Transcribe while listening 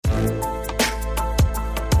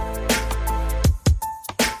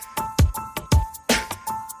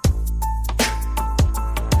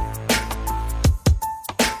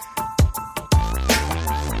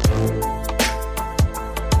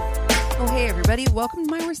everybody. Welcome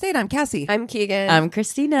to My Worst Date. I'm Cassie. I'm Keegan. I'm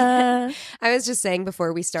Christina. I was just saying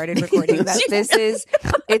before we started recording that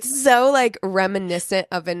it's so like reminiscent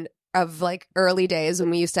of like early days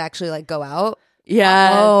when we used to actually like go out.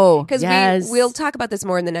 Yeah. Oh, Because we'll talk about this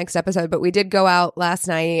more in the next episode, but we did go out last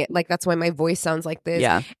night. Like, that's why my voice sounds like this.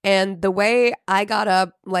 Yeah. And the way I got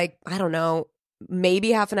up, like, I don't know, maybe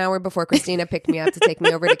half an hour before Christina picked me up to take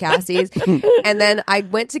me over to Cassie's. And then I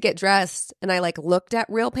went to get dressed and I like looked at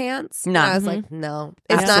real pants. No. And I was like, no,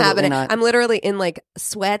 it's Absolutely not happening. not. I'm literally in like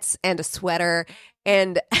sweats and a sweater.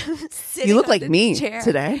 And You look like the me chair.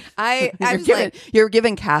 today. I was You're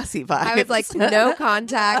giving Cassie vibes. I was like, no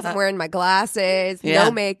contacts. I'm wearing my glasses, Yeah.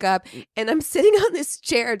 no makeup, and I'm sitting on this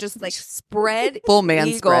chair, just like spread Full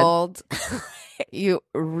man spread. eagled. You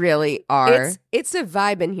really are. It's a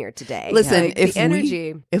vibe in here today. Listen, Like, if the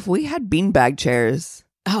energy, if we had beanbag chairs,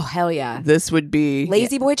 Oh, hell yeah. this would be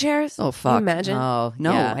lazy boy chairs. Oh Can you fuck! imagine? Oh,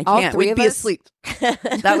 No, yeah. I All can't. three We'd of be us? asleep.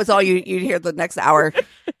 That was all you'd hear the next hour.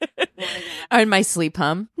 And my sleep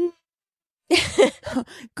hum.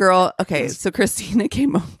 Girl, okay, so Christina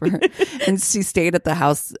came over and she stayed at the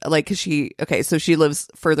house, like, 'cause so she lives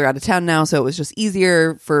further out of town now, so it was just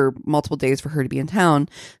easier for multiple days for her to be in town.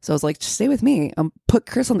 So I was like, just stay with me. Put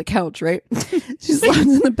Chris on the couch, right? She slept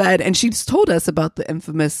in the bed and she just told us about the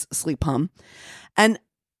infamous sleep hum. And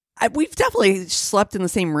we've definitely slept in the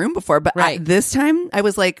same room before, but Right. this time I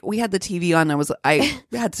was like, we had the TV on. I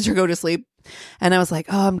had to go to sleep, and I was like,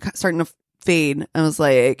 oh, I'm starting to fade. I was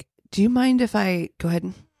like, do you mind if I go ahead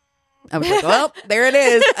and I was like, well, there it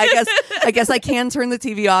is. I guess I can turn the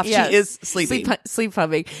TV off. Yes. She is sleeping. Sleep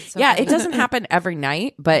humming. So yeah, funny. it doesn't happen every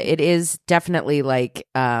night, but it is definitely like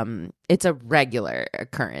it's a regular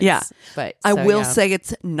occurrence. Yeah. But I so, will yeah. say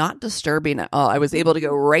it's not disturbing at all. I was able to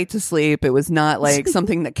go right to sleep. It was not like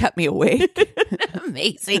something that kept me awake.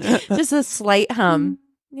 Amazing. Just a slight hum.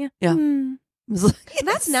 Yeah. Yeah. Hmm. It was like-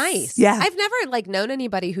 That's nice. Yeah. I've never like known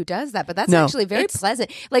anybody who does that, but that's No. actually very pleasant.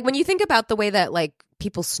 Like when you think about the way that like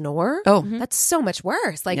people snore, Oh. that's so much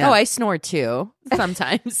worse. Like, Yeah. Oh, I snore too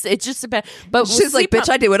sometimes. It just depends. But She's like, bitch,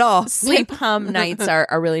 I do it all. sleep hum nights are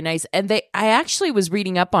really nice. And I actually was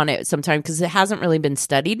reading up on it sometime because it hasn't really been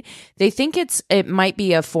studied. They think it might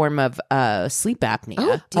be a form of sleep apnea.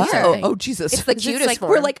 Oh, dear. Oh, Jesus. It's the It's cutest like, form.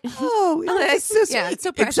 We're like, oh, it's so sweet. Yeah, it's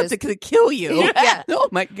so precious. Except it could kill you. Yeah. Oh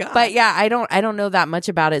my God. But yeah, I don't know that much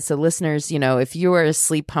about it. So listeners, if you are a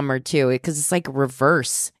sleep hummer too, because it's like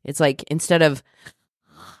reverse. It's like instead of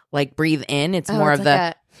like breathe in, it's more it's of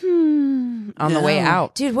like the on the way Yeah.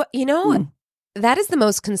 out. Dude, what that is the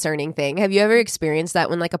most concerning thing. Have you ever experienced that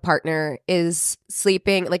when like a partner is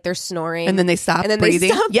sleeping, like they're snoring, and then they stop and then breathing.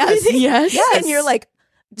 they stop Yes. breathing? Yes. And you're like,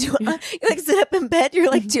 you like sit up in bed. You're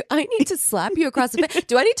like, do I need to slap you across the bed?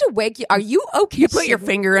 Do I need to wake you? Are you okay? You put your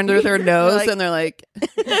finger under their nose like- and they're like,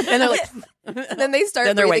 and they're like, Then they start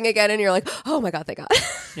Then they're breathing again, and you're like, oh my God, thank God.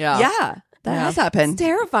 Yeah. yeah, that has It's happened.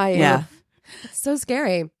 terrifying. Yeah. It's so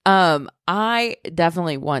scary. I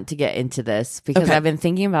definitely want to get into this because Okay. I've been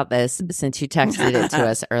thinking about this since you texted it to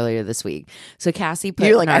us earlier this week. So Cassie put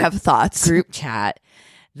You're in like, I our have thoughts. group chat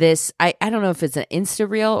this. I don't know if it's an Insta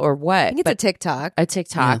reel or what, I think it's a but TikTok. a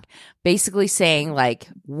TikTok basically saying like,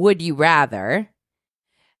 would you rather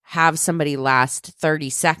have somebody last 30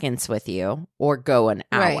 seconds with you or go an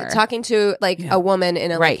hour? Right. Talking to like Yeah. a woman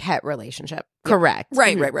in a Right. like het relationship. Correct.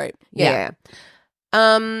 Right, Mhm. right. Yeah.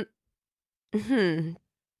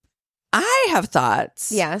 I have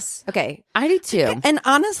thoughts. Yes. Okay. I do too. And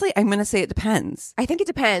honestly, I'm going to say it depends. I think it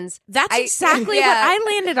depends. That's I- exactly yeah. what I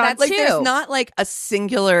landed on That's Like, too. there's not like a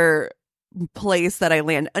singular place that I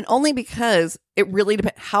land, and only because it really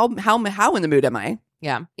depends. How in the mood am I?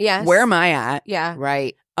 yeah. Yes. Where am I at? Yeah.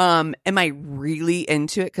 Right. Am I really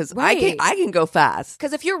into it? Because Right. I can go fast.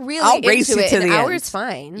 Because if you're really I'll race into you it, to an the hour end. is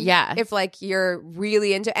fine. Yeah. If like you're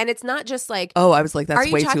really into, and it's not just like, Oh, I was like, are that's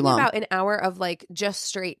you way talking too long. about an hour of like just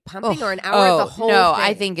straight pumping, Oh. or an hour of the whole? no, thing?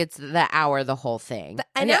 I think it's the hour, the whole thing.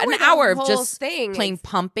 An Yeah, hour, an the hour of whole just thing plain is-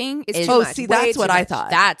 pumping it's is too Oh, much. see, Way that's too what I much. thought.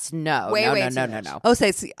 that's no, Way, no, way no, too no, no, much. no. Oh,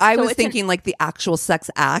 see, I So was it's an- thinking like the actual sex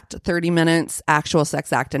act, 30 minutes, actual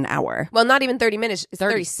sex act, an hour. Well, not even 30 minutes. It's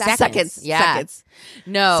 30 seconds. Seconds. Yeah. Seconds.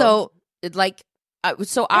 No. So it, like,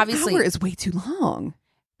 so obviously, an hour is way too long.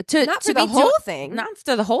 Not for the whole thing. not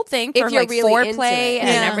for the whole thing. If For you're like really into foreplay it. and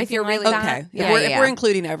Yeah. everything If you're like really- that. Okay. Yeah, If we're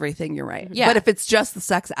including everything, you're right. Yeah. But if it's just the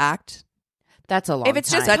sex act, that's a long. If it's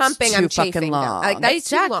just time. That's pumping, too I'm fucking chafing. long. Like, that's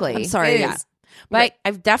too long. Exactly. I'm sorry. It Yeah. is. but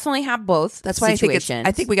I've definitely have both. that's why situations.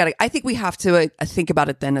 I think we have to think about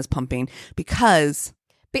it then as pumping, because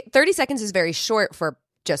 30 seconds is very short for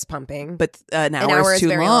just pumping. but an hour is too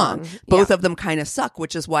very long. long. Both Yeah. of them kind of suck,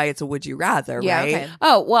 which is why it's a would you rather, Yeah, right? okay.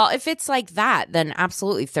 Oh, well, if it's like that, then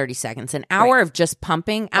absolutely 30 seconds. An hour of just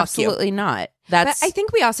pumping? Absolutely not. But That's I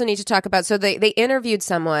think we also need to talk about, so they interviewed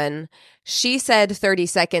someone. She said 30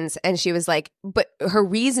 seconds and she was like, but her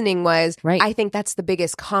reasoning was, Right. I think that's the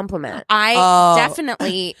biggest compliment. I Oh.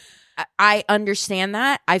 definitely I understand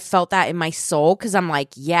that. I felt that in my soul because I'm like,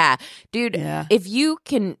 yeah, dude, Yeah. if you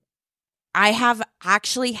can I have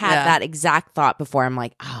actually had Yeah. that exact thought before. I'm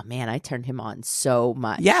like, oh man, I turned him on so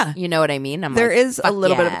much. Yeah. You know what I mean? I'm There like, is a fuck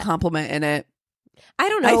little bit of yeah. a compliment in it. I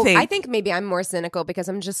don't I know. think- I think maybe I'm more cynical because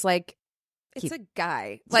I'm just like, it's Keep- a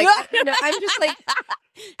guy. Like, you know, I'm just like,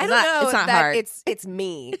 I don't know It's not that hard. it's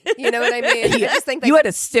me. You know what I mean? I just think that You had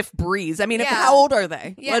a stiff breeze. I mean, Yeah. how old are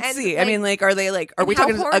they? Yeah, Let's and, see. I like- mean, like, are they like? Are and we how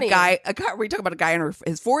talking a horny? guy? Are we talking about a guy in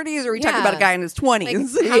his 40s? Or are we talking Yeah. about a guy in his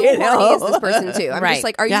 20s? like, how You horny know? is this person too? I'm Right. just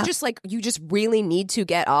like, are Yeah. you just like, you just really need to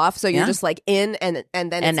get off? So you're Yeah. just like in and then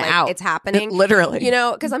And it's like, out. it's happening. Literally, You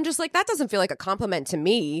know, because I'm just like, that doesn't feel like a compliment to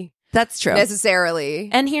me that's true. necessarily.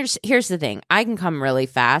 And here's the thing. I can come really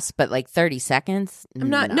fast, but like 30 seconds. I'm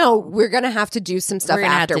not. No, we're gonna have to do some stuff We're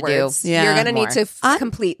gonna have to do, afterwards. yeah, You're gonna need more. to I'm-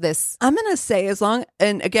 complete this. I'm gonna say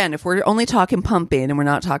and again, if we're only talking pumping and we're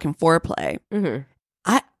not talking foreplay, Mm-hmm.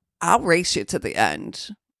 I'll race you to the end.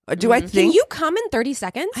 Do I Mhm. Can think you come in 30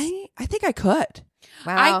 seconds? I think I could.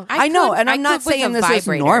 Wow. I know, could- and I'm I not could with saying a this is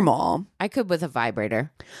vibrator. normal. I could with a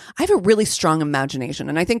vibrator. I have a really strong imagination,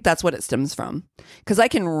 and I think that's what it stems from. Because I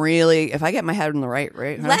can really, if I get my head in the right,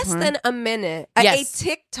 Less than a minute. Yes. A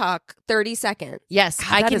TikTok 30 seconds. Yes,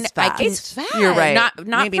 God, I that can. is I fast. can. It's fast. You're right. Not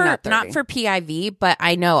Maybe for not 30. not for PIV, but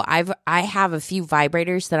I know I have a few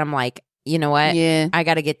vibrators that I'm like, you know what? Yeah. I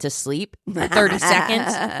got to get to sleep. 30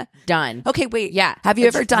 seconds, done. Okay, wait. Yeah. Have you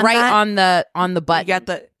It's ever done right that? on the button? You got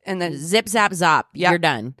the and then Zip zap zop. Yeah. You're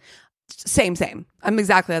done. same. I'm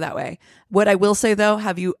exactly that way. What I will say though,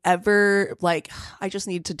 have you ever like I just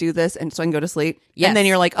need to do this and so I can go to sleep? Yes. And then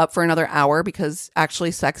you're like up for another hour because actually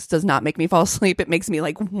sex does not make me fall asleep. It makes me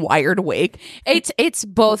like wired awake. It's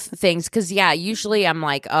both things because usually I'm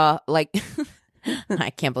like I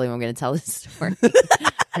can't believe I'm going to tell this story.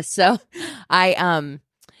 So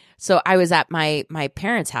I was at my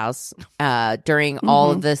parents' house during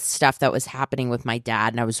all of this stuff that was happening with my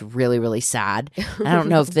dad, and I was really, really sad. I don't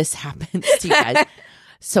know if this happens to you guys.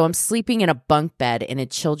 So I'm sleeping in a bunk bed in a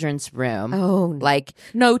children's room. Oh, Like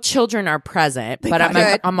no children are present, but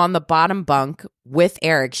Good. I'm on the bottom bunk with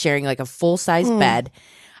Eric sharing like a full size bed.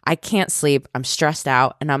 I can't sleep. I'm stressed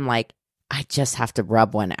out, and I'm like, I just have to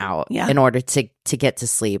rub one out Yeah. in order to get to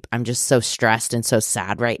sleep. I'm just so stressed and so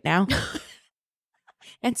sad right now.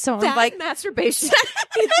 And so I'm like, masturbation.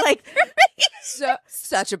 it's like,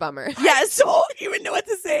 Such a bummer. Yeah, so I don't even know what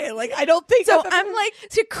to say. Like I don't think so I'm like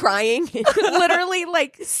To crying. literally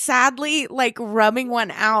like sadly like rubbing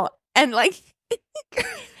one out, and like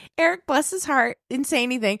Eric, bless his heart, didn't say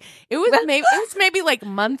anything. It was maybe like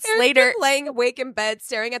months later. laying awake in bed,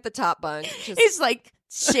 staring at the top bunk. Just, He's like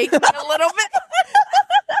shaking a little bit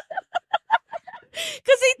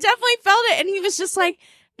because he definitely felt it, and he was just like,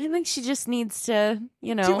 I think she just needs to,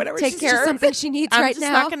 Do whatever take she's care just of something she needs I'm right just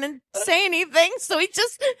now. not going to say anything. So he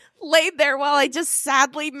just laid there while I just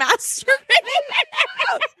sadly masturbated.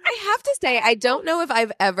 I have to say, I don't know that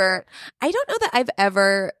I've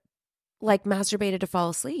ever like masturbated to fall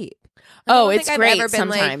asleep. I Oh, don't it's think I've great ever been,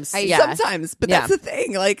 like, sometimes. I- Yeah. sometimes, but Yeah. that's the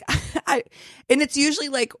thing. Like and it's usually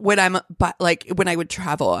like when when I would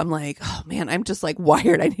travel, I'm like, oh man, I'm just like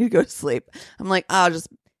wired. I need to go to sleep. I'm like, I'll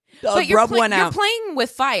But you're, rub one you're out. playing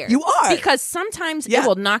with fire. You are. Because sometimes Yeah. it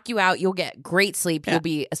will knock you out. You'll get great sleep. Yeah. You'll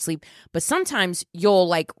be asleep. But sometimes you'll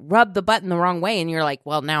like rub the button the wrong way, and you're like,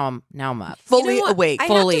 well, now I'm up. fully You know what? awake. I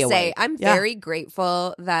Fully have to say, awake. I'm Yeah. very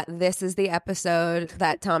grateful that this is the episode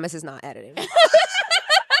that Thomas is not editing.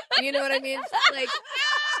 You know what I mean? Like,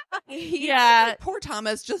 Yeah. Poor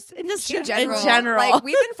Thomas, just in in general, general. like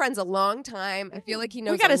we've been friends a long time. I feel like he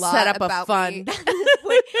knows. We gotta a lot set up a about fund. me.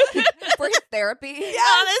 for his therapy.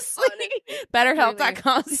 Honestly.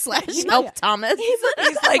 BetterHelp.com/help Thomas. he's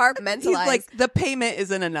like Compartmentalized. he's like the payment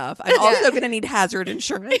isn't enough. I'm also going to need hazard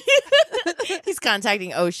insurance. He's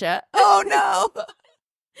contacting OSHA. Oh no!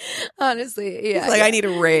 Honestly, yeah. He's like, I need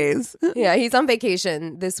a raise. Yeah, he's on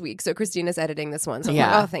vacation this week, so Christina's editing this one. So I'm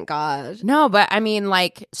Yeah. like, oh, thank God. No, but I mean,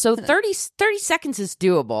 like, so 30 seconds is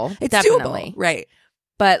doable. It's definitely. doable, right?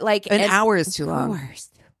 But like An and- hour is too long. Worse.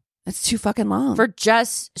 That's too fucking long. For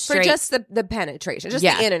just For straight. just the penetration, just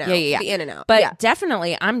Yeah. the in and out. Yeah. The in and out. But yeah.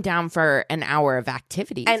 definitely, I'm down for an hour of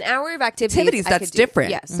activities. An hour of activities. activities, I that's could do.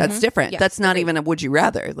 different. Yes. That's different. Yeah, That's not agreed. even a would you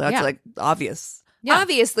rather. That's Yeah. like obvious. Yeah.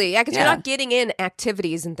 Obviously, yeah, because Yeah. you're not getting in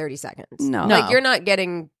activities in 30 seconds. No. No. Like you're not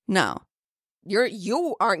getting. No.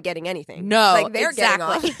 You aren't getting anything. No, like they're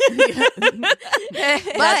exactly. getting off.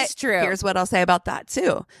 That's true. Here's what I'll say about that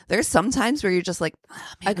too. There's some times where you're just like, oh,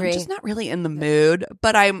 man, Agree. I'm just not really in the mood,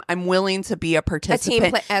 but I'm willing to be a a team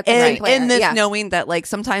participant player. in this, yeah. knowing that like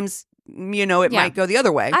sometimes it Yeah. might go the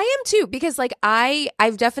other way. I am too, because like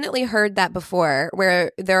I've definitely heard that before,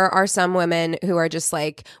 where there are some women who are just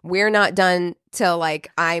like, we're not done till like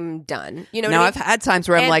I'm done. You know what now I I've mean? had times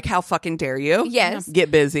where I'm And- like, how fucking dare you? Yes.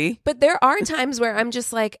 Get busy. But there are times where I'm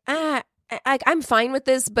just like, I'm fine with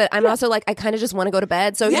this, but I'm also like, I kind of just want to go to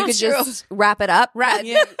bed. So if Yeah, you could true. just wrap it up, Right.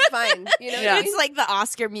 yeah, fine. You know what I mean? It's like the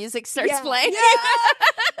Oscar music starts Yeah. playing.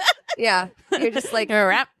 Yeah. You're just like,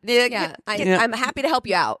 Rap. yeah, I'm happy to help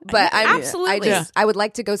you out, but Absolutely. I would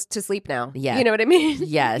like to go to sleep now. Yeah. You know what I mean?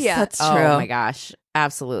 Yes, Yeah. That's Oh true. my gosh,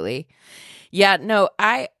 absolutely. Yeah, no,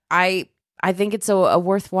 I think it's a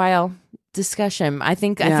worthwhile discussion. I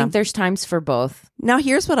think there's times for both. Now,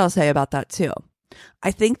 here's what I'll say about that too.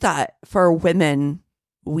 I think that for women,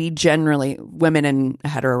 women in a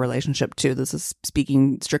hetero relationship too, this is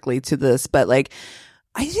speaking strictly to this, but like,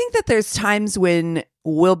 I think that there's times when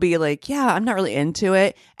we'll be like, yeah, I'm not really into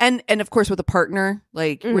it. And of course with a partner,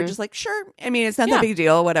 like we're Mhm. just like, sure. I mean, it's not Yeah. that big a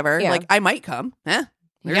deal, whatever. Yeah. Like I might come.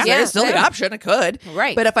 There's Yeah. still the Yeah. option. I could.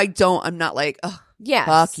 Right. But if I don't, I'm not like, oh, Yes.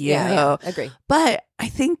 Fuck you. Yeah. Agree. but I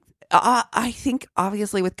think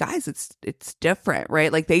obviously with guys, it's different,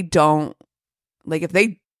 right? Like they don't, like if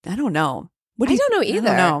they, I don't know. What I don't know either.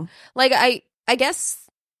 I don't know. Like I guess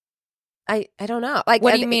I don't know. Like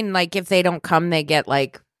What do you mean? Like if they don't come, they get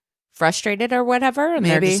like frustrated or whatever, and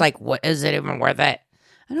they're Maybe. just like, "What is it even worth it?"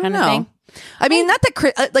 I don't Kind of know. thing. I mean, not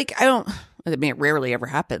that like I don't. I mean, it rarely ever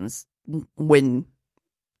happens when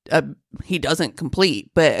he doesn't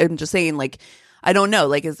complete. But I'm just saying, like, I don't know.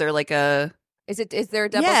 Like, is there like a is there a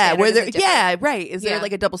double yeah? standard? Where Is there, it different? yeah, right. Is there Yeah.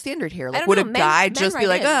 like a double standard here? Like, don't would know. a Men- guy men just be write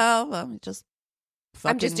like, in. oh, well, just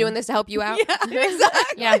I'm just doing this to help you out. Yeah,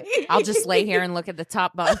 exactly. Yeah, I'll just lay here and look at the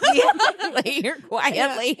top bunk. Lay here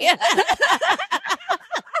quietly.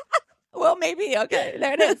 Well, maybe okay.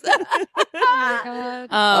 There it is.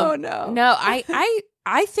 Oh no. No,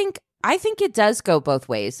 I think it does go both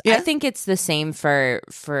ways. Yeah. I think it's the same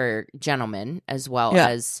for gentlemen as well Yeah.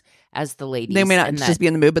 as the ladies. They may not and just that- be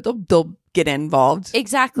in the mood, but they'll get involved.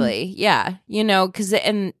 exactly. Yeah, because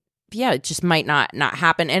it just might not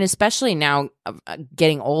happen, and especially now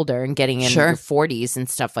getting older and getting in Sure. your 40s and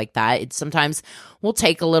stuff like that. It sometimes will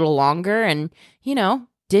take a little longer, and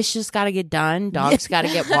dishes got to get done, dogs got to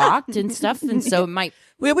get walked and stuff, and so it might.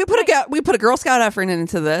 We put a Girl Scout effort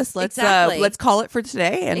into this. Let's Exactly. let's call it for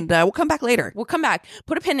today, and we'll come back later. We'll come back.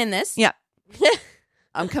 Put a pin in this. Yeah.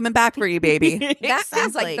 I'm coming back for you, baby. That sounds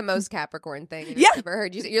Exactly. like the most Capricorn thing I've Yeah. ever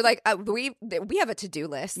heard you say. You're like, we have a to-do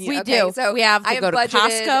list. We Okay, do. So We have to I go to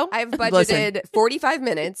budgeted, Costco. I've budgeted Listen. 45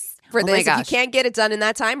 minutes for Oh my this. If you gosh. can't get it done in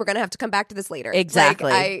that time, we're going to have to come back to this later.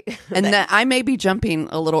 Exactly. Like, And that I may be jumping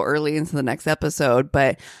a little early into the next episode,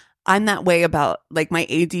 but I'm that way about like my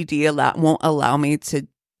ADD won't allow me to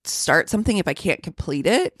start something if I can't complete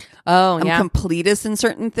it. Oh I'm yeah. completist in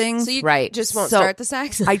certain things. so you Right. just won't So- start the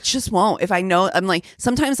sex? I just won't. If I know, I'm like,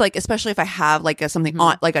 sometimes like, especially if I have like something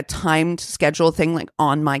on, like a timed schedule thing, like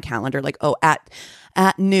on my calendar, like, oh,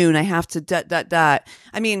 at noon, I have to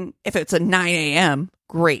I mean, if it's a 9 a.m.,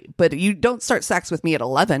 great. But you don't start sex with me at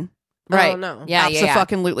 11. Right. Oh, no. Yeah. Yeah.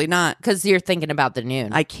 Absolutely not. Because you're thinking about the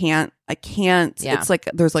noon. I can't. Yeah. It's like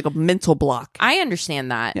there's like a mental block. I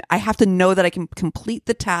understand that. I have to know that I can complete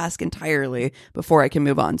the task entirely before I can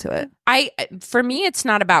move on to it. For me, it's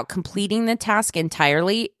not about completing the task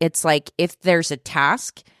entirely. It's like if there's a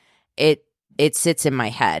task, it sits in my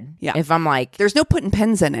head. Yeah. If I'm like, There's no putting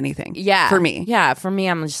pens in anything. yeah, For me. yeah, for me,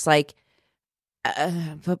 I'm just like,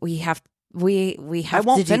 but we have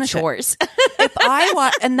won't to do finish it. chores. If I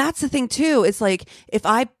want, and that's the thing too, it's like if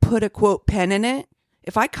I put a quote pen in it,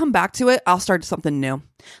 if I come back to it, I'll start something new.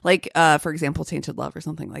 Like, for example, Tainted Love or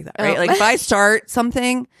something like that, right? Oh. Like if I start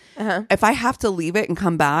something, Uh-huh. if I have to leave it and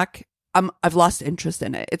come back, I've lost interest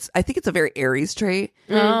in it. I think it's a very Aries trait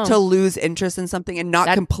Oh. to lose interest in something and not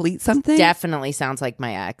That complete something. Definitely sounds like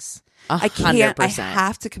my ex. I can't. 100%. I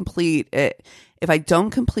have to complete it. If I don't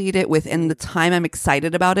complete it within the time I'm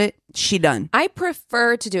excited about it, she done. I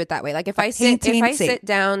prefer to do it that way. Like if I Painting, sit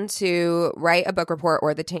down to write a book report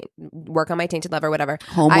or work on my Tainted Love or whatever,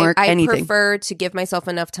 Homework, I anything. prefer to give myself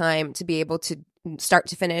enough time to be able to start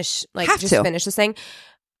to finish, like Have just to. finish this thing.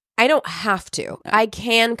 I don't have to. I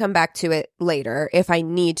can come back to it later if I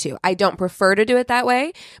need to. I don't prefer to do it that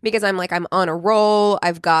way because I'm like, I'm on a roll.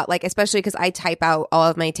 I've got like, especially because I type out all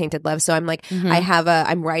of my Tainted Love. So I'm like,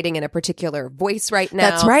 I'm writing in a particular voice right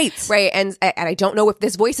now. That's right. Right. And I don't know if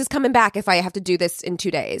this voice is coming back if I have to do this in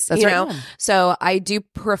 2 days. That's you right. know? So I do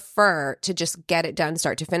prefer to just get it done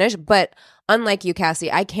start to finish. But unlike you,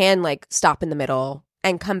 Cassie, I can like stop in the middle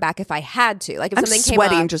and come back if I had to. Like if I'm something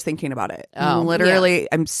sweating came up. just thinking about it. Oh, Literally,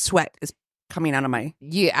 I'm sweat is coming out of my.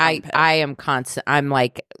 I am constant. I'm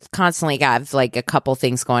like constantly have like a couple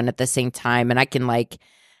things going at the same time, and I can like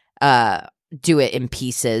do it in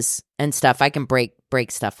pieces and stuff. I can break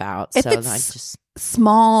stuff out. If So it's I just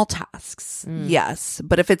small tasks, yes,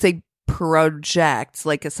 but if it's a project,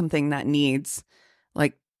 like it's something that needs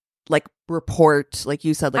like report, like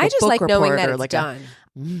you said, like I a just book like knowing report that or it's like done.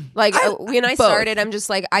 Like when I both. started, I'm just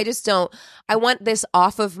like, I want this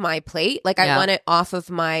off of my plate. Like I Yeah. want it off of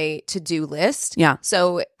my to-do list. Yeah.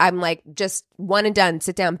 So I'm like, just one and done,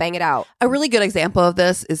 sit down, bang it out. A really good example of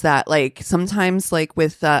this is that like sometimes like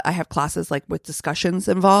with I have classes like with discussions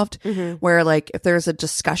involved where like if there's a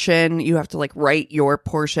discussion you have to like write your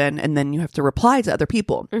portion and then you have to reply to other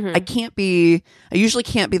people. I usually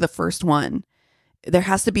can't be the first one. There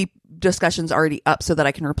has to be discussions already up so that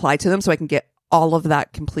I can reply to them so I can get all of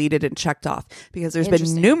that completed and checked off, because there's been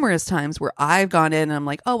Interesting. numerous times where I've gone in and I'm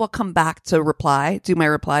like, oh, I'll come back to do my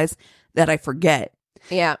replies, that I forget.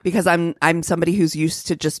 Yeah. Because I'm somebody who's used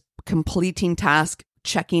to just completing task,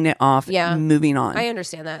 checking it off, Yeah. moving on. I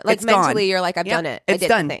understand that. Like It's gone. mentally, you're like, I've Yep, done it. I it's did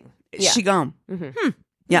done. the thing. Yeah. She gone. Mhm.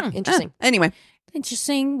 Yeah. Interesting. Anyway.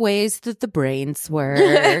 interesting ways that the brains work.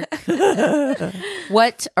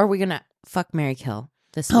 What are we gonna fuck, marry, kill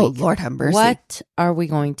this Oh, week? Lord have mercy. What are we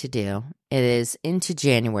going to do? It is into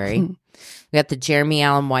January. We got the Jeremy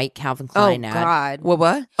Allen White Calvin Oh Klein ad. God.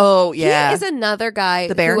 What? Oh, yeah. He is another guy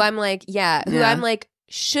The bear? who I'm like, who Yeah. I'm like,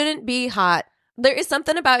 shouldn't be hot. There is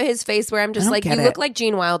something about his face where I'm just don't like, get you it. look like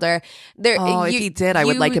Gene Wilder. There, Oh, if he did, I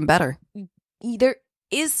would like him better. There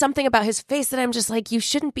is something about his face that I'm just like, you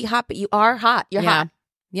shouldn't be hot, but you are hot. You're Yeah. hot.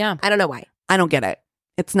 Yeah. I don't know why. I don't get it.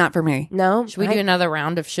 It's not for me. No, Should we do another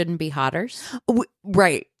round of shouldn't be hotters?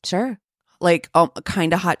 Right. Sure. Like,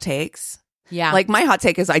 kind of hot takes. Yeah. Like, my hot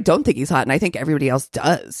take is I don't think he's hot, and I think everybody else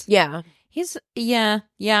does. Yeah. He's yeah.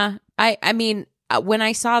 I mean, when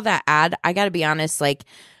I saw that ad, I got to be honest, like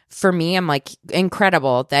for me, I'm like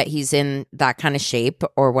incredible that he's in that kind of shape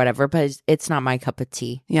or whatever, but it's not my cup of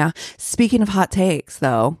tea. Yeah. Speaking of hot takes,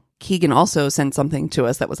 though, Keegan also sent something to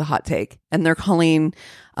us that was a hot take, and they're calling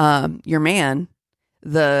your man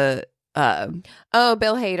the Oh,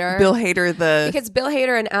 Bill Hader. because Bill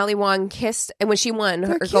Hader and Ali Wong kissed, and when she won her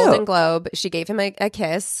They're cute. Golden Globe, she gave him a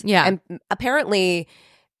kiss. Yeah. And apparently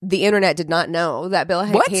the internet did not know that Bill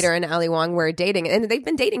What? Hader and Ali Wong were dating, and they've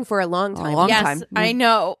been dating for a long time. long yes, time. I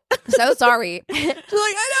know. So sorry. She's like,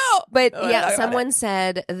 I know. But Oh, yeah, I got someone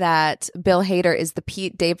said that Bill Hader is the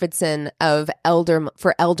Pete Davidson of elder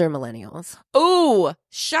millennials. Ooh,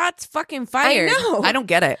 shots fucking fired. I know. I don't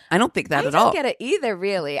get it. I don't think that I at don't all. get it either,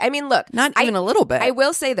 really. I mean, look, Not even a little bit. I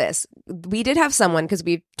will say this. We did have someone, because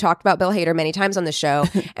we've talked about Bill Hader many times on the show,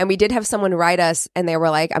 and we did have someone write us, and they were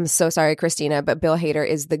like, I'm so sorry, Christina, but Bill Hader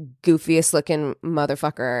is the goofiest looking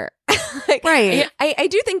motherfucker. Like, Right. I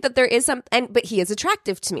do think that there is but he is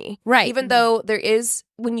attractive to me. Right. Even though there is,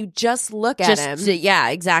 when you just look at him. Yeah,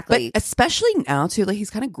 But exactly. especially now too, like he's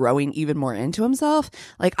kind of growing even more into himself.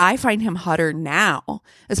 Like I find him hotter now.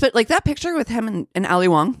 Especially like that picture with him and Ali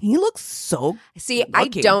Wong. He looks so. See, I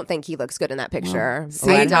looking. don't think he looks good in that picture.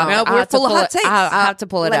 see, I don't. no, I'll we're have to full of pull hot it- takes. I'll have to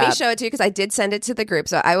pull it Let up. me show it to you, because I did send it to the group,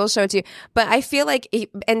 so I will show it to you. But I feel like,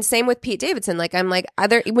 and same with Pete Davidson. Like I'm like,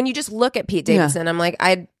 when you just look at Pete Yeah. Davidson, I'm like,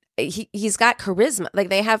 he's got charisma. Like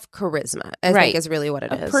they have charisma. I Right. think is really what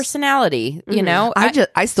it A is. personality, you Mhm. know?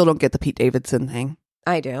 I still don't get the Pete Davidson thing.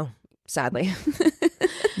 I do, sadly.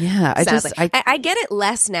 Yeah, I Sadly. just I get it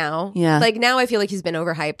less now. Yeah. Like now I feel like he's been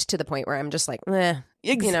overhyped to the point where I'm just like,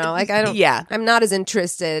 you know, like I don't. Yeah, I'm not as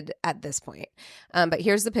interested at this point. But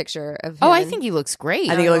here's the picture of him. Oh, I think he looks great.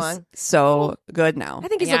 I think it Ali looks Wong. so good now. I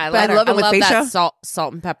think he's yeah, look better. I love it with that facial.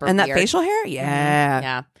 salt and pepper And that beard. facial hair, yeah.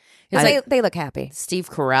 Yeah. Because It's like they look happy. Steve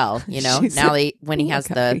Carell, you know, She's now when he look has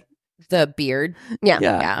happy. the beard. Yeah.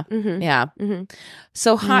 Yeah. Mm-hmm. Yeah. Mm-hmm.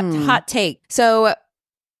 So hot take. So,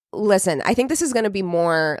 listen, I think this is going to be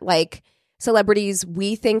more like celebrities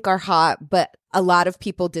we think are hot, but a lot of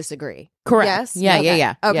people disagree. Correct. Yes? Yeah, Okay.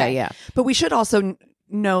 yeah. Okay. Yeah, yeah. But we should also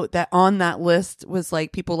note that on that list was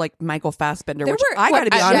like people like Michael Fassbender, There which were I got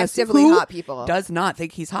to be honest, objectively who hot people. does not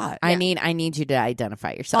think he's hot. I need you to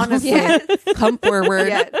identify yourself. Honestly, Yes. come forward.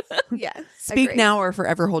 Yes. Speak Agreed. now or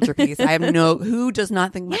forever hold your peace. I have who does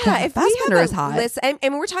not think Yeah, if we Fassbender have is a hot. list,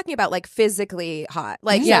 and we're talking about like physically hot,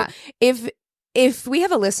 like Yeah. so if we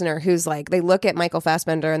have a listener who's like they look at Michael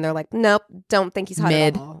Fassbender and they're like, nope, don't think he's hot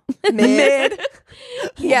Mid. at all. Mid.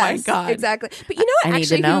 Yes, my God. exactly. But you know I what? need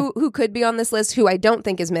to Actually, know. who could be on this list? Who I don't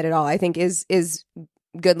think is mid at all. I think is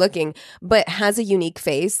good looking, but has a unique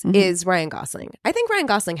face. Mhm. Is Ryan Gosling? I think Ryan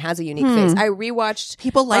Gosling has a unique face. I rewatched.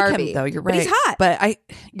 People like Barbie. him though. You're But right. he's hot. But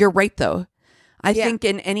you're right though. I Yeah. think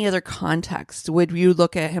in any other context, would you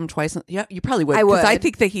look at him twice? Yeah, you probably would. I 'cause I would.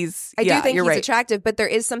 think that he's. I do think you're he's right. attractive, but there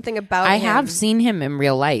is something about I him. have seen him in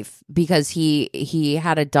real life because he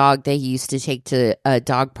had a dog that he used to take to a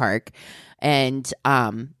dog park, and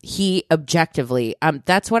he objectively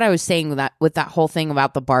that's what I was saying with that whole thing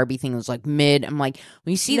about the Barbie thing. It was like mid. I'm like,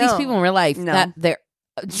 when you see these No. people in real life, No. that they're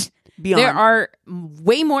Beyond. they are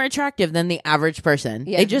way more attractive than the average person.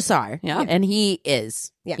 Yeah. They just are. Yeah. And he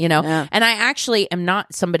is. Yeah. You know? Yeah. And I actually am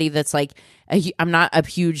not somebody that's like, I'm not a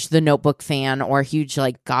huge The Notebook fan or a huge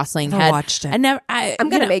like Gosling Never head. watched it. I never. I'm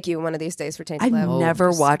gonna make you one of these days for Tainted I've Love. never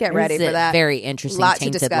just watched. get ready It's for a that. Very interesting. Lot to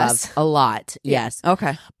Tainted discuss. Love. A lot. Yes.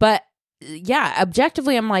 Okay. But yeah,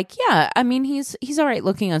 objectively, I'm like, yeah. I mean, he's all right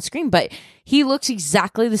looking on screen, but he looks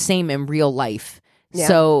exactly the same in real life. Yeah.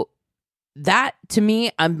 So that to me,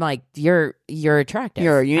 I'm like, you're attractive.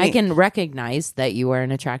 You're unique. I can recognize that you are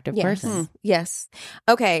an attractive Yes. person. Yes.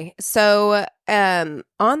 Okay. So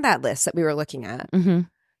on that list that we were looking at, Mm-hmm.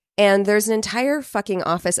 and there's an entire fucking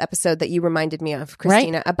Office episode that you reminded me of,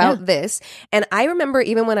 Christina, about this. And I remember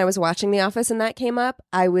even when I was watching The Office and that came up,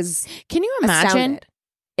 I was Can you imagine astounded.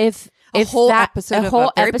 if A whole that, episode a of whole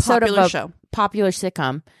a very episode popular of a show. popular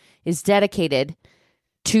sitcom is dedicated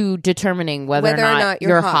to determining whether or not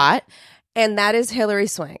you're hot? And that is Hilary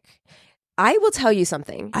Swank. I will tell you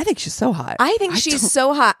something. I think she's so hot. I think she's don't-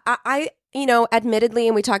 so hot. I admittedly,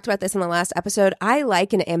 and we talked about this in the last episode, I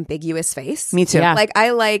like an ambiguous face. Me too. Yeah. Like,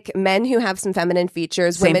 I like men who have some feminine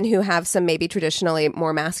features, Same. women who have some maybe traditionally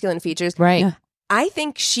more masculine features. Right. Yeah. I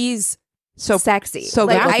think she's So sexy. so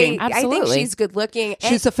like, good looking. I think Absolutely. she's good looking.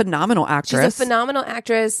 She's a phenomenal She's actress. a phenomenal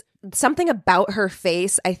actress. Something about her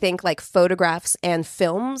face, I think, like photographs and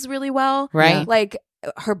films really well. Right. Like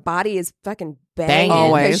her body is fucking Banging. banging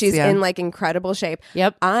Always, because she's yeah. in like incredible shape.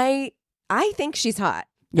 Yep. I think she's hot.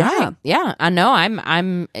 Yeah. Right. Yeah. I know. I'm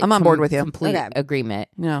on board with you. Complete Okay. agreement.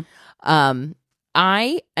 Yeah.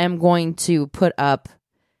 I am going to put up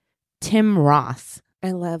Tim Roth,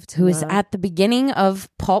 I love who is at the beginning of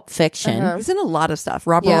Pulp Fiction. Uh-huh. He's in a lot of stuff.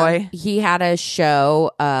 Rob Yeah. Roy. He had a show,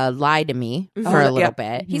 Lie to Me, Mhm. for a Oh, little yep.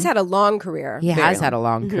 bit. He's had a long career. He very has long. had a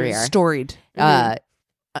long Mhm. career. Storied.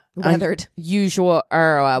 Weathered. Usual,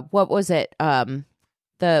 or what was it?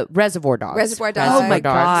 The Reservoir Dogs. Reservoir Dogs. Oh my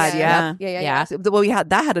God, yeah. Yeah. Well, we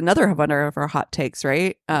had another of our hot takes,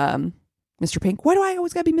 right? Mr. Pink. Why do I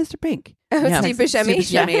always gotta be Mr. Pink? Yeah. Steve Buscemi.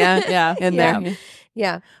 Steve Buscemi, yeah. In Yeah. there.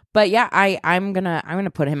 Yeah, But yeah, I'm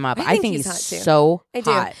gonna put him up. I I think think he's he's hot, too. so I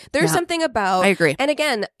do. hot. There's Yeah. something about I agree. And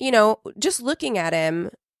again, just looking at him,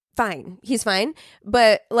 fine. He's fine.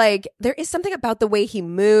 But like there is something about the way he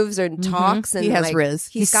moves or talks and He has like, riz.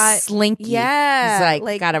 He's got slinky. Yeah, He's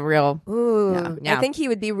like got a real. Ooh, Yeah. I think he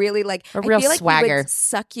would be really like A real I feel like he swagger. would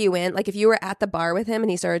suck you in. Like if you were at the bar with him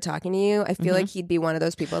and he started talking to you, I feel like he'd be one of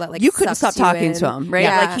those people that like You couldn't sucks stop talking in. to him, right?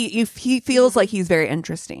 Yeah. Like he feels like he's very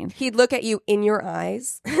interesting. He'd look at you in your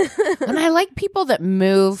eyes. And I like people that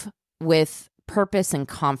move with purpose and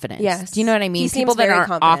confidence. Yes. Do you know what I mean? He seems People that very aren't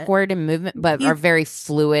confident. awkward in movement, but He's are very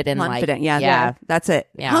fluid and Confident. like Yeah. That's it.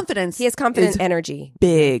 Yeah. Confidence. He has confident is energy.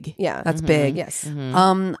 big. Yeah. That's Mhm. big. Yes.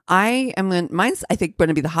 Mhm. I am going mine's I think going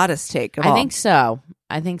to be the hottest take of I all. think so.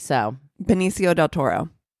 Benicio del Toro.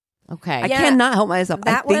 Okay. I Yeah. cannot help myself.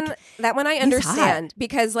 That I think one I he's understand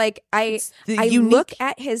because like I the I unique- look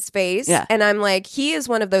at his face Yeah. and I'm like, he is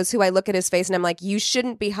one of those who I look at his face and I'm like, you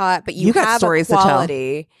shouldn't be hot, but you You got have stories a to tell.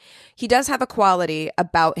 quality. He does have a quality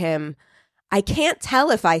about him. I can't tell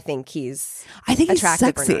if I think he's I think he's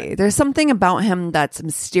attractive or sexy. There's something about him that's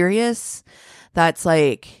mysterious. That's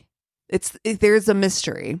like there's a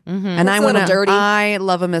mystery, Mhm. and Looks a little dirty. I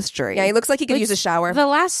love a mystery. yeah, he looks like he could Which- use a shower. The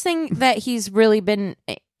last thing that he's really been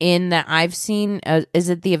in that I've seen is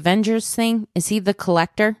it the Avengers thing? Is he the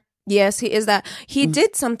Collector? Yes, he is that. He Mm.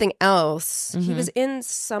 did something else. He Mhm. was in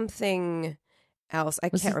something else. I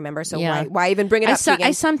Was can't it- remember. So yeah. why even bring it up? I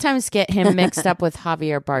Tegan? sometimes get him mixed up with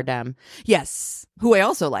Javier Bardem. Yes, who I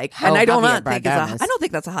also like, Oh, and I don't Javier think Bardem is- I don't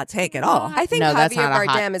think that's a hot take at all. I think No, that's Javier not a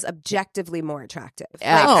hot- Bardem is objectively more attractive.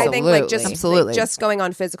 I think like just Absolutely. just going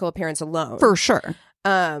on physical appearance alone. For sure.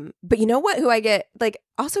 But you know what? Who I get like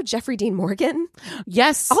also Jeffrey Dean Morgan.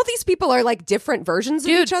 Yes. All these people are like different versions of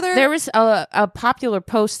each other. There was a popular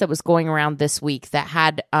post that was going around this week that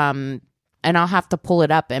had and I'll have to pull it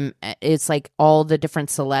up, and it's like all the different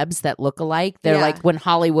celebs that look alike. They're Yeah. like when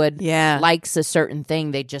Hollywood Yeah. likes a certain thing,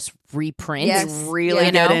 they just reprint. Yes. Really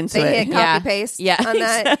You get know? into they it. hit Yeah. copy paste Yeah, on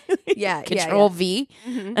that. exactly. Yeah, Control V.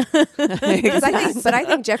 But I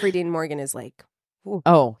think Jeffrey Dean Morgan is like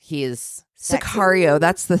Oh, he is. sexy. Sicario.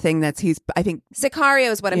 That's the thing I think. Sicario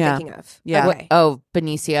is what I'm Yeah. thinking of. Yeah. Okay. Oh,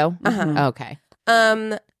 Benicio. Uh-huh. Okay.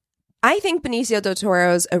 I think Benicio del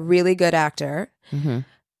Toro's a really good actor. Mm-hmm.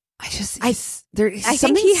 I just. I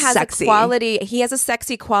think he has sexy. a quality. He has a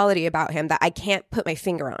sexy quality about him that I can't put my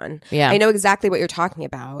finger on. Yeah. I know exactly what you're talking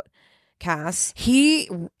about, Cass.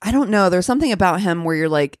 I don't know. There's something about him where you're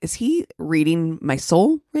like, is he reading my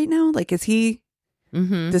soul right now? Like, is he?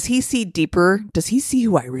 Mm-hmm. Does he see deeper? Does he see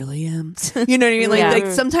who I really am? You know what I mean? Like, Yeah. like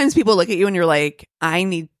sometimes people look at you and you're like, I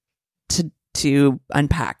need to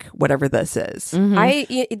unpack whatever this is.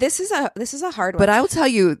 Mm-hmm. This is a hard one. But I will tell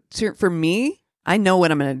you, for me, I know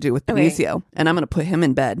what I'm going to do with Okay. Benicio, and I'm going to put him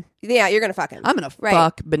in bed. yeah, you're gonna fuck him. I'm going to Right.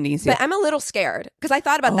 fuck Benicio. But I'm a little scared because I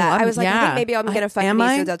thought about Oh, that. I I'm- was like, I yeah. think maybe I'm gonna fuck am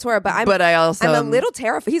Benicio I? del Toro, but I'm I also I'm a little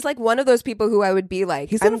terrified. He's like one of those people who I would be like,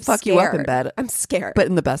 He's gonna I'm fuck you up in scared. bed. I'm scared, but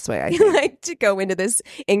in the best way. I think. like to go into this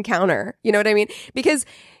encounter. You know what I mean? Because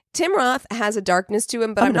Tim Roth has a darkness to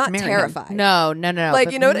him, but I'm I'm gonna not marry him. terrified. No. Like,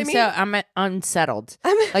 But you know what I mean? Benicio, I'm unsettled.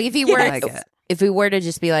 I'm, Like if he Yeah. were, I get it. if he were to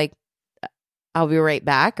just be like, "I'll be right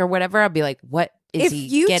back" or whatever, I'll be like, "What is If he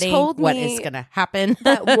you getting? told What me is going to happen?"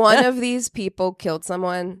 that one of these people killed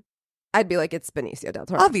someone, I'd be like, it's Benicio del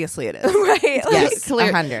Toro. Obviously, it is. Right? Yes, Clear.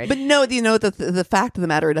 100. But no, you know the fact of the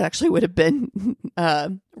matter, it actually would have been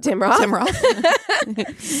Tim Roth. Tim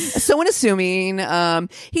Roth. So unassuming.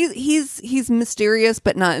 He's mysterious,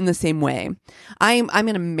 but not in the same way. I'm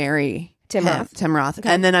going to marry Tim him, Roth. Tim Roth,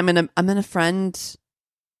 and then I'm gonna friend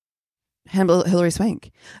Hillary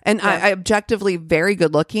Swank, and Yeah. I objectively very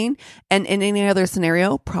good looking, and in any other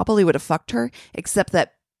scenario probably would have fucked her, except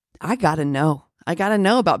that I gotta know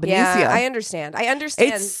about Benicio. Yeah, I understand. I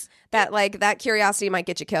understand It's that like that curiosity might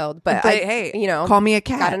get you killed, but hey, you know, call me a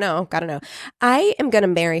cat. gotta know. I am gonna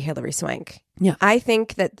marry Hillary Swank. Yeah. I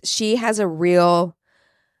think that she has a real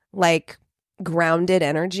like grounded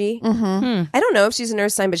energy. Mm-hmm. I don't know if she's an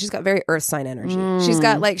earth sign, but she's got very earth sign energy. She's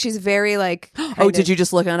got like she's very like. Oh, did you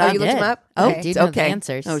just look it up? you looked him up? Oh, Okay. I do know the okay.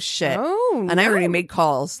 answers. Oh shit! Oh, And I already no. made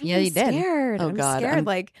calls. Yeah, you I'm did. Scared. Oh, I'm God, scared. I'm-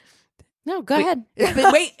 Like No, go ahead.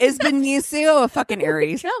 Is Benicio a fucking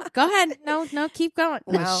Aries? No, go ahead. No, keep going.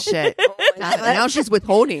 Oh, Wow. shit! Oh my God. Now she's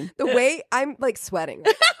withholding. the way I'm like sweating.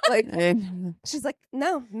 Like And she's like,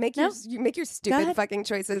 no, make No. you make your stupid ahead. fucking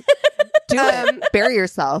choices. do it. Bury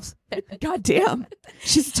yourselves. God damn.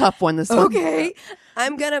 She's a tough one. This one. Okay. I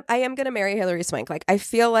am gonna marry Hillary Swank. Like I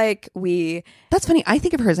feel like we That's funny. I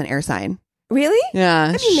think of her as an air sign. really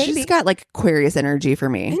Yeah, mean, maybe. she's got like Aquarius energy for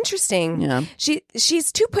me. interesting. Yeah,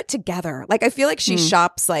 She's too put together. Like I feel like she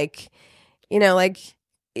shops like, you know, like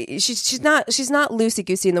she's not loosey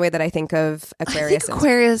goosey in the way that I think of I Aquarius. think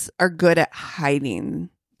Aquarius are good at hiding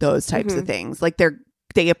those types of things. Like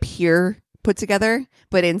they appear put together,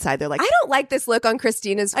 but inside they're like, I don't like this look on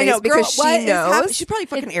Christina's face I know because girl, what she is knows. happening? She's probably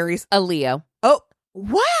fucking Aries. A Leo. Oh,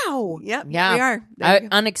 wow. Yep. Yeah. we are. There you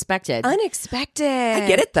go. Unexpected. Unexpected. I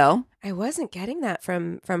get it though. I wasn't getting that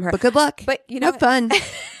from her. But good luck. But you know, have fun.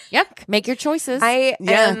 Yeah. Make your choices. I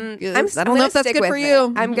Yeah. am. Yes. I'm, I don't know gonna if that's stick good with for it.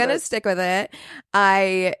 you. I'm gonna But- stick with it.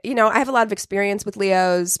 I have a lot of experience with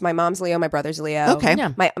Leos. My mom's Leo. My brother's Leo. Okay.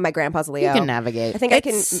 Yeah. My grandpa's a Leo. You can navigate. I think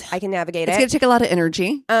It's- I can navigate It's it. gonna take a lot of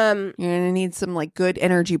energy. Um, You're gonna need some like good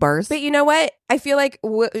energy bars. but you know what? I feel like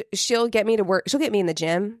she'll get me to work. She'll get me in the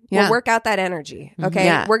gym. Yeah. We'll work out that energy. Okay.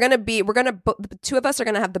 Yeah. The two of us are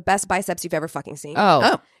gonna have the best biceps you've ever fucking seen.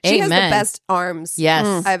 Oh, she has the amen. best arms.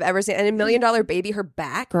 Yes. I've ever seen. And $1 Million Baby, her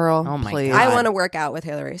back. Girl, Oh my please. God. I want to work out with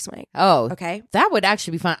Hillary Swank. Oh, Okay. that would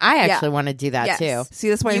actually be fun. I actually want to do that Yes. too. See,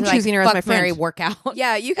 that's why I'm Like, choosing her as fuck, my friend. Mary workout.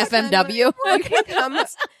 Yeah, you can FMW.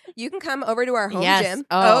 You can come over to our home Yes. gym.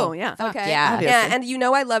 Oh, yeah. Fuck Okay. yeah. Obviously. Yeah, and you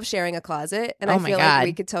know I love sharing a closet, and Oh I my feel God. like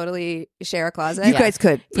we could totally share a closet. You guys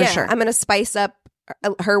could for yeah, sure. I'm gonna spice up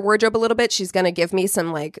her wardrobe a little bit. She's gonna give me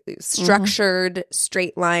some like structured,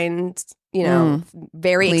 straight lined,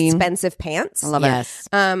 very Clean. expensive pants. I love Yes.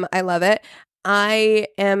 I love it. I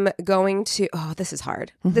am going to. Oh, this is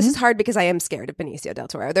hard. Mm-hmm. This is hard because I am scared of Benicio del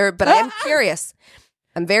Toro. But I am curious.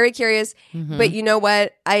 I'm very curious. Mhm. But you know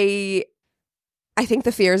what? I think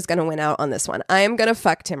the fear is going to win out on this one. I am going to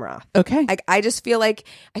fuck Tim Roth. Okay. I just feel like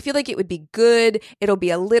it would be good. It'll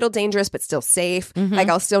be a little dangerous, but still safe. Mhm. Like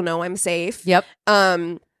I'll still know I'm safe. Yep.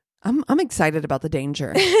 I'm excited about the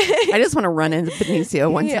danger. I just want to run into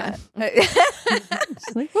Benicio one time.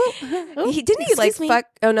 Just like, oh, He didn't he like excuse me? fuck?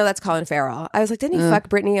 Oh no, that's Colin Farrell. I was like, didn't he fuck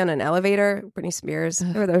Britney on an elevator? Britney Spears.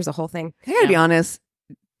 Or there was a whole thing. I gotta be honest.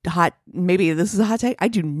 Maybe this is a hot take. I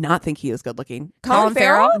do not think he is good looking. Colin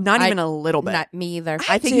Farrell? Not even a little bit. Not me either.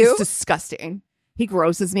 I think do. he's disgusting. He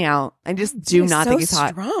grosses me out. I just do not think he's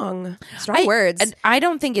hot. Strong words. And I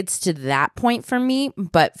don't think it's to that point for me,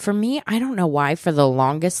 but for me, I don't know why. For the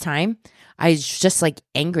longest time, I was just like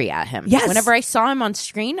angry at him. Yes. Whenever I saw him on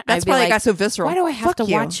screen, That's I'd be why I like, got so visceral. why do I have Fuck to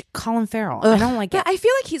you. watch Colin Farrell? I don't like Yeah, it. I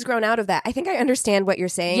feel like he's grown out of that. I think I understand what you're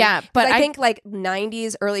saying. Yeah, 'Cause but I I- think like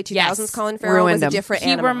 90s, early 2000s Yes. Colin Farrell was Ruined a him. different He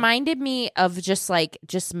animal. reminded me of just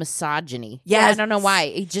misogyny. Yes. I don't know why.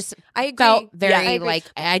 It just I agree. felt Yeah, very I agree. like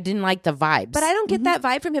I didn't like the vibes. But I don't get that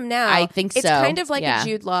vibe from him now. I think It's so. kind of like Yeah. a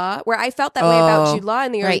Jude Law, where I felt that way about Oh. Jude Law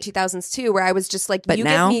in the early Right. 2000s too, where I was just like, But you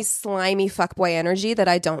now? give me slimy fuckboy energy that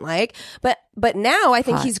I don't like. But now I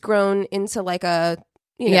think Hot. he's grown into like a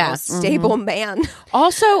Yeah. stable man.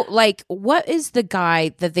 Also, like, what is the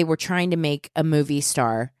guy that they were trying to make a movie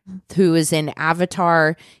star who is in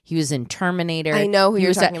Avatar? He was in Terminator. I know who He you're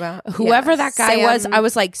was talking about. Whoever Yeah. that guy Sam- was, I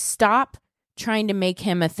was like, stop trying to make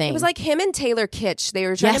him a thing. It was like him and Taylor Kitsch. They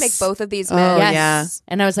were trying to make Yes. both of these Oh, men yes. yeah.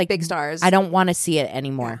 And I was like, big stars. I don't want to see it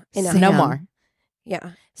anymore. Yeah, No Sam. more.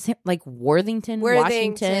 Yeah. Like Worthington,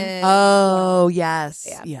 Washington. Oh, yes.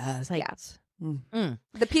 Yeah. Yes. Like,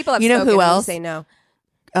 The people have You know spoken. who We else? say no.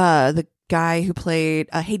 The guy who played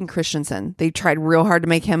Hayden Christensen. They tried real hard to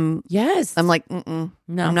make him. yes. I'm like, mm-mm.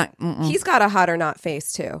 No. I'm not. Mm-mm. He's got a hot or not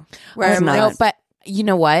face too. Where He's I'm not. like, No, but you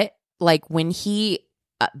know what? Like when he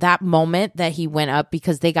that moment that he went up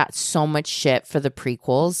because they got so much shit for the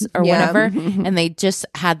prequels or Yeah. whatever, and they just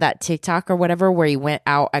had that TikTok or whatever where he went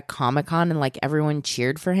out at Comic-Con and like everyone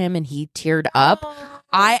cheered for him and he teared up.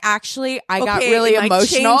 I got really it might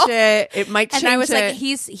emotional. change it. It might change And I was like, it.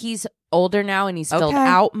 he's older now and he's filled Okay.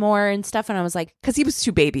 out more and stuff. And I was like, Because he was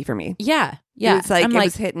too baby for me. yeah. Yeah. It's like I'm it like,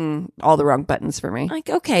 was hitting all the wrong buttons for me. like,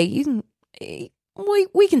 okay, you can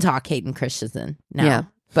we can talk Hayden Christensen now. Yeah.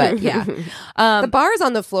 But yeah. the bars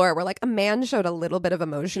on the floor were like a man showed a little bit of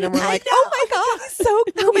emotion and we're like, oh my god, so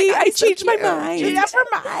Oh my cute. God, I he's so changed my cute. mind. Never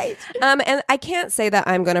mind. And I can't say that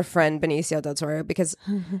I'm going to friend Benicio del Toro because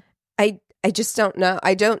I just don't know.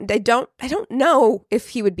 I don't know if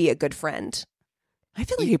he would be a good friend. I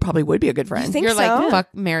feel like he probably would be a good friend. think You're so? like,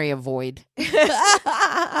 fuck, marry, avoid.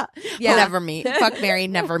 Yeah. Never meet. Fuck, marry,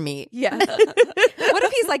 never meet. Yeah. What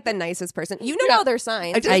if he's like the nicest person? You know all their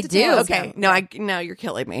signs. I I do. Okay. No, now you're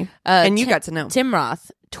killing me. Uh, and you Tim- got to know. Tim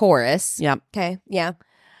Roth, Taurus. Yeah. Okay. Yeah.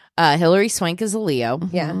 Hillary Swank is a Leo.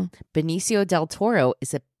 Yeah. Benicio del Toro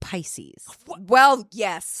is a Pisces. Well,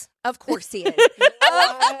 yes. Of course he is.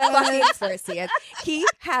 Fucking course he is. He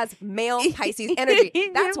has male Pisces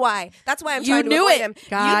energy. That's why. That's why I'm You trying to knew avoid it. him.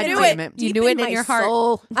 God you knew damn it. it. You Deep knew it in my your heart.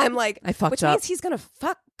 soul. I'm like, I fucked which up. means he's gonna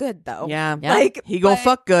fuck good though. Yeah. Yeah. Like He gonna but-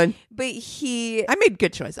 fuck good. But he, I made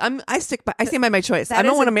good choice. I stand by my choice. That I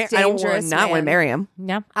don't is want to a marry. I don't dangerous want to man. marry him.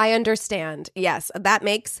 Yeah. I understand. Yes, that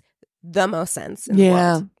makes the most sense. In the Yeah.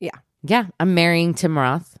 world. Yeah. Yeah. I'm marrying Tim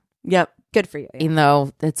Roth, Yep. Good for you. Yeah. even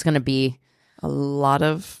though it's going to be, A lot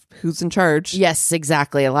of who's in charge. yes,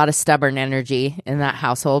 exactly. A lot of stubborn energy in that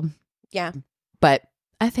household. Yeah. But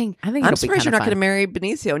I think I'm it'll be surprised you're kinda not going to fun. marry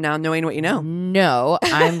Benicio now, knowing what you know. No,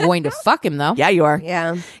 I'm going to fuck him though. Yeah, you are.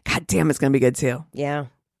 Yeah. God damn, it's going to be good too. Yeah.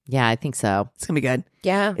 Yeah, I think so. It's going to be good.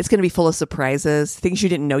 Yeah. It's going to be full of surprises, things you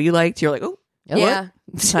didn't know you liked. You're like, oh, Yeah.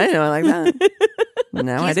 I didn't know I like that.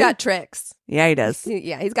 No, I He's do. got tricks. Yeah, he does.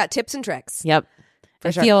 Yeah, he's got tips and tricks. Yep. For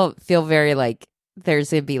I sure. feel very like there's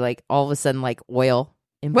gonna be like all of a sudden like oil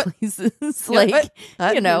in What? places, like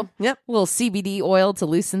What? you know, Yep. a little CBD oil to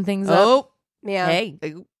loosen things up. Oh, Yeah. Hey,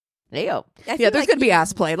 hey-o. I feel yeah. There's like going to be he-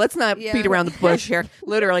 ass play. Let's not Yeah. beat around the bush here.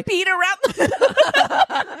 Literally. beat around.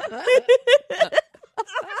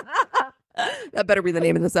 That better be the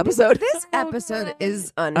name of this episode. This episode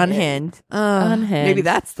is unhinged. Unhinged. Maybe Unhinged.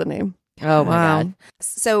 that's the name. Oh my Wow. god.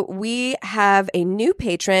 So we have a new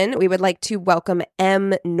patron. We would like to welcome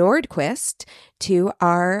M. Nordquist to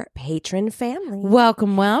our patron family.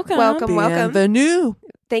 Welcome. Welcome. Bienvenue.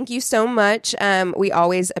 Thank you so much. We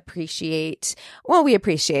always appreciate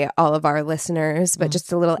all of our listeners, but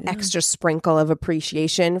just a little extra sprinkle of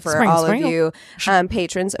appreciation for all of you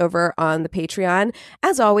patrons over on the Patreon.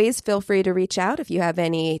 As always, feel free to reach out if you have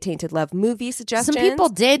any Tainted Love movie suggestions. Some people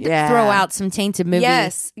did throw out some Tainted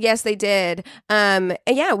movies. Yes, they did. And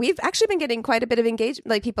yeah, we've actually been getting quite a bit of engagement.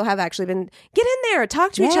 Like people have actually been get in there,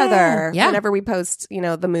 talk to each other whenever we post,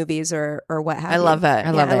 the movies or what have you. I love it.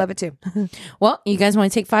 I love it too. Well, you guys want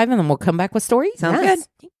to take 5 and then we'll come back with stories? Sounds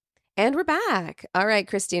good. And we're back. All right,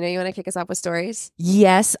 Christina, you want to kick us off with stories?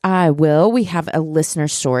 Yes, I will. We have a listener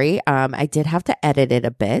story. I did have to edit it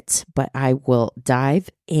a bit, but I will dive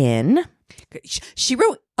in. She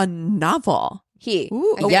wrote a novel.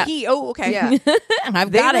 Ooh, yeah. Okay. Yeah.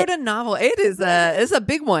 I've They got wrote it. a novel. It's a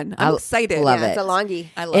big one. I'm excited. love Yeah, it. it's a longie.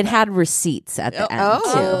 I love It had receipts at the end,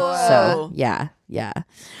 too. So, yeah.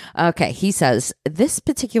 Okay, he says, this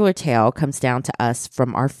particular tale comes down to us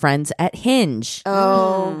from our friends at Hinge.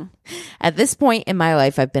 Oh. At this point in my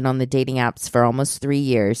life, I've been on the dating apps for almost 3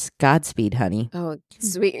 years. Godspeed, honey. Oh,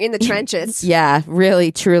 sweet. In the trenches. Yeah,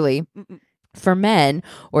 really, truly. For men,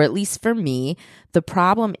 or at least for me, the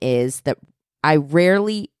problem is that I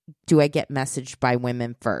rarely do I get messaged by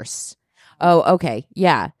women first. Oh, okay.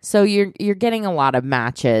 Yeah. So you're getting a lot of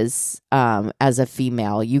matches as a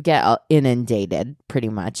female. You get inundated pretty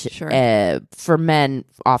much. Sure. For men,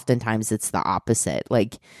 oftentimes it's the opposite.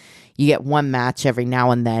 Like you get one match every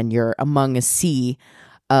now and then. You're among a sea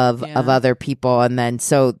of other people. And then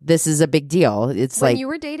so this is a big deal. It's When like you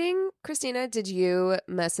were dating, Christina, did you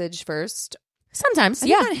message first? sometimes. I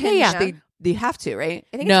Yeah. think on Hinge, Yeah. They have to, right?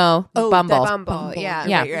 I think No, it's Bumble. Bumble. Yeah.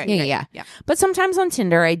 Yeah. Right. Yeah. But sometimes on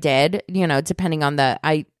Tinder I did, depending on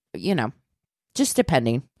just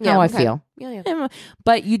depending Yeah, how I okay. feel. Yeah.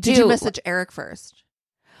 But you do. Did you message Eric first?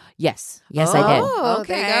 Yes. Yes, I did. Oh,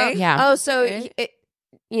 there you Okay. go. Yeah. Oh, so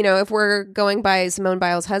if we're going by Simone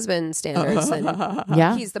Biles' husband standards, then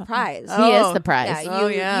Yeah. he's the prize. He is the prize.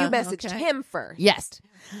 Yeah, you messaged him first. Yes.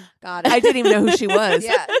 Got it. I didn't even know who she was.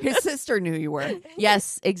 Yeah. His sister knew you were.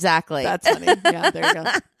 Yes, exactly. That's funny. Yeah, there you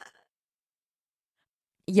go.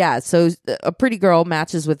 Yeah, so a pretty girl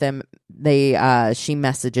matches with him. She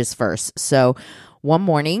messages first. So one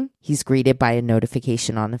morning, he's greeted by a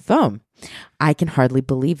notification on the phone. I can hardly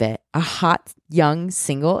believe it. A hot young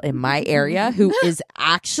single in my area who is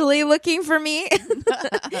actually looking for me.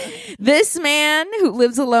 This man who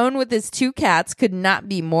lives alone with his 2 cats could not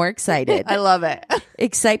be more excited. I love it.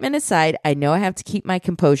 Excitement aside, I know I have to keep my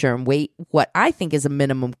composure and wait what I think is a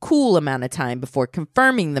minimum cool amount of time before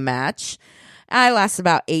confirming the match. I last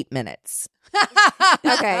about 8 minutes.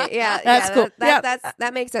 Okay, yeah, That's cool.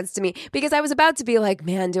 That makes sense to me because I was about to be like,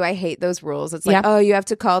 man, do I hate those rules? It's like, oh, you have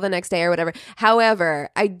to call the next day or whatever. However,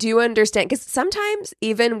 I do understand because sometimes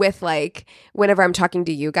even with like whenever I'm talking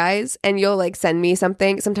to you guys and you'll like send me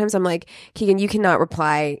something, sometimes I'm like, Keegan, you cannot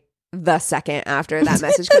reply the second after that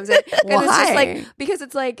message comes in because it's just like because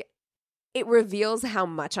it's like. It reveals how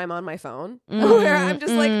much I'm on my phone. Where I'm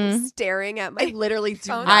just like staring at my. I literally do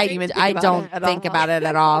phone. not I even think I about don't it at think all. about it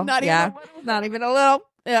at all. Not yeah. even a little. Not even a little.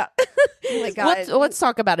 Yeah. Oh my God. Let's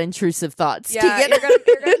talk about intrusive thoughts. Yeah, Keegan. you're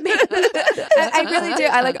gonna make. I really do.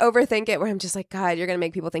 I like overthink it. Where I'm just like, God, you're gonna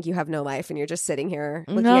make people think you have no life, and you're just sitting here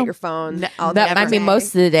looking No. at your phone. All That, I day. mean,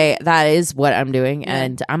 most of the day, that is what I'm doing.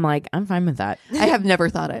 And I'm like, I'm fine with that. I have never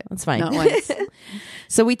thought it. That's fine. Not once.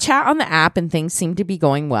 So we chat on the app and things seem to be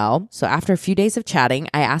going well. So after a few days of chatting,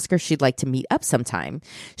 I ask her if she'd like to meet up sometime.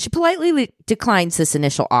 She politely declines this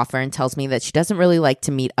initial offer and tells me that she doesn't really like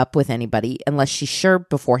to meet up with anybody unless she's sure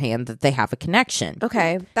beforehand that they have a connection.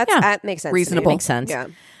 Okay, Yeah. that makes sense. Reasonable. To me. Makes sense. Yeah.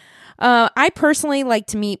 I personally like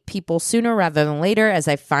to meet people sooner rather than later, as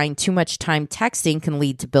I find too much time texting can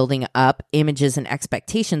lead to building up images and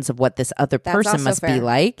expectations of what this other That's person also must be fair.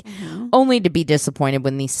 like, only to be disappointed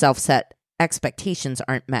when these self-set expectations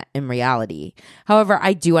aren't met in reality. However,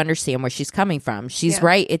 I do understand where she's coming from. She's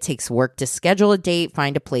right. It takes work to schedule a date,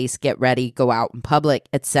 find a place, get ready, go out in public,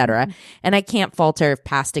 etc. And I can't falter if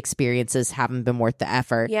past experiences haven't been worth the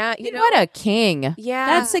effort. Yeah, you know, What a king. Yeah.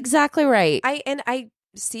 That's exactly right. I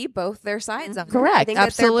see both their sides of it. Correct. I think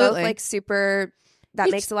that they're both Absolutely. like super. That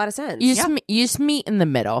You makes a lot of sense. You just meet in the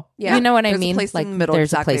middle. Yeah. You know what I There's a mean? place in Like the middle, there's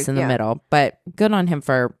exactly. a place in the Yeah. middle. But good on him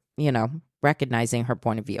for, recognizing her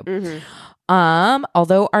point of view. Mhm.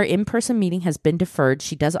 Although our in-person meeting has been deferred,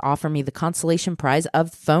 she does offer me the consolation prize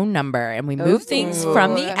of phone number, and we move things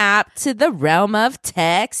from the app to the realm of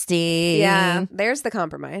texting. Yeah, there's the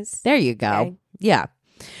compromise. There you go. Okay. Yeah.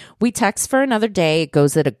 We text for another day. It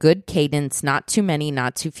goes at a good cadence, not too many,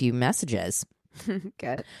 not too few messages.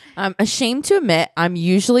 Good. I'm ashamed to admit I'm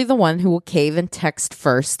usually the one who will cave and text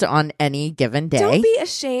first on any given day. Don't be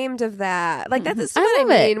ashamed of that. Like, that's I what I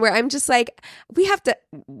love it. mean, where I'm just like, we have to,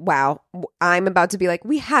 wow, I'm about to be like,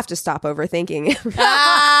 we have to stop overthinking.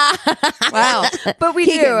 Wow. But we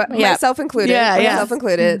Keegan, do, yeah. myself included. Yeah, yeah. Myself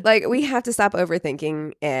included. Like, we have to stop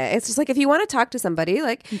overthinking. It's just like, if you want to talk to somebody,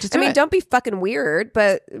 like, Just I do mean, it. don't be fucking weird,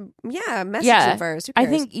 but yeah, message them first. Who I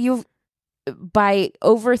cares? think by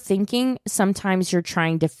overthinking, sometimes you're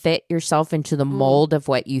trying to fit yourself into the mold of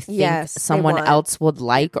what you think Yes, they someone want. else would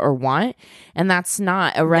like or want. And that's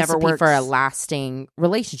not a recipe works. for a lasting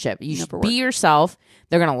relationship. You should Never be works. yourself.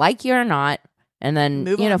 They're going to like you or not. And then,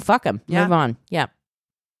 Move you know, on. fuck them. Yeah. Move on. Yeah.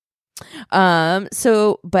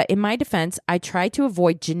 But in my defense, I try to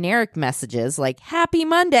avoid generic messages like "Happy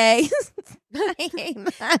Monday." I hate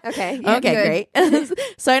that. Okay, yeah, Okay, great.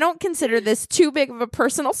 So I don't consider this too big of a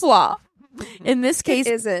personal flaw. In this case,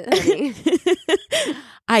 Is it, honey?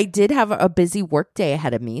 I did have a busy work day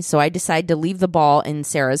ahead of me, so I decided to leave the ball in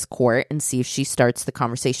Sarah's court and see if she starts the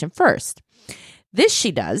conversation first. This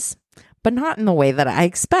she does, but not in the way that I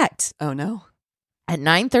expect. Oh no. At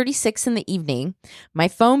 9:36 in the evening, my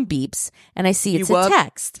phone beeps and I see it's You a up?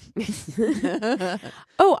 text.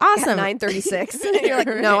 Oh, awesome. At 9:36. You're like,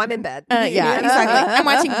 no, I'm in bed. Yeah, exactly. I'm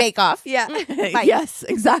watching Bake Off. Yeah. Yes,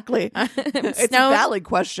 exactly. It's a Snow- valid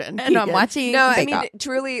question. And I'm Keegan. watching No, I Bake mean, Off.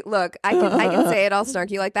 truly, look, I can say it all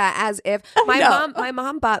snarky like that, as if my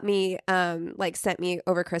mom bought me, like, sent me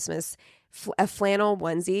over Christmas a flannel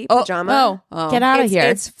onesie pajama. Oh, get out of here.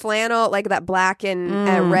 It's flannel, like that black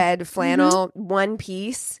and red flannel, one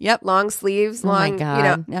piece. Yep. Long sleeves, Oh my long. God. You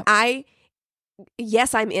know, Yep.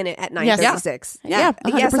 Yes, I'm in it at Yes. 9:36. Yeah,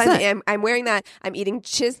 Yes, 100%. I'm wearing that. I'm eating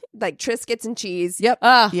Triscuits and cheese. Yep.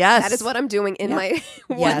 Ugh. Yes. That is what I'm doing in my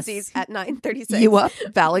Yes. onesies at 9:36. You up?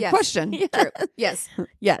 Valid Yes. question. True. Yes.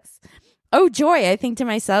 Yes. Oh, joy. I think to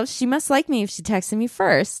myself, she must like me if she texted me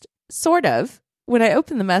first. Sort of. When I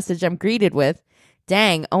open the message, I'm greeted with,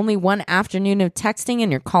 dang, only one afternoon of texting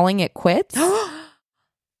and you're calling it quits?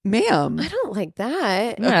 Ma'am. I don't like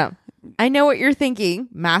that. Yeah. I know what you're thinking.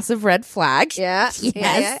 Massive red flag. Yeah.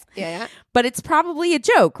 Yes. Yeah. But it's probably a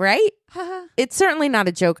joke, right? It's certainly not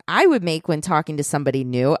a joke I would make when talking to somebody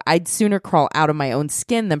new. I'd sooner crawl out of my own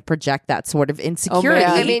skin than project that sort of insecurity.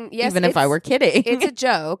 man. I mean, yes, even if I it's- were kidding. It's a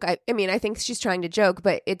joke. I mean, I think she's trying to joke,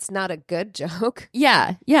 but it's not a good joke.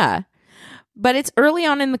 Yeah. But it's early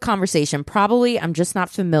on in the conversation. Probably I'm just not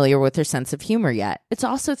familiar with her sense of humor yet. It's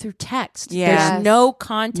also through text. Yes. There's no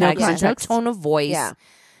context. No There's no context. tone of voice. Yeah.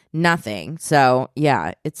 Nothing. So,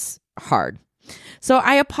 yeah, it's hard. So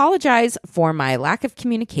I apologize for my lack of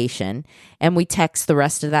communication, and we text the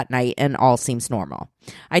rest of that night, and all seems normal.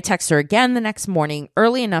 I text her again the next morning,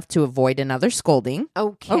 early enough to avoid another scolding.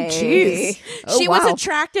 Okay. Oh, jeez. She was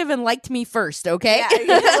attractive and liked me first, okay?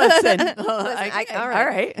 Listen. All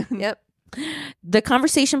right. Yep. The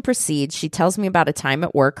conversation proceeds. She tells me about a time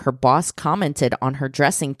at work her boss commented on her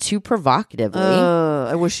dressing too provocatively.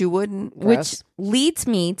 I wish you wouldn't. Which leads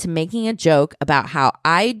me to making a joke about how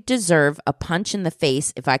I deserve a punch in the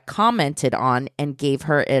face if I commented on and gave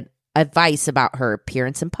her advice about her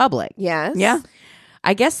appearance in public. Yes. Yeah.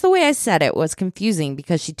 I guess the way I said it was confusing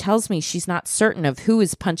because she tells me she's not certain of who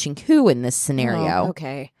is punching who in this scenario.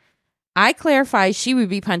 Okay. I clarify she would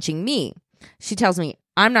be punching me. She tells me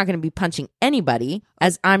I'm not going to be punching anybody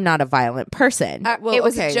as I'm not a violent person. Well, it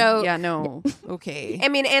was okay. a joke. Yeah, no. Okay. I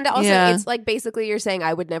mean, and also Yeah. it's like basically you're saying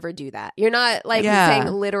I would never do that. You're not like Yeah. saying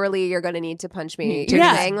literally you're going to need to punch me. Take You're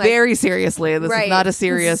Yeah. this saying like very seriously. This Right. is not a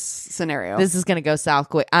serious scenario. This is going to go south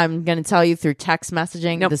quick. I'm going to tell you through text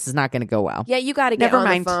messaging, Nope. this is not going to go well. yeah, you got to get Never on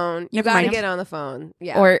mind. the phone. You Never got to mind. get on the phone.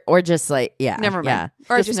 Yeah. Or just like, yeah. Never yeah. mind.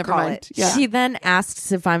 Or just never call mind. it. Yeah. She then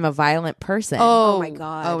asks if I'm a violent person. Oh my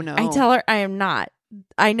God. Oh no. I tell her I am not.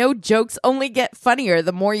 I know jokes only get funnier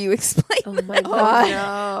the more you explain. Oh my them. God.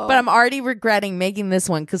 no. But I'm already regretting making this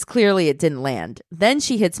one because clearly it didn't land. Then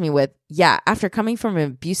she hits me with, yeah, after coming from an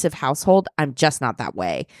abusive household, I'm just not that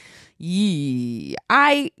way. Yee.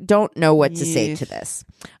 I don't know what to say to this.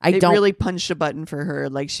 I it don't really punched a button for her.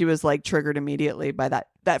 Like she was like triggered immediately by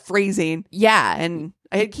that phrasing, Yeah. and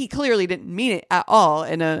he clearly didn't mean it at all.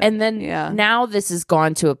 And then yeah. now this has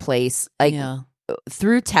gone to a place like yeah,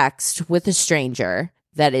 through text with a stranger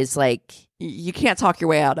that is like you can't talk your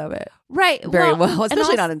way out of it right very well, and especially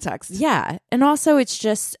also- not in text. Yeah. And also it's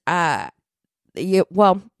just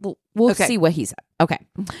we'll Okay. see what he said. Okay.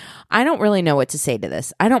 I don't really know what to say to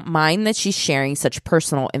this. I don't mind that she's sharing such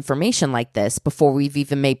personal information like this before we've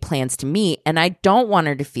even made plans to meet, and I don't want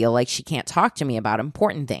her to feel like she can't talk to me about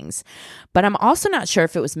important things. But I'm also not sure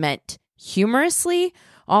if it was meant humorously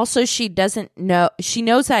Also, she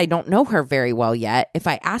knows that I don't know her very well yet. If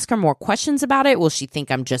I ask her more questions about it, will she think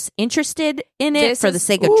I'm just interested in it for the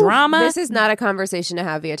sake of drama? This is not a conversation to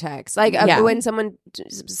have via text. Like when someone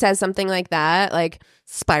says something like that, like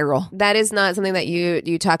spiral. That is not something that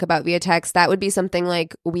you talk about via text. That would be something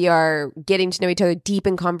like we are getting to know each other deep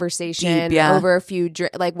in conversation over a few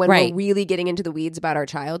like when we're really getting into the weeds about our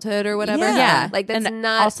childhood or whatever. Yeah. Like that's and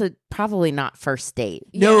not also probably not first date.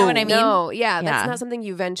 No. You know what I mean? No, that's not something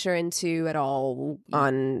you venture into at all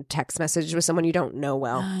on text message with someone you don't know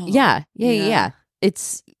well. Yeah.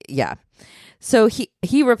 It's So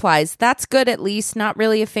he replies, "That's good at least. Not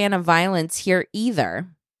really a fan of violence here either."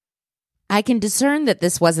 I can discern that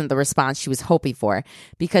this wasn't the response she was hoping for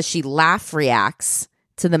because she reacts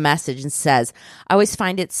to the message and says, "I always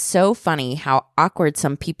find it so funny how awkward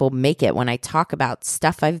some people make it when I talk about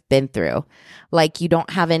stuff I've been through. Like, you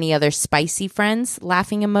don't have any other spicy friends?"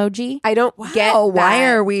 Laughing emoji. I don't get that. Why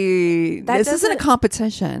are we? That this isn't a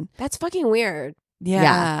competition. That's fucking weird.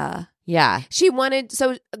 Yeah. She wanted,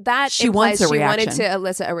 so that she wants a reaction. Wanted to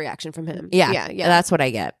elicit a reaction from him. Yeah. That's what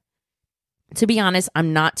I get. To be honest,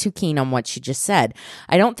 I'm not too keen on what she just said.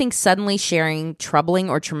 I don't think suddenly sharing troubling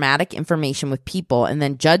or traumatic information with people and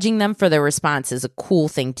then judging them for their response is a cool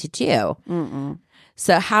thing to do. Mm-mm.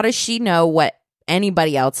 So how does she know what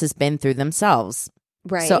anybody else has been through themselves?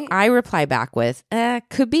 Right. So I reply back with,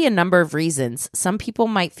 could be a number of reasons. Some people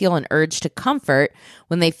might feel an urge to comfort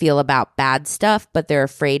when they feel about bad stuff, but they're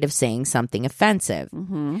afraid of saying something offensive.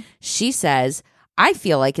 Mm-hmm. She says, I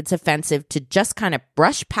feel like it's offensive to just kind of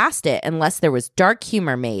brush past it unless there was dark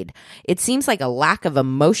humor made. It seems like a lack of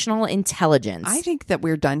emotional intelligence. I think that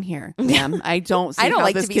we're done here, ma'am. I don't see I don't how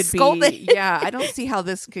like this to be could scolded. be. Yeah, I don't see how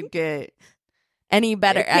this could get any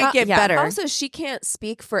better. It can't get better. Also, she can't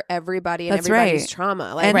speak for everybody and That's everybody's right.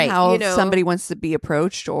 trauma. Like, and how you know, somebody wants to be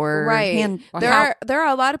approached or there are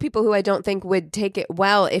a lot of people who I don't think would take it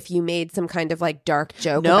well if you made some kind of like dark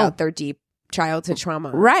joke about their deep childhood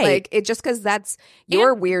trauma. Right. Like it just because that's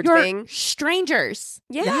your weird thing. Strangers.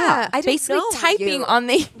 Yeah. I don't basically know typing you. on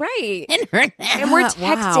the Right. internet. And we're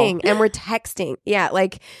texting. Wow. And we're texting. Yeah.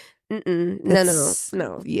 Like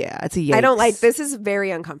no. Yeah, it's a yikes. I don't like this. Is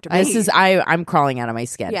very uncomfortable. I'm crawling out of my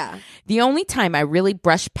skin. Yeah. The only time I really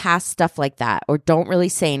brush past stuff like that or don't really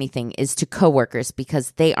say anything is to coworkers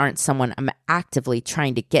because they aren't someone I'm actively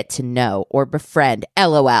trying to get to know or befriend.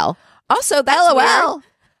 LOL. Also, that's weird.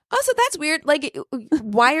 Also, that's weird. Like,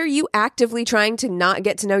 why are you actively trying to not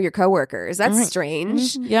get to know your coworkers? That's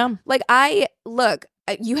strange. Yeah. Like,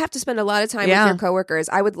 you have to spend a lot of time with your coworkers.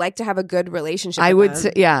 I would like to have a good relationship. I would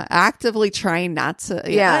them. say, actively trying not to.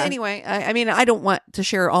 Yeah. Anyway, I mean, I don't want to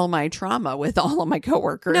share all my trauma with all of my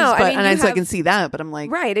coworkers. No, but, I mean, so I can see that. But I'm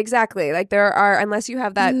like, right, exactly. Like there are, unless you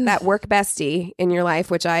have that work bestie in your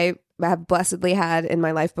life, which I have blessedly had in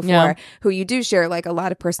my life before, who you do share like a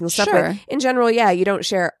lot of personal stuff with. In general, you don't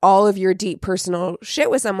share all of your deep personal shit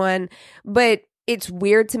with someone, but it's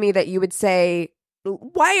weird to me that you would say,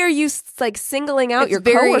 why are you like singling out your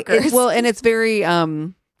coworkers? And it's very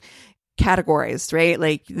categorized, right?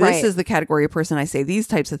 Like this is the category of person I say these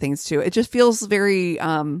types of things to. It just feels very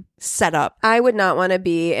set up. I would not want to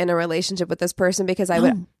be in a relationship with this person because I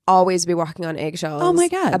would always be walking on eggshells. Oh my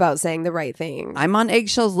God. About saying the right thing. I'm on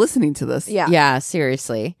eggshells listening to this. Yeah,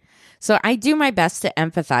 seriously. So I do my best to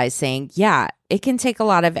empathize, saying, it can take a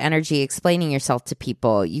lot of energy explaining yourself to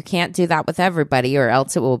people. You can't do that with everybody or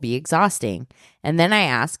else it will be exhausting. And then I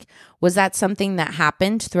ask, was that something that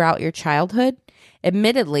happened throughout your childhood?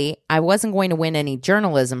 Admittedly, I wasn't going to win any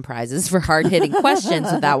journalism prizes for hard-hitting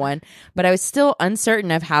questions with that one, but I was still uncertain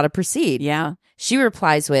of how to proceed. Yeah. She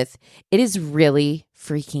replies with, it is really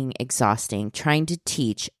freaking exhausting trying to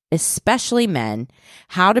teach, especially men,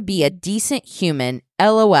 how to be a decent human.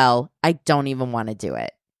 LOL, I don't even want to do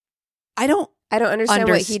it. I don't understand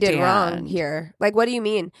what he did wrong here. Like, what do you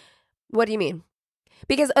mean? What do you mean?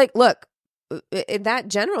 Because, like, look, in that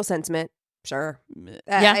general sentiment, sure.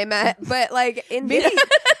 But, like, in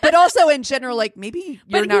but also in general, like, maybe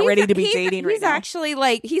you're not ready to be dating right now. He's actually,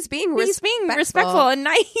 like, he's being respectful and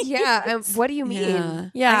nice. Yeah. What do you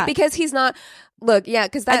mean? Yeah. Because he's not. Look,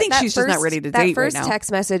 because I think she's just not ready to date right now. That first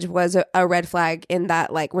text message was a red flag in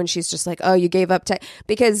that, like, when she's just like, oh, you gave up.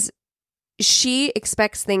 Because she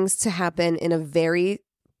expects things to happen in a very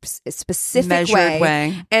specific measured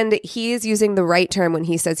way. And he is using the right term when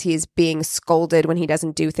he says he's being scolded when he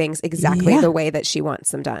doesn't do things exactly the way that she wants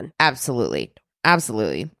them done. Absolutely.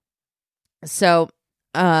 So,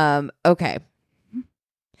 okay.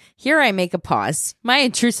 Here I make a pause. My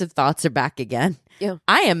intrusive thoughts are back again. Yeah.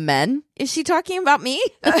 I am men. Is she talking about me?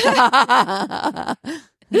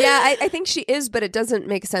 Yeah, I think she is, but it doesn't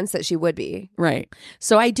make sense that she would be. Right.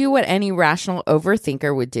 So I do what any rational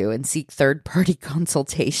overthinker would do and seek third-party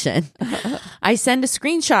consultation. I send a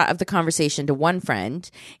screenshot of the conversation to one friend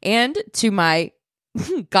and to my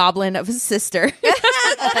goblin of a sister.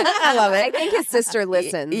 I love it. I think his sister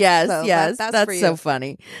listens. Yes, so yes. that's That's for you. so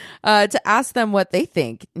funny. To ask them what they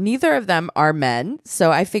think. Neither of them are men, so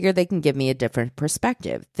I figure they can give me a different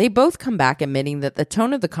perspective. They both come back admitting that the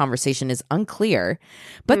tone of the conversation is unclear,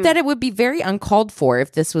 but that it would be very uncalled for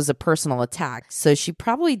if this was a personal attack. So she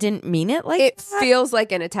probably didn't mean it like It that. feels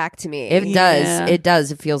like an attack to me. It does. Yeah. It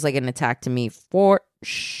does. It feels like an attack to me for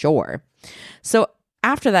sure. So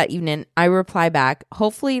after that evening, I reply back,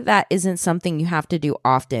 hopefully that isn't something you have to do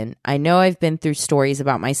often. I know I've been through stories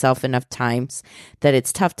about myself enough times that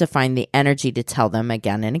it's tough to find the energy to tell them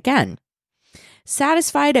again and again.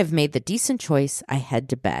 Satisfied I've made the decent choice, I head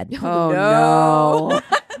to bed. Oh no.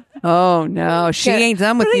 Oh no. She ain't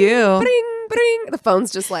done with you. Bring, bring. The phone's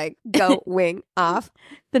just like going off.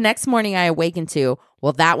 The next morning I awaken to,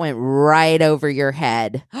 well, that went right over your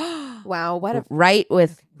head. Wow, what a Right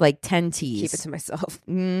with like 10 T's. keep it to myself.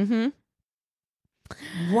 Mm-hmm.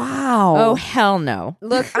 Wow. Oh, hell no.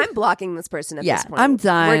 Look, I'm blocking this person at Yeah, this point. I'm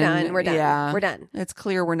done. We're done. We're done. Yeah. We're done. It's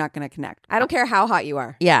clear we're not going to connect. I don't care how hot you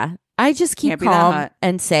are. Yeah. I just keep Can't be that calm hot.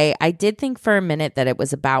 and say, I did think for a minute that it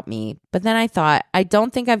was about me, but then I thought, I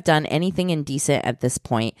don't think I've done anything indecent at this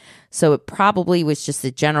point, so it probably was just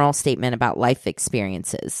a general statement about life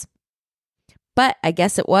experiences. But I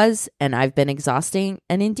guess it was, and I've been exhausting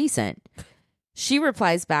and indecent. She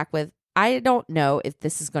replies back with, I don't know if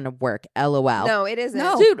this is going to work, LOL. No, it isn't.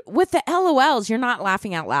 No. Dude, with the LOLs, you're not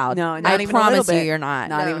laughing out loud. No, not I even a promise little you, bit. you're not.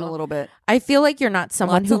 Not No. even a little bit. I feel like you're not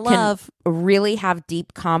someone Lots who of can love. really have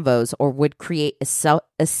deep convos or would create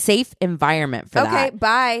a safe environment for Okay, that.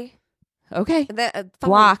 bye. Okay. Fine.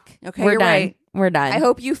 Block. Okay, We're you're done. right. We're done. I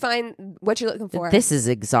hope you find what you're looking for. This is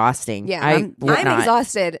exhausting. Yeah, I I'm would not.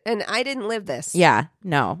 exhausted, and I didn't live this. Yeah,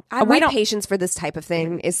 no. My we don't. patience for this type of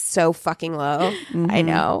thing is so fucking low. I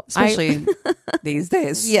know. Especially these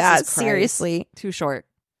days. Yeah, Jesus Christ. seriously. Too short.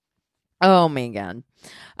 Oh my God.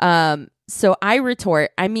 So I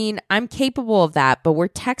retort, I mean, I'm capable of that, but we're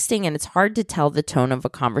texting and it's hard to tell the tone of a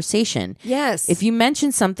conversation. Yes. If you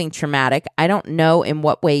mention something traumatic, I don't know in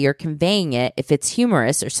what way you're conveying it, if it's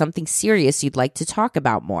humorous or something serious you'd like to talk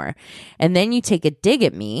about more. And then you take a dig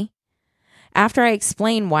at me after I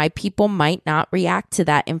explain why people might not react to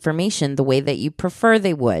that information the way that you prefer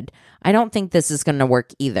they would. I don't think this is going to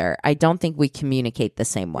work either. I don't think we communicate the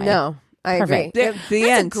same way. No, I Perfect. agree. The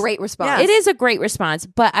That's end. a great response. Yeah. It is a great response,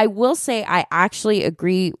 but I will say I actually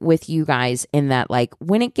agree with you guys in that, like,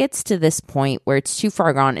 when it gets to this point where it's too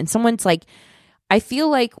far gone and someone's like, I feel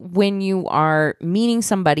like when you are meeting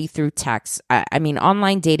somebody through text, I mean,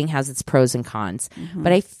 online dating has its pros and cons,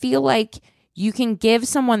 but I feel like you can give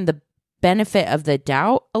someone the benefit of the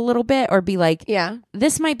doubt a little bit or be like, Yeah.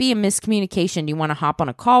 this might be a miscommunication. Do you want to hop on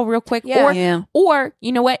a call real quick? Yeah. Or, Yeah. or,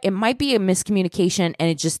 you know what? It might be a miscommunication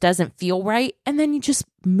and it just doesn't feel right. And then you just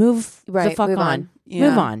move the Right, fuck move on. on.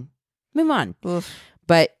 Yeah. Move on. Oof.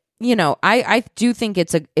 But, you know, I do think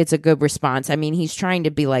it's a good response. I mean, he's trying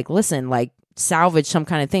to be like, listen, like salvage some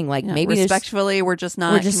kind of thing. Like Yeah, maybe there's- respectfully, we're just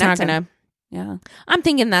not. we're just not connecting. gonna. Yeah. I'm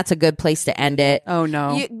thinking that's a good place to end it. Oh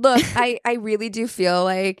no. Look, I really do feel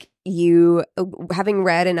like you, having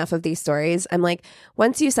read enough of these stories, I'm like,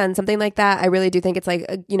 once you send something like that, I really do think it's like,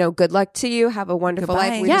 good luck to you. Have a wonderful Goodbye.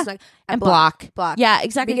 life. We're Yeah. just like, And block. Block. Yeah,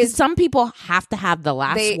 exactly. Because Because some people have to have the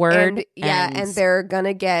last word. And they're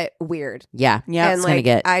gonna get weird. yeah, Yeah. and it's gonna like,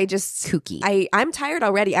 get I just, kooky. I'm tired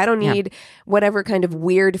already. I don't Yeah. need whatever kind of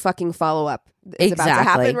weird fucking follow up is about to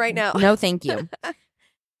happen right now. No, thank you.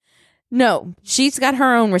 No, she's got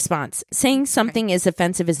her own response. Saying something is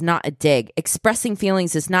offensive is not a dig. Expressing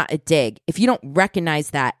feelings is not a dig. If you don't recognize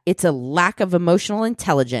that, it's a lack of emotional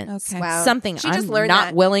intelligence. Okay. Wow. Something She just I'm learned not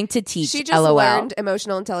that. willing to teach. She just LOL. learned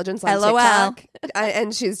emotional intelligence on LOL. TikTok.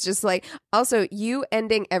 And she's just like, also, you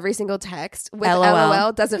ending every single text with LOL.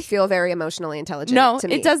 LOL doesn't feel very emotionally intelligent No, to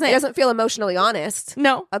me. it doesn't. It doesn't feel emotionally honest.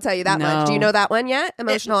 No. I'll tell you that much. Do you No. know that one yet?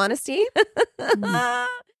 Emotional honesty?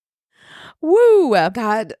 Woo.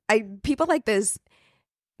 God, people like this,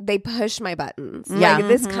 they push my buttons. Yeah. Like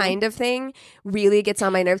this Mhm. kind of thing really gets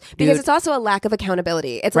on my nerves because Dude. it's also a lack of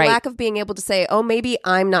accountability. It's Right. a lack of being able to say, oh, maybe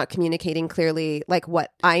I'm not communicating clearly like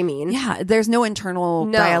what I mean. Yeah. There's no internal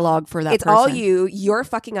No. dialogue for that. It's all person. you. You're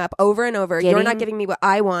fucking up over and over. You're not Getting- giving me what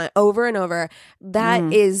I want over and over. That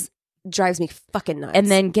is drives me fucking nuts. And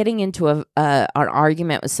then getting into an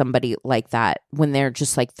argument with somebody like that when they're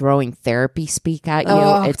just like throwing therapy speak at you,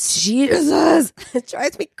 oh, it's Jesus. It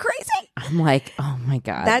drives me crazy. I'm like, oh my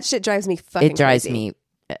God. That shit drives me fucking it drives crazy. me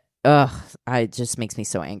it just makes me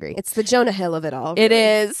so angry. It's the Jonah Hill of it all. It really.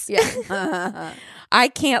 is. Yeah. I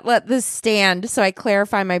can't let this stand, so I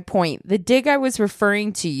clarify my point. The dig I was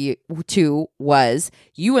referring to was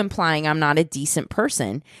you implying I'm not a decent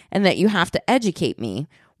person and that you have to educate me,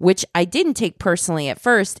 which I didn't take personally at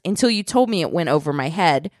first until you told me it went over my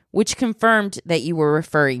head, which confirmed that you were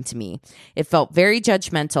referring to me. It felt very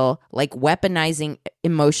judgmental, like weaponizing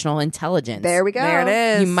emotional intelligence. There we go. There it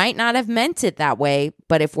is. You might not have meant it that way,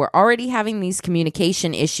 but if we're already having these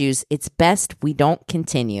communication issues, it's best we don't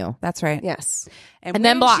continue. That's right. Yes. And then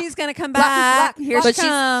when block. she's going to come Block, back. block, Here block. she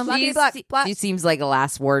comes. Block. She seems like a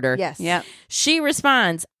last worder. Yes. Yep. She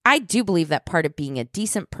responds, I do believe that part of being a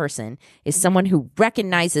decent person is someone who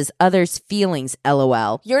recognizes others' feelings,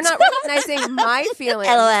 LOL. You're not recognizing my feelings.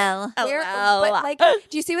 LOL. But like,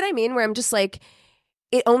 do you see what I mean? Where I'm just like,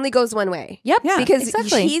 it only goes one way. Yep. Yeah, Because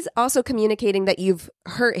exactly. he's also communicating that you've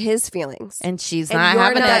hurt his feelings. And she's And not you're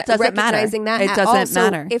having not that. doesn't matter. recognizing that It at doesn't all. So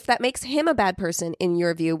matter. if that makes him a bad person in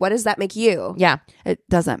your view, what does that make you? Yeah. It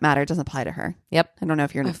doesn't matter. It doesn't apply to her. Yep. I don't know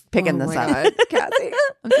if you're picking this up. God, Kathy.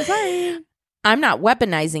 I'm so sorry. I'm not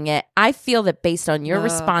weaponizing it. I feel that based on your Ugh.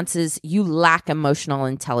 responses, you lack emotional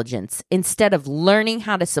intelligence. Instead of learning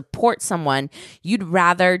how to support someone, you'd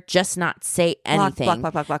rather just not say anything.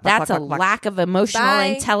 Block, That's block, a block, block. lack of emotional Bye.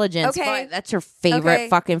 intelligence. Okay. Boy, that's her favorite Okay.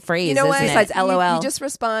 fucking phrase, You know what? isn't Besides it? LOL. You just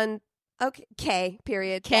respond, okay, K,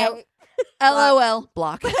 period. K. LOL.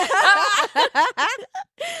 Block.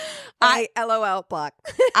 LOL, block.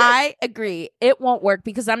 I agree. It won't work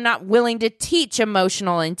because I'm not willing to teach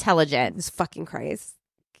emotional intelligence. Jesus fucking Christ.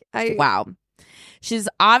 Wow. She's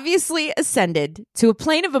obviously ascended to a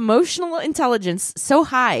plane of emotional intelligence so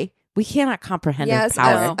high we cannot comprehend Yes, her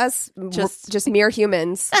power. us Just- just mere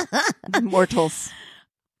humans. Mortals.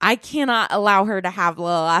 I cannot allow her to have the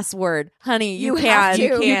last word. Honey, you, have can.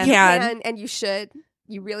 to. You can. And you should.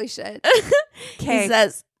 You really should. He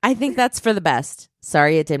says, I think that's for the best.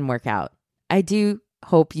 Sorry it didn't work out. I do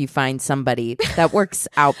hope you find somebody that works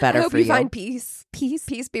out better I hope for you you. find peace.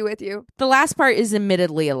 Peace be with you. The last part is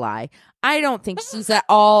admittedly a lie. I don't think she's at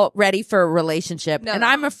all ready for a relationship. No, and no.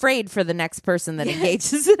 I'm afraid for the next person that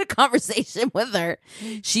engages in a conversation with her.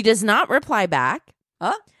 She does not reply back.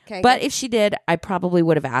 Okay. But if she did, I probably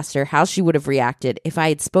would have asked her how she would have reacted if I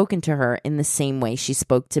had spoken to her in the same way she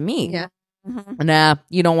spoke to me. Yeah. Nah,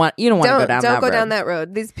 you don't want to go down that don't go road. down that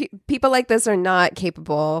road. These people like this are not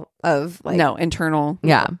capable of like No, internal.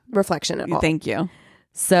 Yeah. reflection at all. Thank you.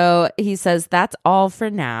 So he says that's all for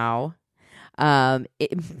now.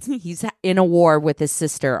 He's in a war with his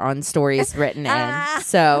sister on stories written in.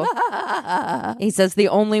 So he says the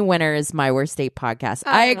only winner is My Worst Date podcast.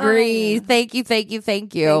 I agree. Thank you.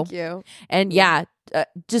 Thank you. And yeah,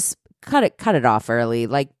 just cut it off early.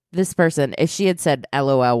 Like this person, if she had said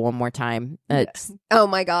LOL one more time, it's Oh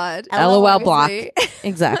my God. LOL block. Obviously.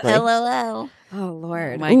 Exactly. Oh Oh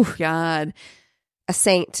Lord. my God. A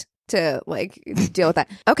saint to like deal with that.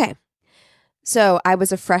 Okay. So I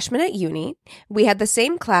was a freshman at uni. We had the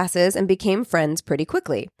same classes and became friends pretty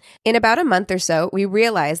quickly. In about a month or so, we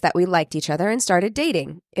realized that we liked each other and started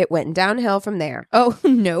dating. It went downhill from there. Oh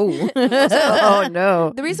no. Oh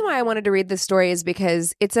no. The reason why I wanted to read this story is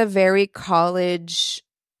because it's a very college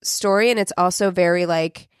story, and it's also very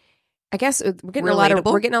like, I guess we're getting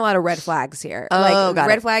Relatable? a lot of red flags here. Oh, like got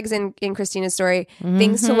red it. flags in Christina's story,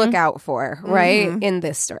 things to look out for, right? Mhm. In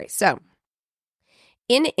this story. So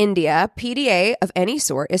in India, PDA of any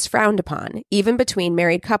sort is frowned upon, even between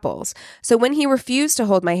married couples. So when he refused to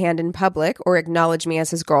hold my hand in public or acknowledge me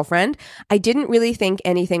as his girlfriend, I didn't really think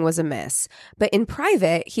anything was amiss. But in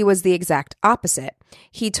private, he was the exact opposite.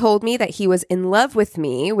 He told me that he was in love with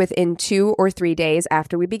me within 2 or 3 days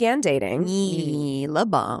after we began dating. La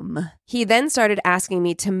bum. He then started asking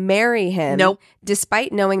me to marry him, Nope.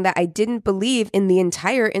 despite knowing that I didn't believe in the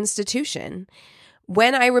entire institution.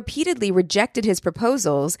 When I repeatedly rejected his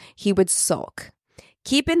proposals, he would sulk.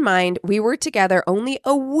 Keep in mind, we were together only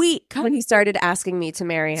a week when he started asking me to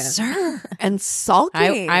marry him. Sir. And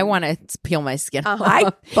sulking. I want to peel my skin off. I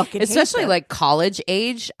fucking hate Especially them. like college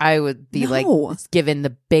age, I would be like No. given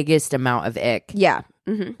the biggest amount of ick. Yeah.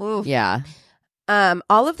 Mhm. Oof. Yeah.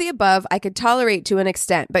 All of the above I could tolerate to an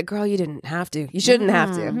extent, but girl, you didn't have to. You shouldn't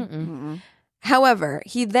have to. Mm-mm. However,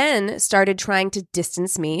 he then started trying to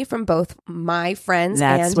distance me from both my friends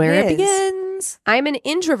That's and where his. it begins. I'm an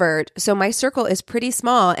introvert, so my circle is pretty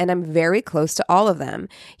small and I'm very close to all of them.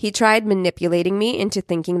 He tried manipulating me into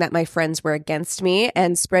thinking that my friends were against me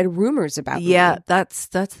and spread rumors about me. Yeah, that's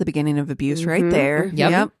the beginning of abuse right Mhm. there.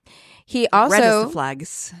 Yep. He Red as also the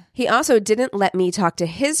flags. He also didn't let me talk to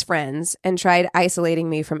his friends and tried isolating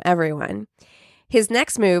me from everyone. His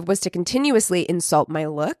next move was to continuously insult my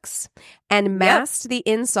looks and masked the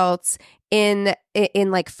insults in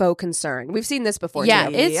like faux concern. We've seen this before. Yeah,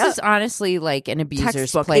 too. it's just honestly like an abuser's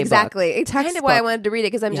Textbook. playbook. Exactly. It's kind of Textbook. why I wanted to read it,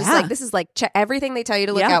 because I'm just Yeah. like, this is like everything they tell you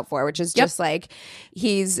to look Yeah. out for, which is just like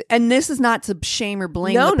he's And this is not to shame or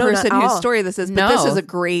blame No, the no, not person at whose all. story this is, but this No. is a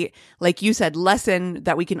great, like you said, lesson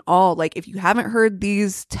that we can all, like, if you haven't heard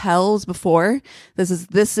these tells before, this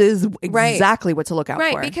is Right. exactly what to look out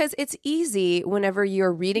right, for. because it's easy whenever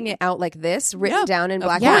you're reading it out like this, written Yeah. down in Of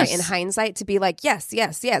black and white course. in hindsight, to be like, yes,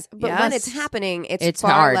 yes, yes. But when Yes. it's happening, it's It's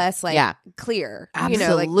far hard. less like Yeah. clear. Absolutely. You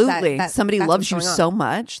know, like that, Somebody that's loves you what's going on. so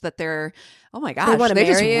much that they're, oh my gosh, wanna they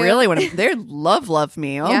just marry you. really want to, they love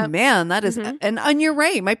me. Oh Yeah. man, that is, Mhm. and you're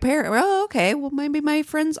right. My parents, oh, okay, well, maybe my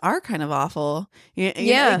friends are kind of awful.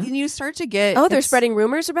 Yeah. And you start to get, Oh, they're it's- spreading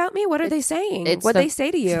rumors about me? What are they saying? It's What the they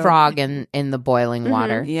say to you? Frog in the boiling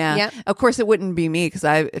water. Yeah. Yeah. Of course, it wouldn't be me because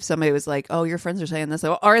if somebody was like, "Oh, your friends are saying this,"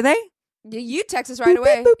 are they? You text us right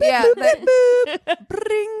away. Yeah.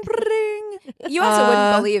 Bring, bring. You also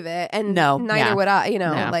wouldn't believe it. And no. neither Yeah. would I, you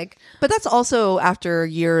know, No. like But that's also after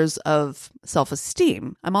years of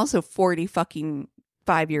self-esteem. I'm also 40 fucking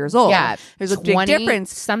 5 years old. Yeah, There's a big 20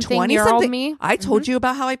 difference. something 20 year old something. me. I told you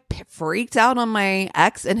about how I freaked out on my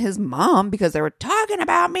ex and his mom because they were talking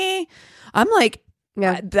about me. I'm like,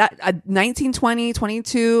 yeah. 19, 20,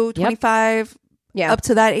 22, Yep. 25, Yeah. up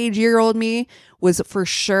to that age-year-old me was for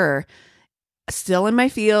sure still in my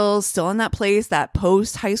feels, still in that place, that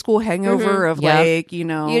post-high school hangover of Yep. like, you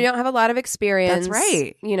know. You don't have a lot of experience. That's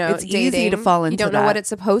right. You know, It's easy dating. to fall into You don't know that. what it's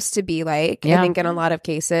supposed to be like. Yeah. I think in a lot of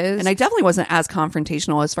cases. And I definitely wasn't as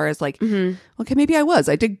confrontational as far as like, Mhm. okay, maybe I was.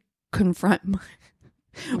 I did confront my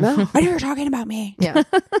No. I know you're talking about me. Yeah.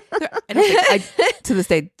 I don't think, to this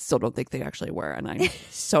day, still don't think they actually were. And I'm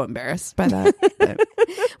so embarrassed by that. But-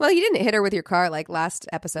 Well, you didn't hit her with your car like last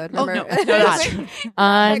episode. Oh, Remember? no. No, that's true.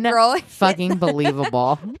 That girl, Fucking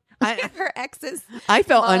believable. her exes. I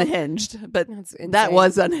felt Mom. unhinged, but That's insane. that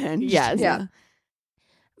was unhinged. Yes. Yeah.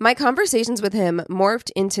 My conversations with him morphed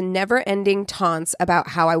into never-ending taunts about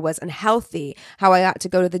how I was unhealthy, how I ought to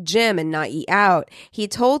go to the gym and not eat out. He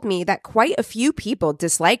told me that quite a few people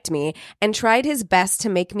disliked me and tried his best to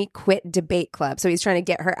make me quit debate club. So he's trying to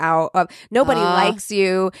get her out of nobody likes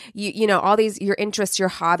you. You know, all these your interests, your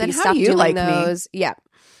hobbies. how Stop do you doing like me? those. Yeah.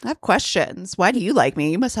 I have questions. Why do you like me?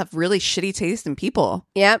 You must have really shitty taste in people.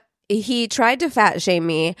 Yep. He tried to fat shame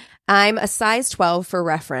me. I'm a size 12 for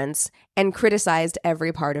reference and criticized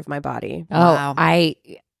every part of my body. Wow.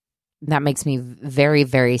 That makes me very,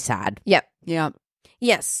 very sad. Yep. Yeah.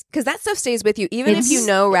 Yes, because that stuff stays with you, even if you It's-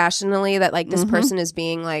 know rationally that like this Mhm. person is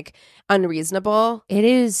being like unreasonable. It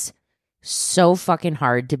is so fucking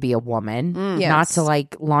hard to be a woman, Mm. Yes. not to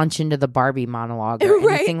like launch into the Barbie monologue or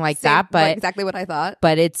anything like Same- that, but exactly what I thought.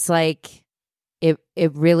 but it's like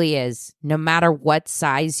it really is. No matter what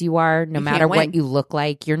size you are, no You matter can't what win. you look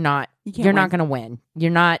like, you're not can't you're not win. going to win. You're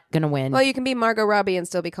not going to win. Well, you can be Margot Robbie and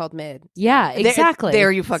still be called mid. yeah, exactly.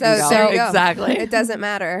 There you fucking So go. there you go. Exactly. It doesn't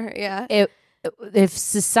matter. Yeah. If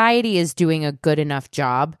society is doing a good enough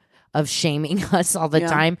job of shaming us all the Yeah.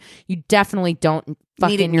 time, you definitely don't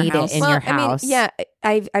fucking it in your need house. it in Well, your I mean, house. yeah,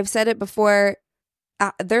 I've said it before.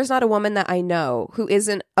 There's not a woman that I know who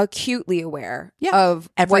isn't acutely aware Yeah. of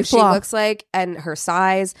Every what flaw. she looks like and her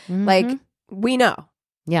size. Mhm. Like we know.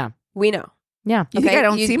 yeah, We know. yeah. You think Okay, I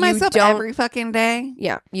don't you- see you myself don't- every fucking day?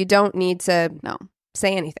 Yeah. You don't need to No.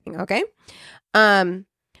 say anything. Okay. Mm.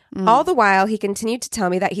 All the while, he continued to tell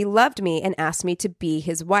me that he loved me and asked me to be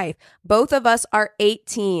his wife. Both of us are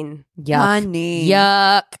 18. Yuck. Honey.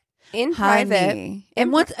 Yuck. In private. Honey.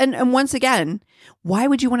 And once again, why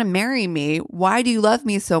would you want to marry me? Why do you love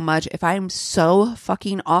me so much if I'm so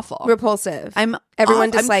fucking awful? Repulsive. I'm Everyone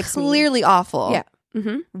aw- dislikes I'm me. clearly awful. Yeah.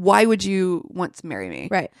 Mm-hmm. Why would you want to marry me?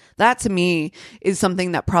 Right. That to me is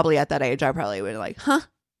something that probably at that age I probably would like, huh?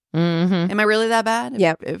 Mm-hmm. Am I really that bad?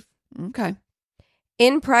 Yep. Okay.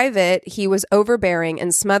 In private, he was overbearing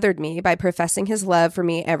and smothered me by professing his love for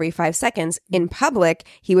me every 5 seconds. In public,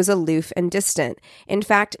 he was aloof and distant. In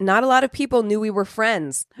fact, not a lot of people knew we were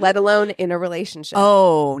friends, let alone in a relationship.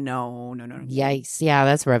 Oh no. Yikes. Yeah,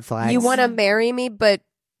 that's red flags. You want to marry me, but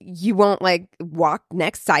you won't like walk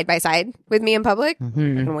next side by side with me in public?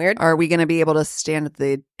 Mhm. Fucking weird. Are we going to be able to stand at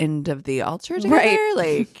the end of the altar together? Right.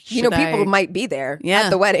 Like, You know, should people I- might be there Yeah. at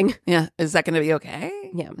the wedding. Yeah. Is that going to be okay?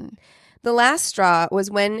 Yeah. The last straw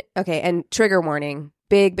was when, okay, and trigger warning,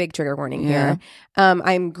 big trigger warning here.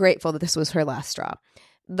 I'm grateful that this was her last straw.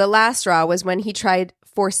 The last straw was when he tried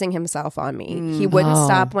forcing himself on me. He wouldn't Oh.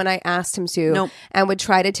 stop when I asked him to and would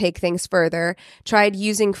try to take things further, tried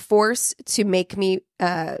using force to make me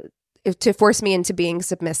to force me into being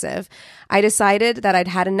submissive. I decided that I'd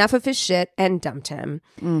had enough of his shit and dumped him.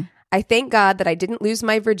 I thank God that I didn't lose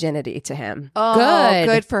my virginity to him. Oh,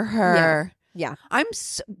 good for her. Yeah. I'm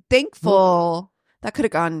so thankful. That could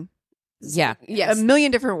have gone Yeah. Yes. a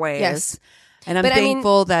million different ways. Yes. And I'm But I mean-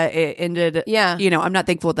 thankful that it ended. Yeah. You know, I'm not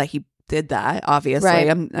thankful that he did that, obviously. Right.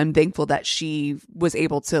 I'm thankful that she was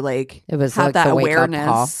able to like It was have like that the wake-up awareness.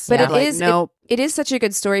 call. But Yeah. it Like, is no, it is such a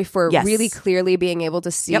good story for Yes. really clearly being able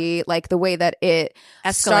to see like the way that it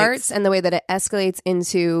starts and the way that it escalates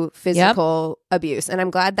into physical abuse. And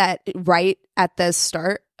I'm glad that right at the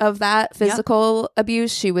start of that physical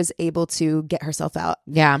abuse, she was able to get herself out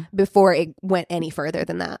Yeah. before it went any further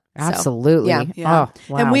than that. So, Absolutely. yeah. Yeah. Oh,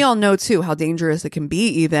 wow. And we all know too how dangerous it can be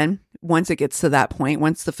even once it gets to that point,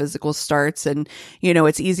 once the physical starts. And, you know,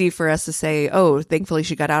 it's easy for us to say, oh, thankfully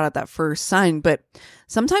she got out at that first sign. But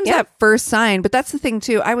sometimes that first sign, but that's the thing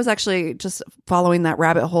too. I was actually just following that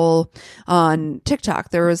rabbit hole on TikTok.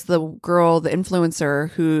 There was the girl, the influencer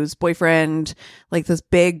whose boyfriend, like this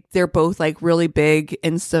big, they're both like really big,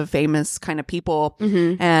 Insta famous kind of people.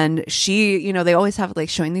 And she, you know, they always have like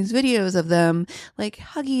showing these videos of them like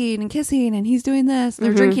hugging and kissing and he's doing this and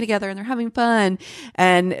they're drinking together and they're having fun.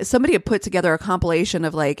 And somebody had put together a compilation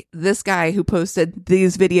of like this guy who posted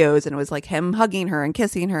these videos and it was like him hugging her and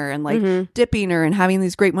kissing her and like dipping her and having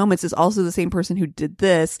these great moments is also the same person who did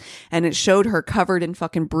this. And it showed her covered in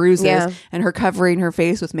fucking bruises and her covering her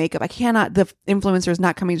face with makeup. The influencer is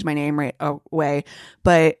not coming to my name right away,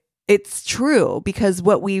 but it's true because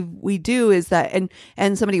what we do is that,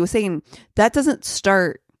 and somebody was saying that doesn't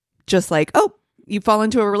start just like, oh, you fall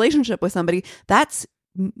into a relationship with somebody. That's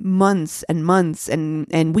months and months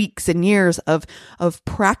and weeks and years of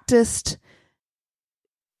practiced,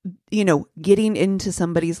 you know, getting into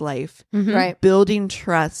somebody's life, Right. building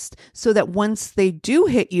trust so that once they do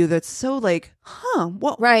hit you, that's so like,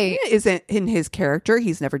 well, Right. it isn't in his character.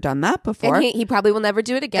 He's never done that before. And he probably will never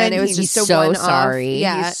do it again. And It was he's just a so one-off. sorry.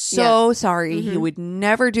 Yeah. He's so sorry. He would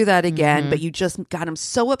never do that again, but you just got him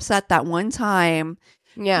so upset that one time.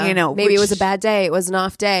 Yeah. You know, maybe it was a which- bad day. It was an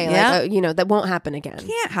off day. Yeah. Like, you know, that won't happen again.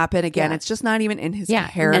 Can't happen again. Yeah. It's just not even in his Yeah.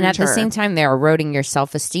 character. And at the same time, they're eroding your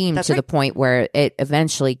self esteem That's to right. the point where it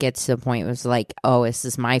eventually gets to the point where it's like, oh, this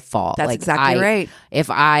is my fault. That's like, exactly right. If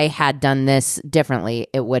I had done this differently,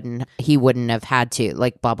 he wouldn't have had to,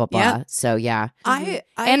 like, blah, blah, blah. Yeah. So, yeah.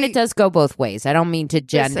 And it does go both ways. I don't mean to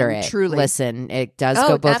gender Listen, it. truly. Listen, it does Oh,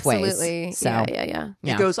 go both absolutely. ways. So, Yeah.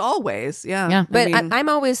 It goes all ways. Yeah. Yeah. But I mean, I'm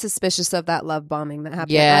always suspicious of that love bombing that happens.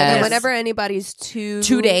 Yes. Like, whenever anybody's 2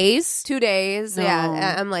 days. 2 days. No.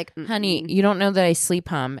 Yeah. I'm like, Honey, you don't know that I sleep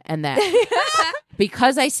hum and that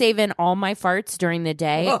because I save in all my farts during the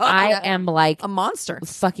day, I am like a monster.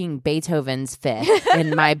 fucking Beethoven's fifth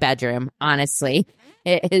in my bedroom. Honestly,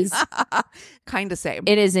 it is. Kind of same.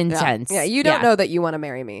 It is intense. yeah, you don't know that you want to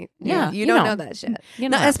marry me. Yeah, You you don't don't. know that shit. You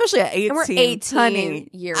No, know. especially at 18. And we're 18 honey,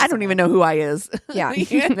 years I don't old. even know who I is. Yeah.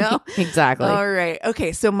 You know? Exactly. All right.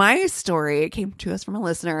 Okay. So my story came to us from a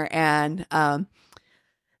listener, and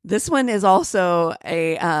this one is also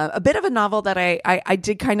a bit of a novel that I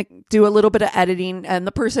did kind of do a little bit of editing, and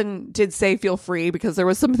the person did say feel free because there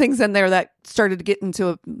was some things in there that started to get into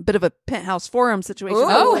a bit of a Penthouse Forum situation. Ooh.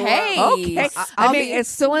 Oh, hey. Okay. I mean, it's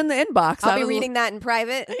still in the inbox. I'll be reading that in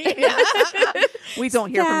private. We don't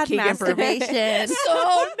hear from Sad Keegan for masturbation.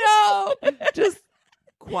 Oh no! Just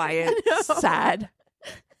quiet, sad.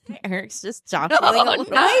 Eric's just jostling.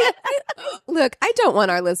 Look, I don't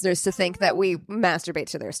want our listeners to think that we masturbate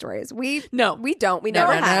to their stories. We No. don't. We No,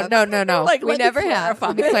 never no, have. no. Like, We let me never have. clarify.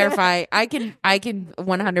 Let me clarify. I can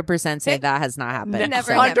 100% say that has not happened.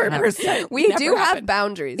 Never, So- 100%. We Never do have happened.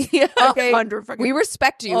 boundaries. Yeah, Okay. 100 fucking- We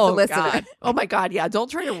respect you, the Oh listener. God! Oh my God! Yeah, don't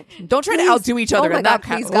try to Please. outdo each other. Oh my in God! that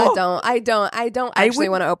kind Please, of- God, Oh. don't. I don't I actually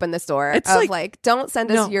would- want to open this door. It's of like- don't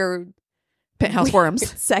send us No. your Penthouse forums.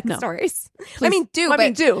 sex No. stories. Please. I mean,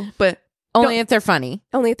 but Only if they're funny.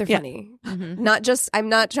 only if they're Yeah. funny. Mm-hmm. Not just. I'm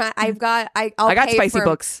not trying. I'll I got pay spicy for-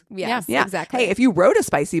 books. Yes, Yeah, exactly. Hey, if you wrote a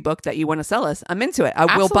spicy book that you want to sell us, I'm into it.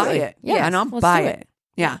 I will buy Absolutely. it. Yes, and I'll let's buy do it.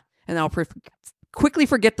 Yeah, and I'll quickly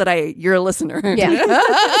forget that you're a listener. Yeah.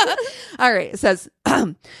 All right. It says,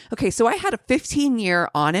 okay, so I had a 15-year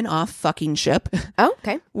on and off fucking ship Oh,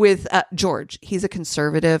 okay. with George. He's a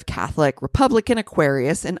conservative, Catholic, Republican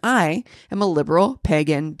Aquarius, and I am a liberal,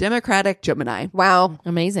 pagan, Democratic Gemini. Wow.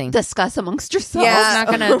 Amazing. Discuss amongst yourselves. Yeah. not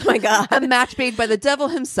gonna- Oh my God. A match made by the devil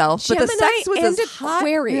himself, but the Gemini sex was and as hot.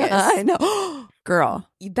 Aquarius. Yeah, I know. Girl.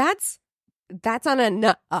 That's on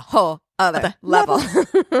a whole other level.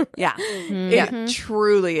 Yeah. Mhm. It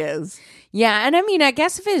truly is. Yeah, and I mean, I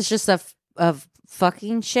guess if it's just a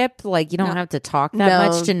fucking ship. Like you don't No. have to talk that No.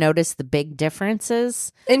 much to notice the big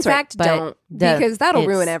differences. In fact, But don't the- because that'll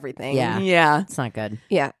it's- ruin everything. Yeah. Yeah. It's not good.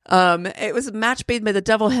 Yeah. It was a match made by the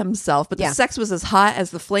devil himself, but Yeah. the sex was as hot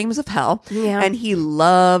as the flames of hell, Yeah. and he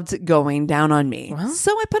loved going down on me. Well.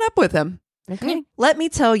 So I put up with him. Okay. Let me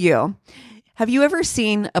tell you, have you ever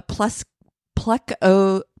seen a Plecostomus,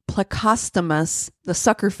 the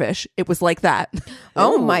suckerfish? It was like that.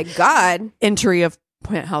 Oh my God. Entry of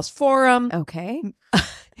Penthouse Forum. Okay.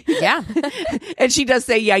 Yeah. And she does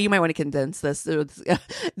say, yeah, you might want to condense this. So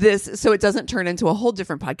it doesn't turn into a whole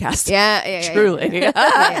different podcast. Yeah. Truly.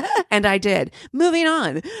 Yeah. And I did. Moving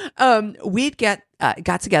on. We'd got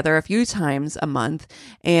together a few times a month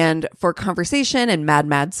and for conversation and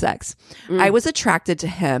mad sex. I was attracted to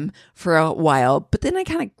him for a while, but then I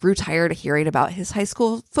kind of grew tired of hearing about his high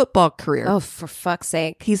school football career. Oh, for fuck's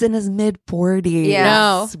sake. He's in his mid 40s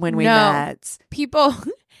Yeah. when we No. met. People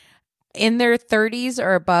in their 30s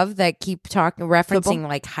or above that keep referencing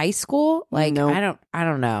like high school. Like Nope. I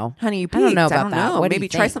don't know. Honey, you I don't know peaked. about that. What do Maybe you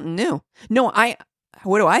try think? something new. No,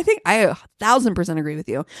 what do I think? I 1,000% agree with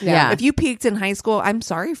you. Yeah. If you peaked in high school, I'm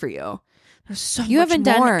sorry for you. There's so You much haven't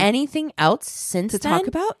more done anything else since to then? talk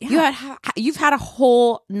about. You've had a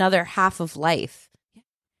whole another half of life.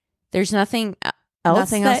 There's nothing else.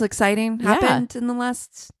 Nothing else exciting Yeah. happened in the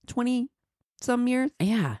last 20 some years.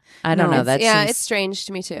 Yeah. I don't No. know. That Yeah, seems- it's strange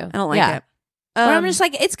to me too. I don't like Yeah. it. But I'm just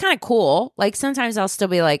like, it's kind of cool. Like sometimes I'll still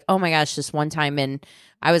be like, oh my gosh, this one time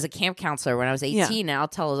I was a camp counselor when I was 18 and I'll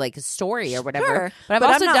tell like a story or whatever. Sure. But I've But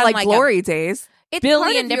also I'm not done like like glory days. It's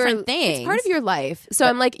billion part of different things. It's part of your life. So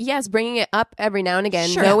I'm like, yes, bringing it up every now and again,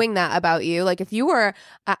 Sure. knowing that about you. Like if you were,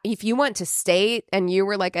 if you went to state and you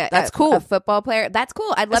were like That's a, cool. a football player, that's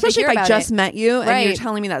cool. I'd love Especially to hear if I about just it. met you and you're Right.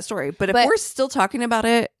 telling me that story. But if But- we're still talking about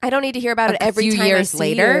it, I don't need to hear about it every few time years I see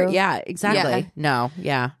later. you. Yeah, exactly. Yeah. No,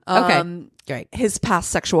 yeah. Okay, great. his past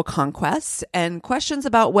sexual conquests and questions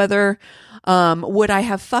about whether would I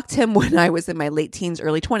have fucked him when I was in my late teens,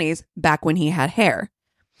 early 20s, back when he had hair.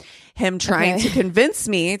 Him trying Okay. to convince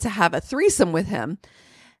me to have a threesome with him.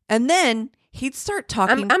 And then he'd start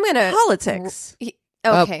talking I'm gonna- politics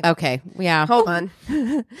Okay. Okay. Yeah. Hold on.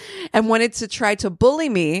 and wanted to try to bully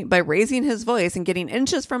me by raising his voice and getting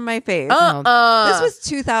inches from my face. This was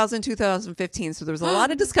 2015, so there was a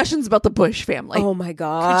lot of discussions about the Bush family. oh my Could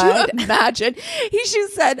God. you imagine? She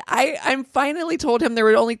said, I'm finally told him there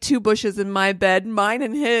were only 2 bushes in my bed, mine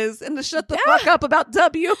and his, and to shut the fuck up about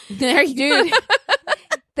W. There you Dude.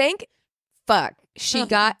 Thank fuck. She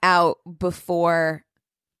got out before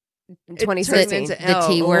turned 2016. into the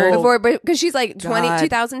T word. Before, because she's like 20, God.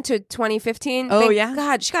 2000 to 2015. Oh, Thank yeah?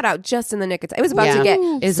 God, she got out just in the nick of time. It was about Yeah. to get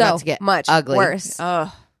It was so about to get much ugly. worse.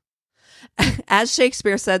 Oh. As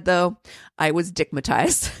Shakespeare said, though, I was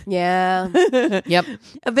dickmatized. Yeah. Yep.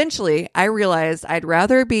 Eventually, I realized I'd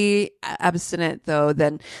rather be abstinent, though,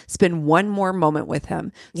 than spend one more moment with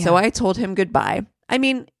him. So I told him goodbye. I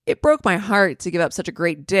mean, it broke my heart to give up such a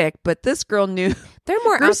great dick, but this girl knew There are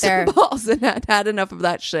more grew out there. some balls and had had enough of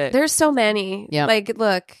that shit. There's so many. Yep. Like,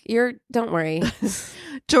 look, don't worry.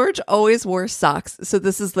 George always wore socks. So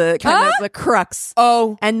this is the kind of the crux.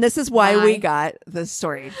 Oh And this is why we my got the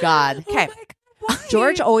story. God. Okay.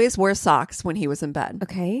 George always wore socks when he was in bed.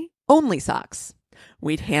 Okay. Only socks.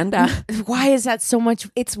 We'd hand out. Why is that so much?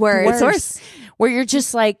 It's worse. What's worse? Where you're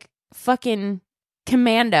just like fucking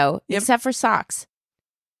commando, Yep. except for socks.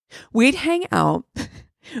 We'd hang out.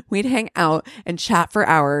 We'd hang out and chat for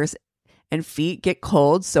hours, and feet get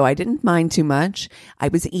cold, so I didn't mind too much. I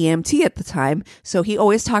was EMT at the time, so he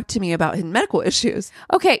always talked to me about his medical issues.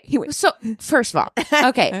 Okay, so first of all,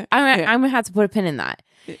 okay, I'm gonna have to put a pin in that.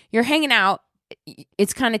 You're hanging out.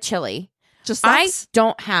 It's kind of chilly. Just I socks.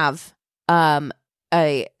 don't have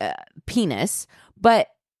a penis, but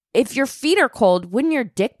if your feet are cold, wouldn't your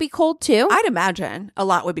dick be cold too? I'd imagine a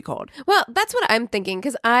lot would be cold. Well, that's what I'm thinking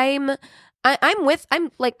because I'm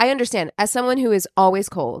like, I understand as someone who is always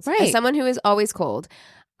cold, Right. as someone who is always cold,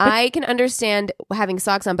 I can understand having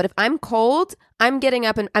socks on, but if I'm cold, I'm getting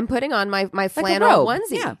up and I'm putting on my flannel robe.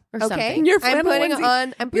 onesie. Yeah, or okay. something. Your I'm flannel putting onesie.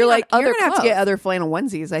 on. I'm putting You're like, on you're other gonna have to get clothes. other flannel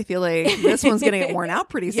onesies. I feel like this one's gonna get worn out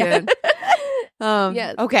pretty soon.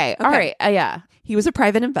 Yes. Okay, all right, yeah. He was a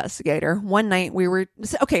private investigator. One night we were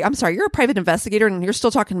okay. I'm sorry, you're a private investigator, and you're still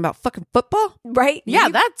talking about fucking football, Right? Yeah,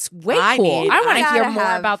 that's way I cool. need- I want I to hear gotta more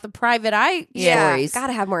have- about the private eye Yeah. stories.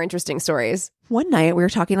 Gotta have more interesting stories. One night we were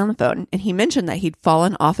talking on the phone, and he mentioned that he'd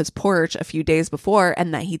fallen off his porch a few days before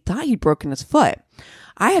and that he thought he'd broken his foot.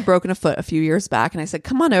 I had broken a foot a few years back, and I said,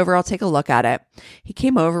 come on over. I'll take a look at it. He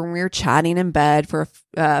came over and we were chatting in bed for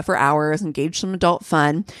hours, engaged some adult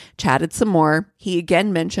fun, chatted some more. He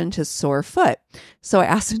again mentioned his sore foot. So I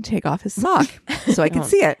asked him to take off his sock so I could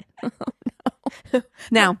see it.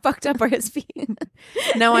 Now, Fucked up are his feet.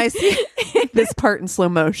 now I see this part in slow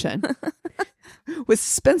motion with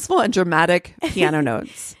suspenseful and dramatic piano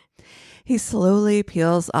notes. He slowly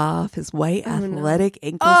peels off his white athletic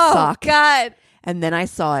ankle sock. God. And then I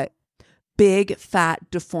saw it. Big, fat,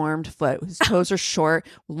 deformed foot. His toes are short,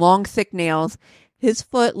 long, thick nails. His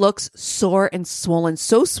foot looks sore and swollen,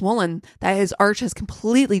 so swollen that his arch has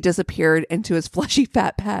completely disappeared into his fleshy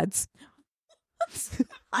fat pads.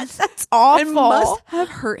 That's awful. It must have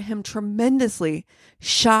hurt him tremendously.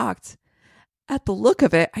 Shocked at the look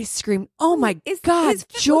of it, I screamed, "Oh my God, his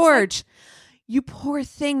foot George, you poor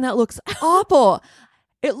thing, that looks awful.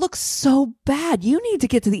 It looks so bad. You need to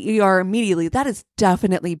get to the ER immediately. That is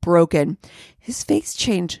definitely broken." His face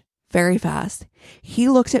changed very fast. He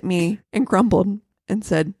looked at me and grumbled and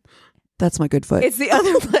said, "That's my good foot." It's the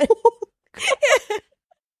other foot.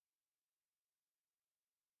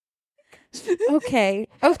 Okay.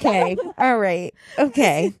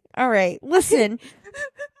 All right. Listen.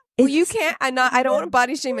 Well, you can't. I don't want to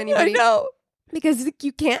body shame anybody. know. Because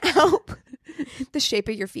you can't help the shape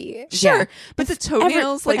of your feet. Sure. Yeah. But the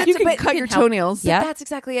toenails, like you can cut your toenails. Yeah. That's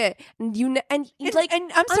exactly it. And And like,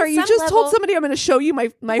 and I'm on sorry, you some just level- told somebody I'm going to show you my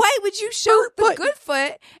why would you show the foot. good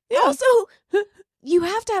foot? Yeah. Also, you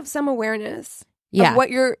have to have some awareness Yeah.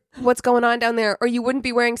 of what's going on down there, or you wouldn't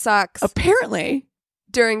be wearing socks apparently.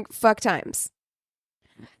 during fuck times.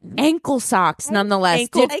 Ankle socks, nonetheless.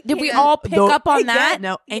 Ankle- Did we Yeah. all pick up on that?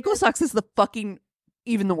 No, ankle socks is the fucking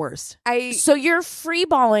even the worst. So you're free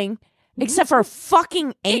balling, except for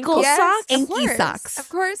fucking ankle Yes, socks? of Anky course. socks. Of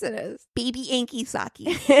course it is. Baby anky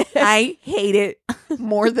socky. I hate it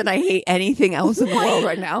more than I hate anything else in the world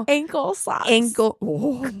right now. Ankle socks. Ankle.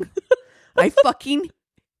 Oh. I fucking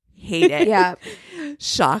hate it. Yeah.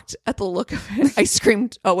 Shocked at the look of it. I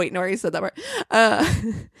screamed. Oh, wait, no, I already said that part.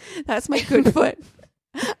 That's my good foot.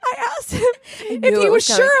 I asked him if knew he it was was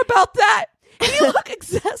coming. sure about that. He looked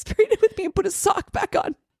exasperated with me and put his sock back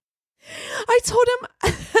on. I told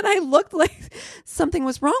him that I looked like something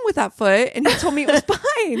was wrong with that foot, and he told me it was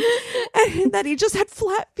fine and that he just had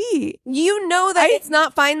flat feet. You know that it's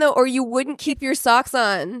not fine though, or you wouldn't keep your socks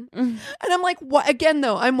on. And I'm like, what? Again,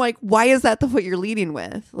 though, I'm like, why is that the foot you're leading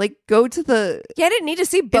with? Like, go to the Yeah, I didn't need to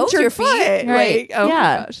see both injured your feet. foot. Right. Like, oh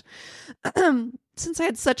Yeah. my gosh. Since I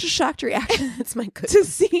had such a shocked reaction That's my good. to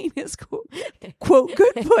seeing his quote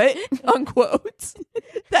good foot unquote,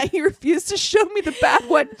 that he refused to show me the bad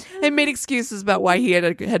one and made excuses about why he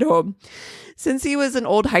had to head home. Since he was an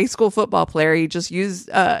old high school football player, he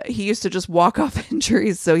used to just walk off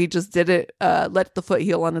injuries, so he just did it, let the foot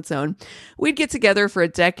heal on its own. We'd get together for a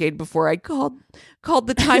decade before I called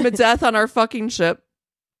the time of death on our fucking ship.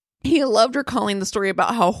 He loved recalling the story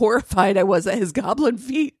about how horrified I was at his goblin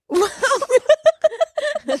feet.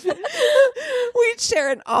 We'd share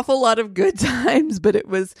an awful lot of good times, but it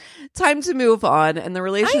was time to move on, and the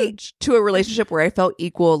relationship where I felt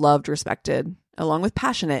equal, loved, respected, along with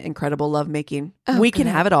passionate, incredible lovemaking. Oh, We can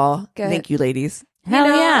good. have it all. Good. Thank you, ladies. Hell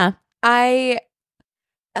You know, yeah. I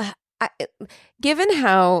given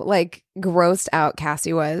how like grossed out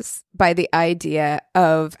Cassie was by the idea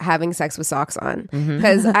of having sex with socks on, Mhm.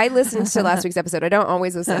 because I listened to last week's episode. I don't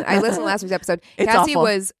always listen. I listened to last week's episode. It's Cassie awful.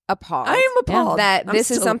 was appalled. I am appalled that I'm this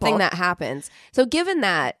is still something appalled. that happens. So given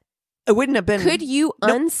that, It wouldn't have been. could you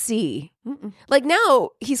Nope. unsee? Mm-mm. Like now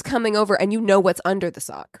he's coming over and you know what's under the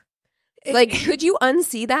sock. Like, could you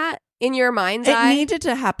unsee that in your mind's It eye? needed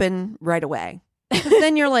to happen right away. 'Cause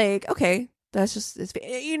then you're like, okay, that's just,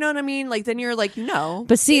 you know what I mean? Like, then you're like,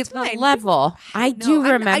 But see, it's the fine. level, I No, do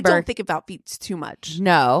remember. I don't think about feet too much.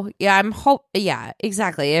 No, yeah, yeah,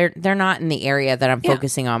 exactly. They're not in the area that I'm Yeah.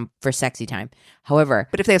 focusing on for sexy time. However,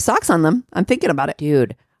 But if they have socks on them, I'm thinking about it.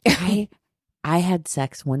 dude, I had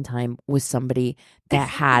sex one time with somebody that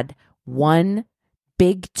had one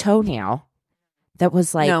big toenail that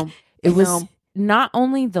was like No. it was No. not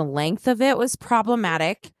only the length of it was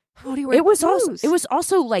problematic. How do you wear It was clothes?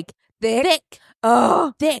 also like thick.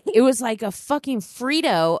 Oh, Thick. It was like a fucking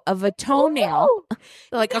Frito of a toenail,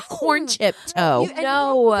 like a corn chip toe. And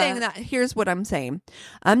thing that here's what I'm saying.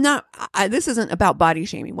 I'm not. This isn't about body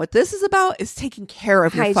shaming. What this is about is taking care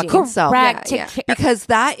of your Hygiene. fucking self. Correct. Yeah, Take care- Because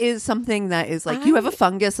that is something that is like you have a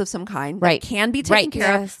fungus of some kind that Right. can be taken Right.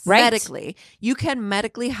 care Yes. of Right. medically. You can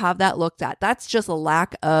medically have that looked at. That's just a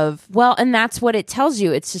lack of. Well, and that's what it tells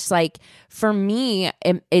you. It's just like, for me,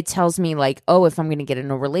 it tells me like, oh, if I'm going to get in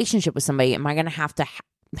a relationship with somebody, am I going to have to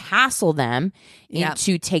hassle them Yep.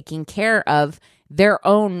 into taking care of their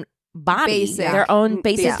own body, Basic. their own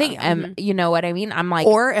basic Yeah. thing. You know what I mean? I'm like,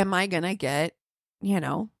 Or am I gonna get, you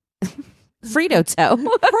know, Frito toe.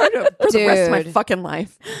 for the rest of my Dude. fucking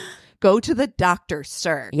life? Go to the doctor,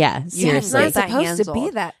 sir. Yeah, You seriously. have It's not that supposed to be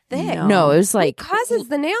handled. that thick. No, it was What like, causes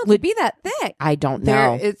the nail to be that thick? I don't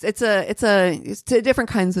There, know. it's different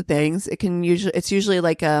kinds of things. It's usually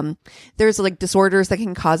like there's like disorders that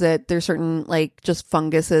can cause it. There's certain like just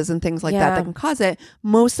funguses and things like Yeah. that can cause it.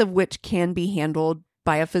 Most of which can be handled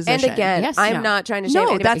by a physician. And again, Yes. I'm Yeah. not trying to shame No,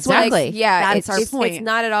 anybody. that's what- Like, yeah, that's our it's point.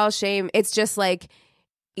 not at all shame. It's just like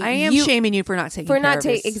I am you- shaming you for not taking for care not of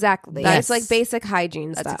taking this. exactly. That's- It's like basic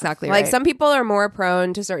hygiene that's stuff. exactly Like right. some people are more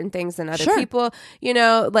prone to certain things than other Sure. people. You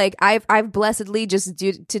know, like I've blessedly just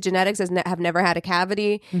due to genetics have never had a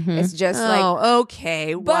cavity. Mhm. It's just like Oh,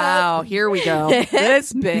 okay. Wow. Here we go.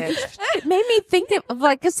 This bitch. It made me think of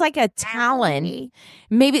like it's like a talon.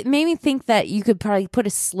 Maybe it made me think that you could probably put a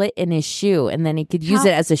slit in his shoe and then he could use How-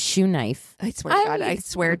 it as a shoe knife. I swear to God. I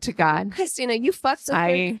swear to God. Christina, you fucked.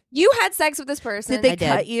 I You had sex with this person. did they I did.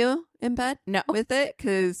 cut you in bed No. with it?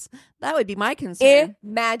 Because that would be my concern.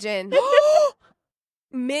 Imagine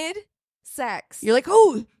mid sex. You're like,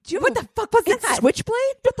 oh, what the fuck was that? Switchblade?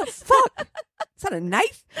 What the fuck? Is that a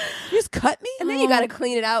knife? You just cut me? And then you got to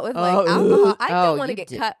clean it out with like Oh, alcohol. I oh, don't want to you get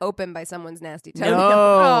did. cut open by someone's nasty toe. No.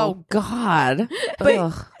 Oh God. But-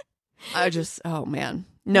 Ugh. I just, oh man,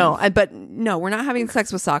 no. But no, we're not having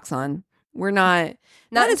sex with socks on. We're not.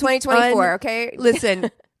 Not That in is 2024, un- okay? Listen,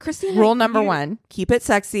 Christina. Rule number you 1. keep it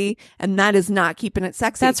sexy, and that is not keeping it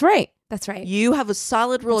sexy. That's right. That's right. You have a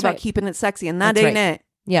solid rule That's about right. keeping it sexy, and that That's ain't it.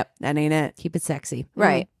 Yep. That ain't it. Keep it sexy.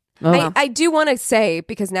 Right. Oh. I do want to say,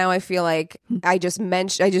 because now I feel like I just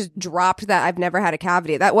dropped that I've never had a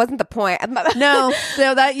cavity. That wasn't the point. No,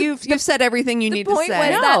 so that you've said everything you The need to point say.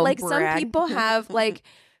 was that No, like some brag. people have like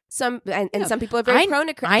some, and some people are very prone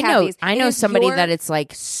to I know. cavities. I It know is somebody your- that it's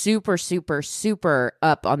like super, super, super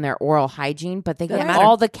up on their oral hygiene, but they Doesn't get matter.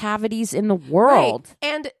 all the cavities in the world.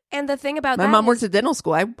 Right. And the thing about My that mom is- works at dental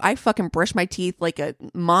school. I fucking brush my teeth like a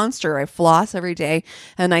monster. I floss every day,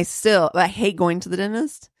 and I hate going to the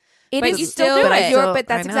dentist. It But is you still still, do it. but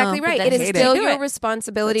that's I know, exactly but right. I It is hate it. still Do your it.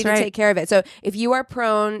 responsibility That's to right. take care of it. So if you are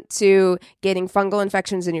prone to getting fungal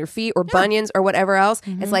infections in your feet or bunions or whatever else,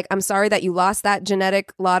 it's like, I'm sorry that you lost that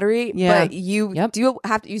genetic lottery, Yeah. but you Yep. do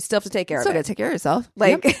have to, you still have to take care So of gotta it. take care of yourself.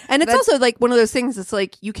 Like, And it's that's- also like one of those things. It's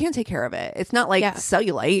like you can take care of it. It's not like Yeah.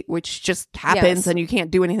 cellulite, which just happens Yes. and you can't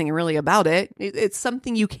do anything really about it. It's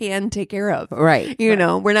something you can take care of. Right. You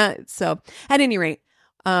know, we're not. So at any rate,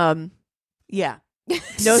 yeah,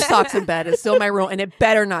 no socks in bed is still my rule, and it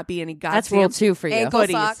better not be any goddamn. That's rule 2 for you. Ankle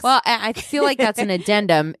hoodies. socks. Well, I feel like that's an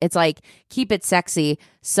addendum. It's like keep it sexy.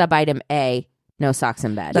 Sub item A: no socks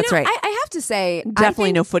in bed. That's You know, right. I have to say, Definitely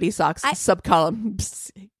I no footy socks. I- Subcolumn.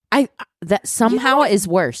 That somehow is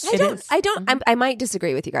worse. I might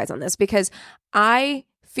disagree with you guys on this because I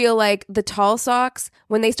feel like the tall socks,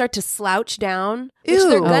 when they start to slouch down, which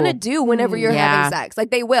they're Ew. gonna do whenever you're Yeah. having sex, like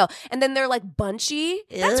they will, and then they're like bunchy.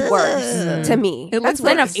 That's Ugh. worse to me. It That's looks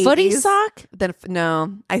like Then a worse. footy 80s. sock. Then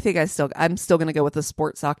no, I think I'm still gonna go with the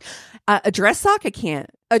sports sock. A dress sock, I can't.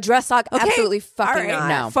 A dress sock, Okay. absolutely All fucking right. not.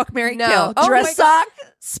 No. Fuck Mary No. Kill. Oh Dress my God. sock,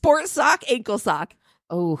 sports sock, ankle sock.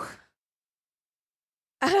 Oh,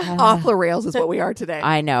 Off the rails is what we are today.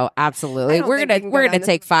 I know, I absolutely. don't We're think I gonna can go we're down gonna this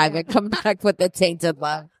take 5 path. and come back with the tainted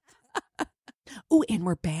love. Oh, and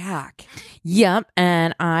we're back. Yep,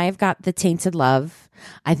 and I've got the tainted love.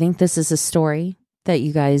 I think this is a story that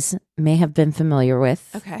you guys may have been familiar with.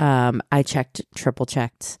 Okay. I triple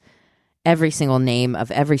checked every single name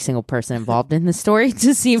of every single person involved in the story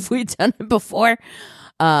to see if we'd done it before.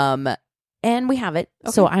 And we have it.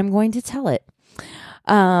 So I'm going to tell it.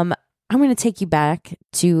 I'm going to take you back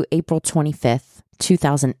to April 25th,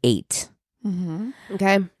 2008. Mm-hmm.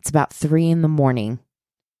 Okay. It's about 3 a.m.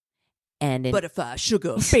 And Butterfly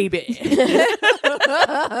sugar, baby.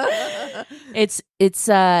 it's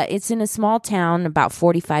in a small town about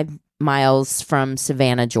 45 miles from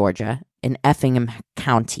Savannah, Georgia, in Effingham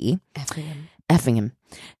County. Effingham.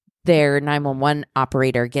 Their 911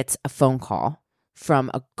 operator gets a phone call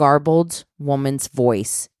from a garbled woman's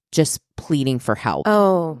voice just pleading for help.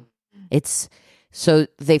 Oh. It's so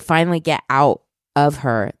they finally get out of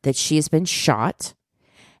her that she has been shot.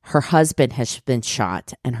 Her husband has been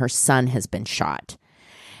shot and her son has been shot.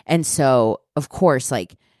 And so, of course,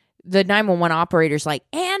 like the 911 operator's like,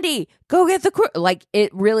 Andy, go get the crew. Like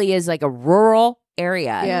it really is like a rural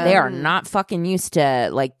area. Yeah. They are not fucking used to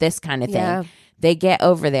like this kind of thing. Yeah. They get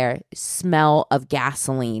over there, smell of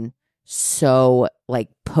gasoline so like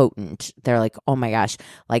potent. They're like, oh my gosh,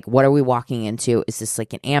 like what are we walking into? Is this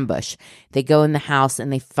like an ambush? They go in the house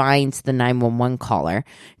and they find the 911 caller. Her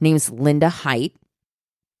name's Linda Height.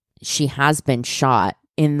 She has been shot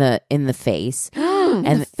in the face.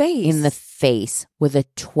 In the face with a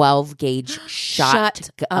 12 gauge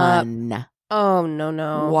shotgun. Oh,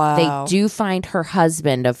 no. Wow. They do find her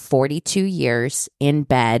husband of 42 years in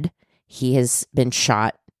bed. He has been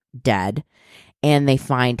shot dead. And they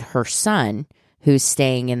find her son, who's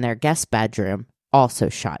staying in their guest bedroom, also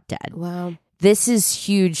shot dead. Wow. This is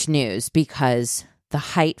huge news because the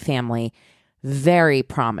Height family, very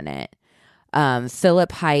prominent.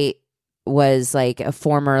 Philip Height was like a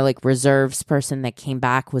former like reserves person that came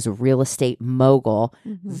back, was a real estate mogul,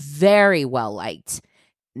 very well liked.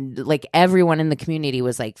 Like everyone in the community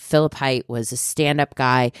was like, Philip Height was a stand-up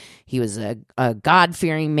guy. He was a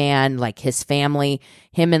God-fearing man. Like his family,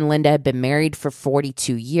 him and Linda had been married for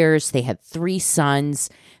 42 years. They had 3 sons.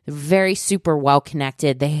 They're very super well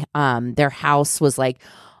connected. They their house was like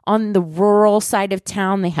on the rural side of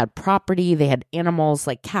town. They had property. They had animals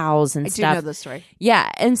like cows and stuff. I do know this story. Yeah,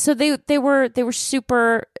 and so they were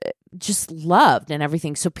super just loved and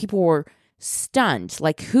everything. So people were stunned.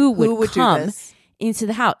 Like who would come do this? Into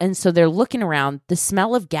the house? And so they're looking around. The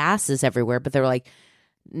smell of gas is everywhere, but they're like,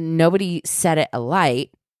 nobody set it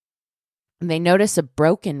alight. And they notice a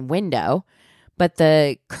broken window, but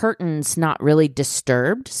the curtain's not really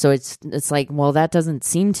disturbed. So it's like, well, that doesn't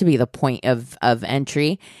seem to be the point of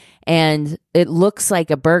entry. And it looks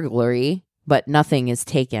like a burglary, but nothing is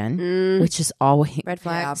taken, which is always Red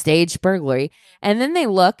flag. staged burglary. And then they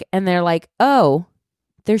look and they're like, oh,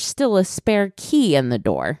 there's still a spare key in the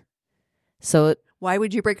door. So Why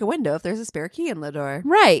would you break a window if there's a spare key in the door?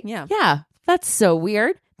 right. Yeah. Yeah. That's so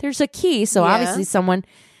weird. There's a key. So Yeah. obviously someone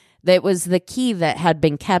that was the key that had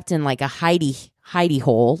been kept in like a hidey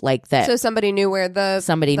hole, like that. So somebody knew where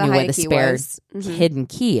Somebody knew where hiding the key spare was. Mhm. hidden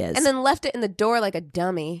key is. And then left it in the door like a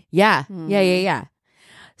dummy. yeah. Yeah.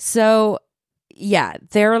 So yeah,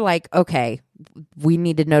 they're like, okay, we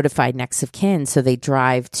need to notify next of kin. So they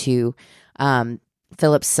drive to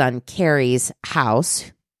Philip's son Carrie's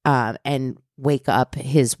house and wake up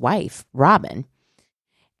his wife, Robin.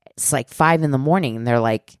 It's like 5 a.m. and they're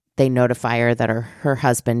like, they notify her that her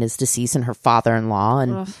husband is deceased and her father-in-law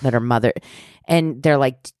and that her mother, and they're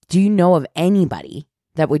like, do you know of anybody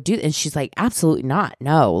that would do? And she's like, absolutely not.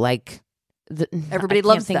 No, like Everybody I can't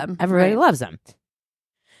loves think- them. Everybody Right. loves them.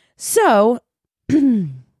 So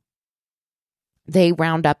they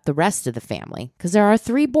round up the rest of the family because there are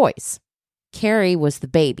 3 boys. Carrie was the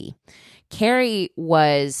baby. Carrie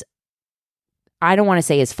was, I don't want to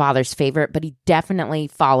say his father's favorite, but he definitely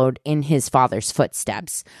followed in his father's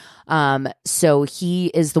footsteps. So he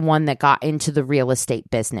is the one that got into the real estate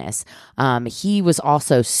business. He was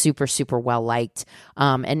also super, super well liked.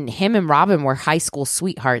 And him and Robin were high school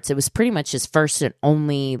sweethearts. It was pretty much his first and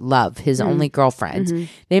only love, his only girlfriend.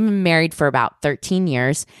 They've been married for about 13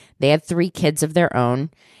 years. They had 3 kids of their own.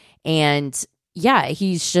 And yeah,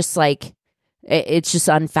 he's just like, it's just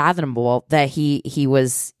unfathomable that he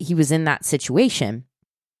was in that situation.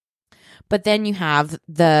 But then you have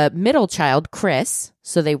the middle child, Chris.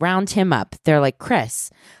 So they round him up. They're like, Chris,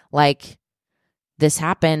 like this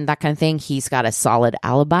happened, that kind of thing. He's got a solid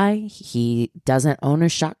alibi. He doesn't own a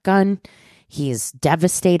shotgun. He's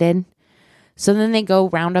devastated. So then they go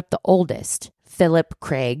round up the oldest, Philip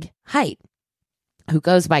Craig Height, who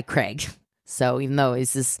goes by Craig. So even though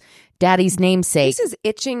he's his daddy's namesake. This is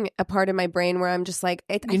itching a part of my brain where I'm just like,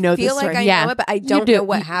 I know feel this like story. I Yeah. know it, but I don't do. know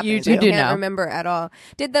what You happened. do I can't know. remember at all.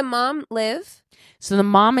 Did the mom live? So the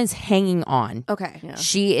mom is hanging on. Okay. Yeah.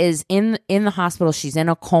 She is in the hospital. She's in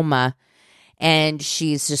a coma, and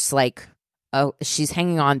she's just like, oh, she's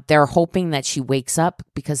hanging on. They're hoping that she wakes up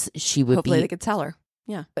because she would Hopefully be they could tell her.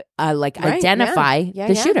 Yeah. like Right, identify yeah.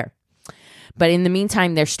 the Yeah. shooter. But in the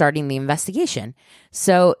meantime, they're starting the investigation.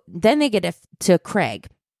 So then they get to Craig.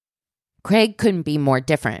 Craig couldn't be more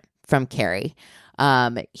different from Carrie.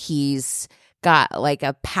 He's got like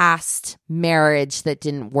a past marriage that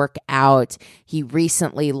didn't work out. He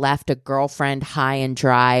recently left a girlfriend high and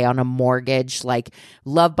dry on a mortgage, like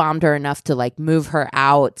love bombed her enough to like move her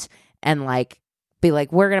out and like be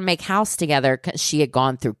like, we're going to make house together, because she had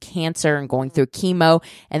gone through cancer and going through chemo,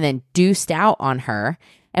 and then deuced out on her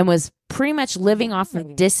and was pretty much living off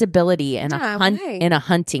of disability in a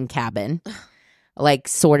hunting cabin. Like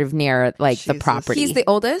sort of near like the Jesus. property. He's the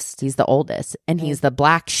oldest? He's the oldest, and he's the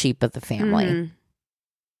black sheep of the family. Mhm.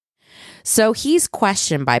 So he's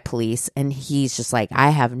questioned by police, and he's just like, I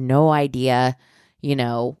have no idea,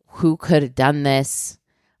 who could have done this.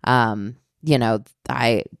 I'm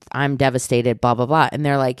devastated, blah, blah, blah. And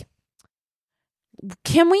they're like,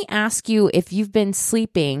 can we ask you if you've been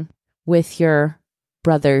sleeping with your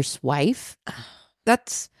brother's wife?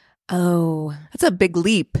 That's a big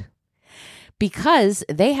leap. Because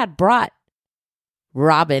they had brought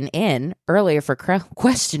Robin in earlier for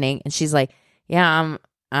questioning, and she's like, yeah,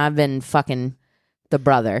 I've been fucking the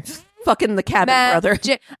brother. Fucking the cabin brother.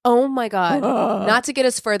 Oh my God. Not to get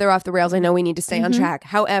us further off the rails. I know we need to stay on track.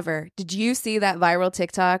 However, did you see that viral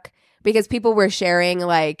TikTok? Because people were sharing,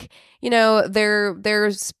 like, you know,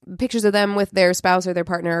 there's pictures of them with their spouse or their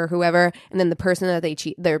partner or whoever, and then the person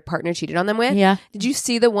that their partner cheated on them with. Yeah. Did you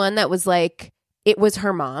see the one that was like, it was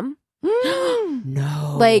her mom?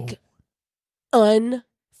 No. Like, unfucking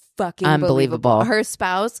Unbelievable. believable. Her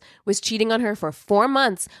spouse was cheating on her for 4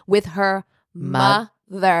 months with her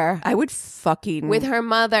mother. I would fucking With her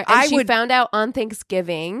mother. And she found out on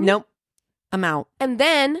Thanksgiving. Nope. I'm out. And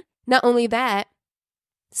then, not only that,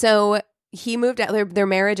 so he moved out. Their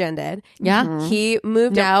marriage ended. Yeah. Mhm. He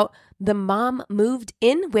moved out. The mom moved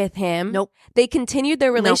in with him. Nope. They continued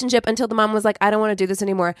their relationship until the mom was like, I don't want to do this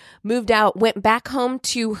anymore. Moved out, went back home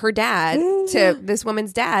to her dad, to this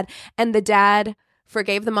woman's dad. And the dad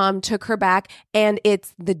forgave the mom, took her back. And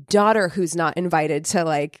it's the daughter who's not invited to,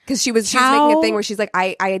 like, because she was making a thing where she's like,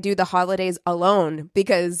 I do the holidays alone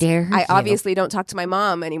because I obviously don't talk to my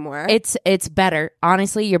mom anymore. It's better.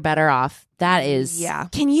 Honestly, you're better off. That is. Yeah.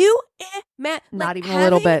 Can you, Matt, Not like, even a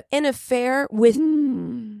little having bit. an affair with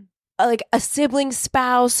like a sibling,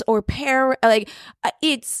 spouse, or parent, like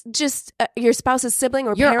it's just your spouse's sibling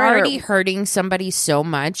or You're parent, already hurting somebody so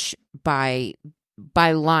much by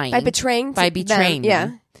lying, by betraying them.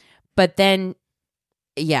 Yeah, But then,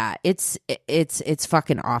 yeah, it's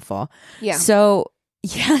fucking awful. yeah. So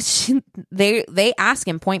yeah, they ask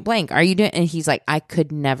him point blank, "Are you doing?" And he's like, "I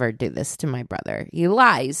could never do this to my brother." He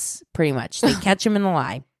lies pretty much. They catch him in the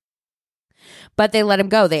lie, but they let him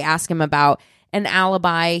go. They ask him about an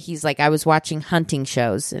alibi. He's like, I was watching hunting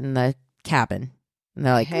shows in the cabin. And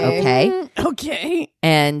they're like, Okay.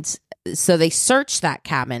 And so they search that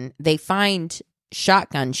cabin. They find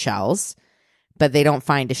shotgun shells, but they don't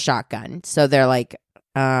find a shotgun. So they're like,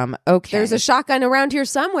 okay. There's a shotgun around here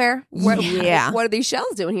somewhere. Yeah. What are these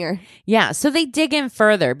shells doing here? Yeah. So they dig in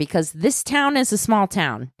further because this town is a small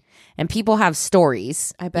town and people have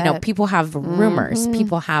stories. I bet. You know, people have rumors.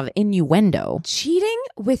 People have innuendo. Cheating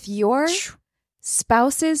with your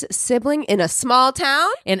spouse's sibling in a small town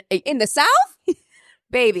And in the South?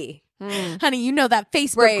 Baby. honey, you know that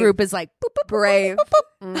Facebook Brave. group is like boop, boop, boop, Brave. boop,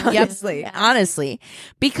 boop, boop. Honestly. Honestly,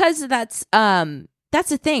 because that's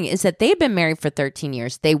the thing is that they've been married for 13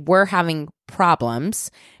 years. They were having problems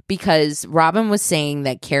because Robin was saying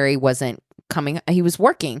that Carrie wasn't coming. He was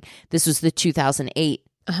working. This was the 2008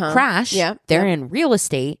 crash. Yeah. They're in real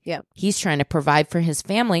estate. Yeah. He's trying to provide for his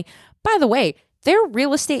family. By the way, their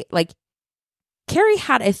real estate, like Carrie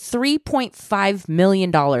had a $3.5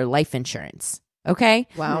 million life insurance. Okay.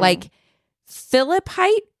 Wow. Like Philip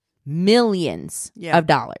Height, millions of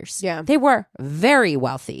dollars. Yeah. They were very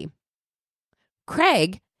wealthy.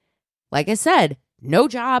 Craig, like I said, no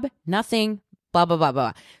job, nothing, blah, blah, blah,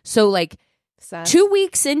 blah. So like Sad. 2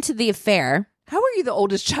 weeks into the affair, How are you the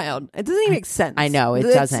oldest child? It doesn't even make sense. I know, it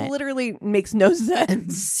This doesn't. literally makes no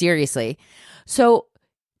sense. seriously. So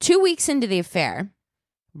 2 weeks into the affair,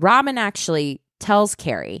 Robin actually tells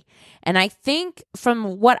Carrie, and I think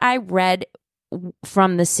from what I read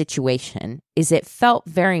from the situation is it felt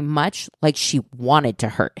very much like she wanted to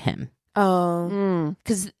hurt him. Oh.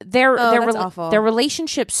 Because that's awful. their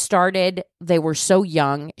relationship started, they were so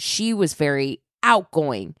young. She was very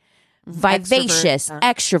outgoing, vivacious,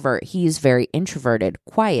 extrovert. He is very introverted,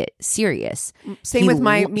 quiet, serious. Same with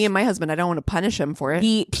me and my husband. I don't want to punish him for it.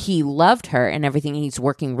 He loved her and everything. He's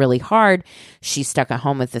working really hard. She's stuck at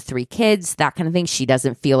home with the 3 kids, that kind of thing. She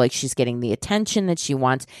doesn't feel like she's getting the attention that she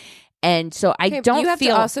wants. And so I don't you have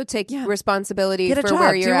feel to also take responsibility Get a for job.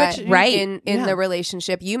 where you're Do at what right. in the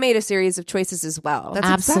relationship. You made a series of choices as well. That's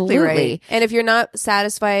absolutely exactly right. And if you're not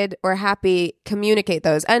satisfied or happy, communicate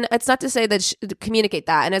those. And it's not to say that communicate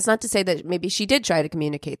that. And it's not to say that maybe she did try to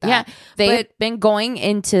communicate that. Yeah, they've been going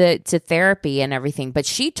into therapy and everything. But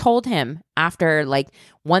she told him after like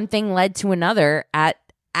one thing led to another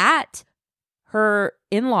at her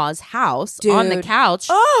in-laws' house on the Dude. couch.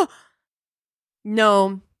 Oh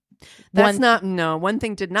no, that's One- not. No, one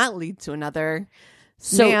thing did not lead to another.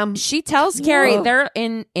 So Ma'am. she tells Carrie Whoa. they're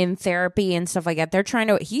in therapy and stuff like that. They're trying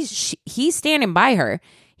to. He's standing by her.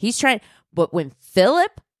 He's trying. But when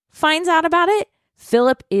Philip finds out about it,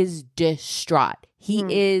 Philip is distraught. He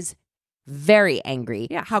is very angry.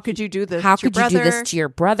 Yeah, how could you do this? How to your could you do brother? this to your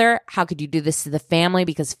brother? How could you do this to the family?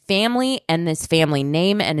 Because family and this family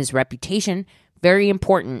name and his reputation, very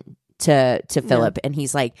important to Philip, and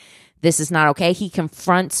he's like, this is not okay. He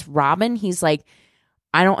confronts Robin. He's like,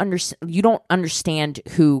 I don't understand. You don't understand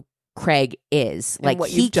who Craig is. And like, what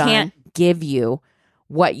he you've done. can't give you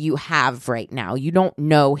what you have right now. You don't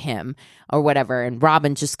know him or whatever. And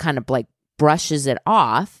Robin just kind of like brushes it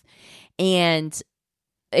off. And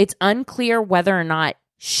it's unclear whether or not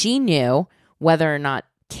she knew, whether or not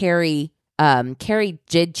Carrie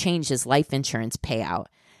did change his life insurance payout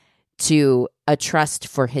to a trust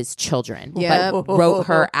for his children, Yep. but wrote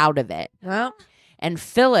her out of it. Well, And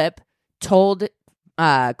Philip told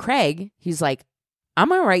Craig, he's like, I'm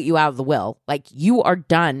going to write you out of the will. Like, you are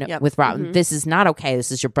done Yep. with Robin. Mhm. This is not okay. This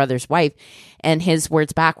is your brother's wife. And his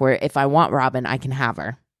words back were, if I want Robin, I can have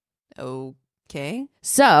her. Okay.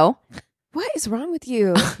 So what is wrong with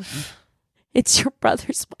you? it's your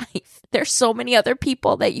brother's wife. There's so many other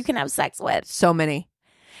people that you can have sex with. So many.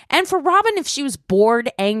 And for Robin, if she was bored,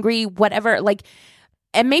 angry, whatever, like,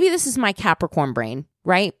 and maybe this is my Capricorn brain,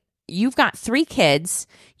 right? You've got 3 kids,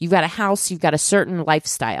 you've got a house, you've got a certain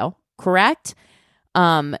lifestyle, correct?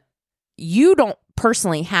 You don't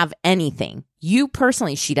personally have anything. You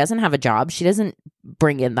personally, she doesn't have a job. She doesn't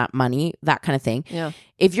bring in that money, that kind of thing. Yeah.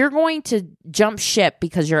 If you're going to jump ship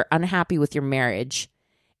because you're unhappy with your marriage,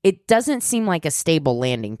 it doesn't seem like a stable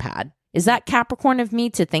landing pad. Is that Capricorn of me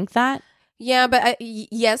to think that? Yeah, but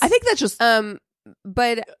yes. I think that's just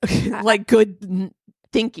but like good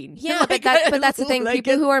thinking. yeah, Like, but that's the thing. like,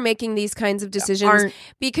 People who are making these kinds of decisions, aren't.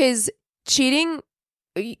 because cheating,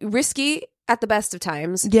 risky at the best of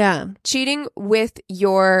times. Yeah. Cheating with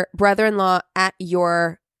your brother-in-law at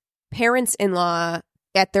your parents-in-law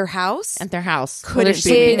at their house. At their house. Couldn't They're be.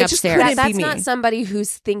 sleeping It just upstairs. couldn't That's be not me. somebody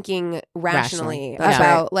who's thinking rationally Rationally.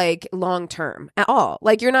 about like long term at all.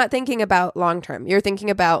 Like, you're not thinking about long term. You're thinking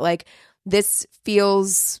about like, this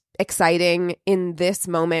feels exciting in this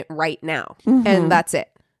moment right now. Mhm. And that's it.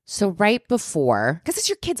 So right before, Because it's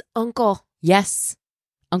your kid's uncle. yes,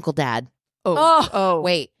 Uncle Dad. Oh.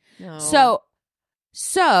 Wait. No.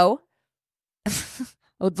 So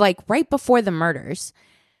like right before the murders,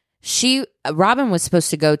 Robin was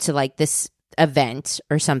supposed to go to like this event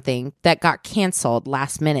or something that got canceled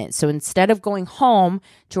last minute. So instead of going home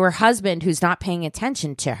to her husband who's not paying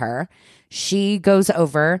attention to her, she goes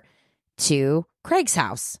over to Craig's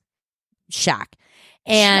house, shack,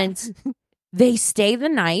 and they stay the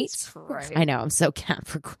night. I know, I'm so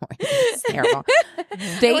Capricorn. It's terrible.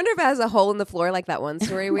 I wonder if it has a hole in the floor like that one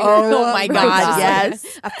story we Oh heard. my God,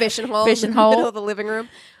 yes. A fishing hole Fishing in the hole. middle of the living room.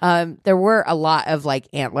 There were a lot of like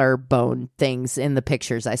antler bone things in the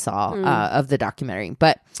pictures I saw of the documentary.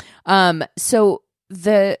 But so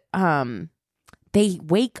they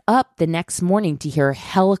wake up the next morning to hear a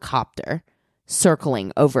helicopter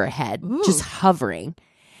circling overhead, just hovering.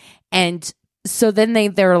 And so then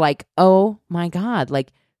they're like, oh my God,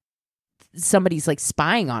 like somebody's like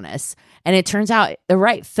spying on us. And it turns out,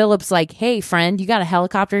 right, Philip's like, hey friend, you got a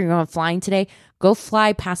helicopter, you're going flying today? Go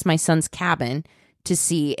fly past my son's cabin to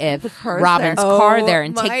see if car's Robin's there. car Oh there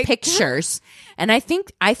and my take pictures. And I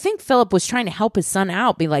think Philip was trying to help his son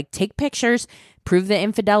out, be like, take pictures, prove the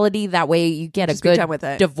infidelity. That way you get Just a be good done with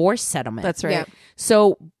it. divorce settlement. That's right. Yeah.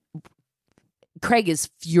 So Craig is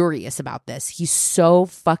furious about this. He's so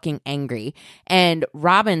fucking angry. And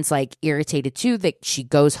Robin's like irritated too that she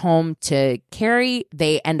goes home to Carrie.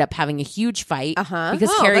 They end up having a huge fight Uh-huh. because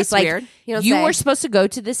Oh, Carrie's that's like, weird. You don't you say. were supposed to go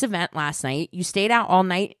to this event last night. You stayed out all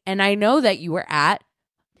night. And I know that you were at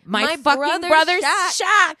my fucking brother's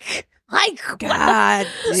shack. Like, what the God.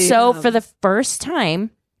 so damn. for the first time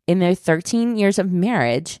in their 13 years of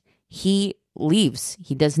marriage, he leaves.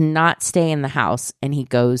 He does not stay in the house, and he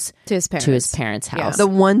goes to his parents. to his parents' Yeah. house the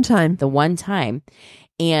one time. the one time.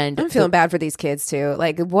 And I'm feeling bad for these kids too.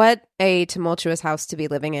 Like, what a tumultuous house to be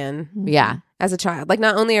living in yeah, as a child. Like,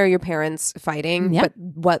 not only are your parents fighting, Yep.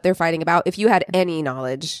 but what they're fighting about. If you had any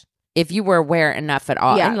knowledge, if you were aware enough at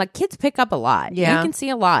all. Yeah. And like kids pick up a lot. Yeah. You can see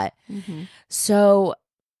a lot. Mhm. So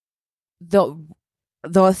the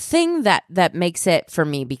thing that makes it for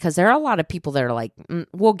me, because there are a lot of people that are like,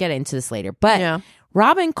 we'll get into this later, but Yeah.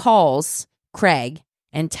 Robin calls Craig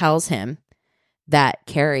and tells him that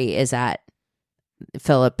Carrie is at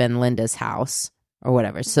Philip and Linda's house or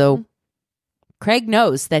whatever. So Craig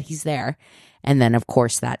knows that he's there. And then, of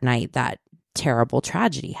course, that night, that terrible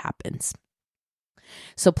tragedy happens.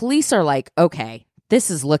 So police are like, okay, this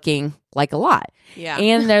is looking like a lot. Yeah.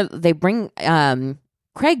 And they bring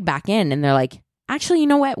Craig back in and they're like, actually, you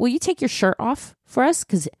know what? Will you take your shirt off for us?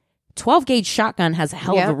 Because 12 gauge shotgun has a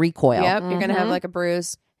hell of a Yep. recoil. yep, you're gonna have Mhm. like a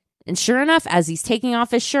bruise. And sure enough, as he's taking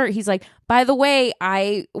off his shirt, he's like, by the way,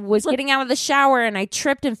 I was getting out of the shower and I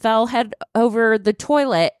tripped and fell head over the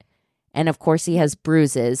toilet And of course, he has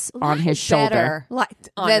bruises on his shoulder. Better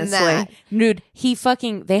Honestly. than that. Dude,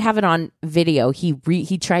 they have it on video.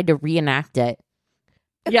 He tried to reenact it.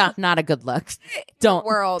 Yeah, not a good look. Don't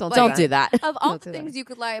do that. Of all Don't the do things you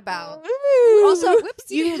could lie about. Also,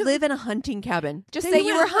 Whoopsie. you live in a hunting cabin. Just Then say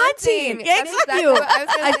you were hunting. That's exactly what I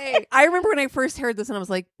was going to say. I remember when I first heard this and I was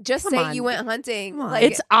like, Just come say on. you went hunting. Come on. Like,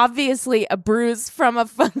 It's obviously a bruise from a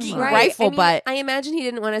fucking right. rifle And butt. I imagine he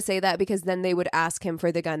didn't want to say that because then they would ask him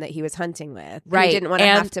for the gun that he was hunting with. Right. He didn't want to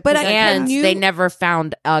And- have to but present And that. they never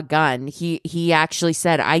found a gun. He actually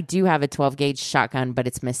said, I do have a 12 gauge shotgun, but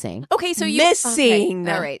it's missing. Okay, so you missing.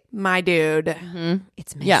 Okay. All right. My dude.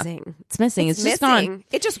 It's Yeah. missing. It's missing. It's just missing. gone.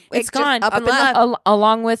 It's gone. up and left.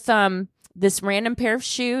 Along with this random pair of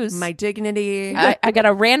shoes. My dignity. I got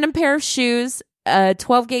a random pair of shoes, a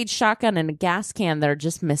 12 gauge shotgun, and a gas can that are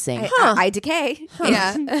just missing. I decay.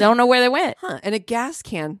 Yeah. Don't know where they went. Huh. And a gas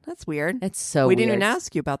can. That's weird. It's so we weird. didn't even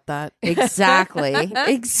ask you about that. Exactly.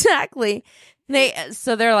 Exactly.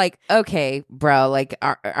 They're like, okay, bro, like,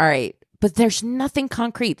 all right. But there's nothing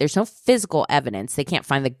concrete. There's no physical evidence. They can't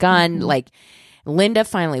find the gun. Like, Linda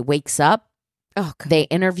finally wakes up. Oh, God. They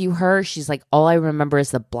interview her. She's like, all I remember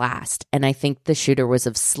is the blast. And I think the shooter was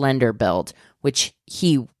of slender build, which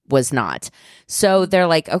he was not. So they're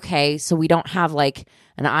like, okay, so we don't have like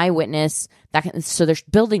an eyewitness. So they're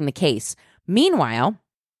building the case. Meanwhile,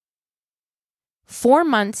 4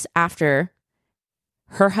 months after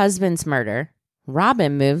her husband's murder,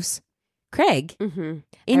 Robin moves Craig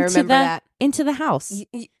into the house.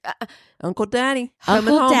 Uncle Daddy. coming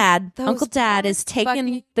Uncle home. Dad is taking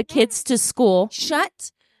fucking the kids to school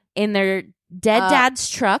Shut. in their dead dad's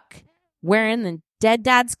truck, wearing the dead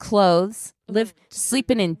dad's clothes,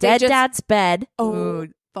 sleeping in dead dad's bed. Oh,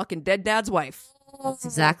 fucking dead dad's wife. That's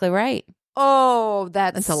exactly right. Oh,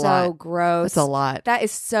 that's That's a so lot. gross. That's a lot. That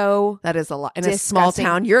is so. That is a lot. In a small disgusting.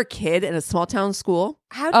 town, you're a kid in a small town school.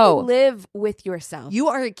 How do you live with yourself? You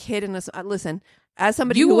are a kid in a. Listen, as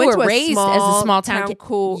somebody You who went were to a raised small as a small town kid.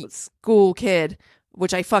 cool school kid,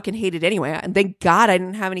 which I fucking hated anyway. And thank God I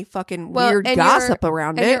didn't have any fucking weird and gossip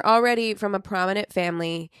around and it. you're already from a prominent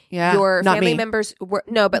family. Yeah, Your not family me. members were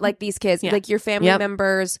but like these kids, Yeah. like your family Yep.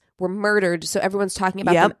 members were murdered, so everyone's talking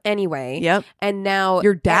about Yep. them anyway. Yep. And now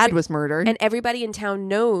Your dad was murdered. and everybody in town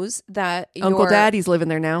knows that Uncle Daddy's living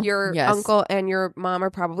there now. your Yes. uncle and your mom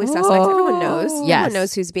are probably suspects. Everyone knows. Yes. Everyone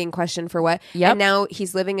knows who's being questioned for what. Yep. And now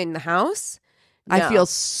he's living in the house. I No. feel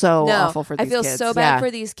so No, awful for these I feel kids. so bad Yeah.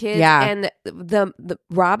 for these kids. Yeah. And the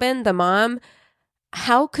Robin, the mom,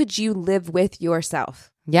 how could you live with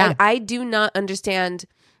yourself? Yeah. Like, I do not understand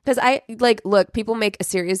because look, people make a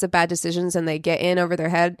series of bad decisions and they get in over their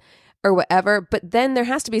head or whatever, but then there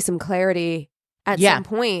has to be some clarity at Yeah. some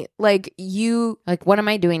point. Like Like, what am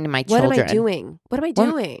I doing to my what children? am I doing? What am I What-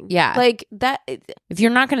 doing? yeah. Like that. If you're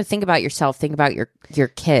not going to think about yourself, think about your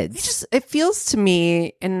kids. It feels to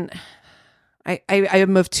me, and I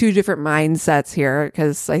am of two different mindsets here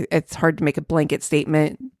because it's hard to make a blanket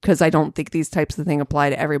statement because I don't think these types of things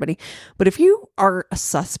apply to everybody. But if you are a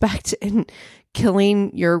suspect in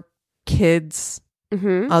killing your kid's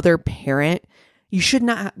Mhm. other parent, you should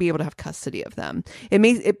not be able to have custody of them.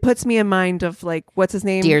 It puts me in mind of like, what's his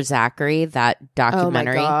name? Dear Zachary, that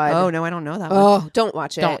documentary. God. Oh no, I don't know that one. Oh, don't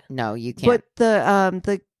watch it. Don't. No, you can't.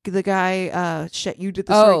 But the guy shit, you did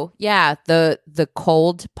the story. Oh yeah, the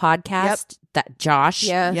Cold podcast that Josh.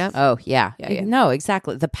 Yeah. Yep. Oh yeah. Yeah, yeah. No,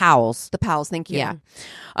 exactly. The Powells. The pals, thank you. Yeah.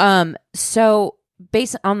 So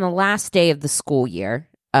based on the last day of the school year,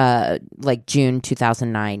 like June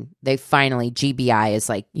 2009, they finally GBI is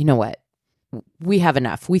like, you know what? We have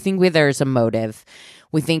enough. We think there's a motive.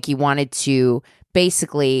 We think he wanted to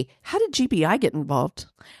basically. How did GBI get involved?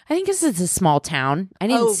 I think this is a small town. I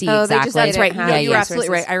didn't see they just exactly. didn't That's right. have No, Yeah, you're yeah. absolutely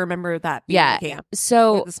right. I remember that. being Yeah. the camp.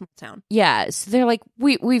 So The small town. yeah, so they're like,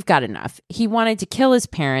 we've got enough. He wanted to kill his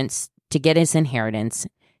parents to get his inheritance.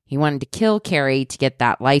 He wanted to kill Carrie to get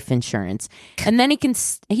that life insurance, and then he can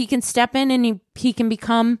step in and he can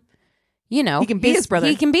become, you know, He can be his brother.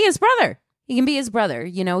 He can be his brother. He can be his brother.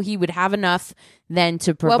 You know, he would have enough then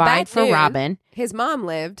to Well, provide back for then, Robin. His mom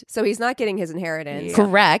lived, so he's not getting his inheritance.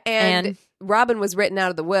 Correct. And Robin was written out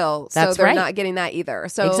of the will, so That's they're right. not getting that either.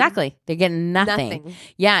 So Exactly. They're getting nothing.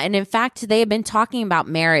 Yeah. And in fact, they had been talking about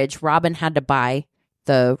marriage. Robin had to buy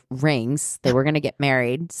the rings. They were going to get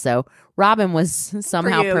married. So Robin was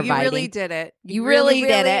somehow For you. providing. You really did it. You really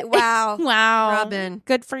did it. Wow. Wow. Robin.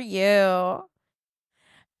 Good for you.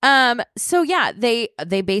 So yeah, they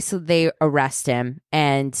basically arrest him,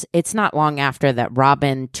 and it's not long after that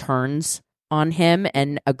Robin turns on him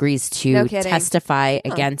and agrees to No kidding. testify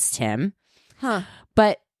against him. Huh.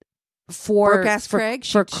 But for Broke-ass Craig?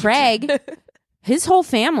 for Craig, his whole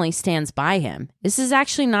family stands by him. This is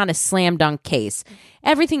actually not a slam dunk case.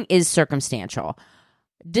 Everything is circumstantial.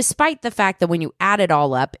 Despite the fact that when you add it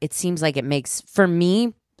all up, it seems like it makes, for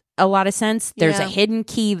me, a lot of sense. There's a hidden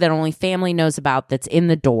key that only family knows about that's in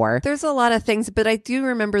the door. There's a lot of things, but I do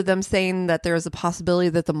remember them saying that there was a possibility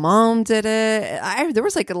that the mom did it. There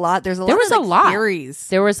was like a lot. There's a lot of theories.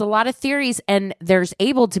 There was a lot of theories, and there's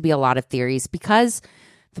able to be a lot of theories because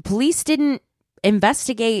the police didn't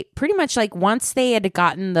investigate pretty much like once they had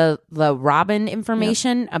gotten the Robin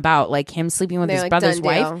information about like him sleeping with his brother's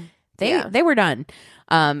wife. They were done.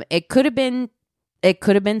 It could have been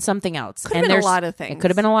something else. Could have been a lot of things. It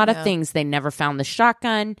could have been a lot of things. They never found the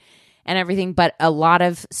shotgun and everything, but a lot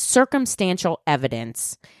of circumstantial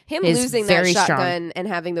evidence. Him is losing very that shotgun strong. and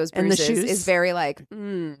having those And the bruises shoes. is very like,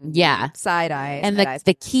 side eye. And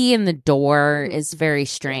the key in the door is very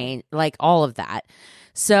strange, like all of that.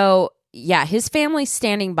 So, yeah, his family's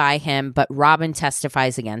standing by him, but Robin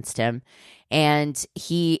testifies against him, and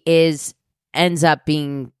he ends up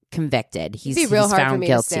being convicted. It'd be real hard found for me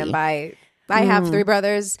guilty. to stand by. I have 3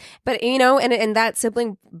 brothers, but and that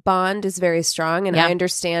sibling bond is very strong, and I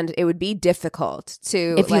understand it would be difficult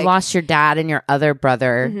to if you lost your dad and your other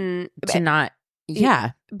brother to not.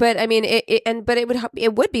 Yeah. But I mean,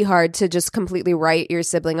 it would be hard to just completely write your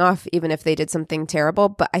sibling off, even if they did something terrible.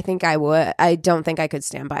 But I think I would. I don't think I could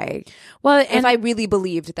stand by. Well, if I really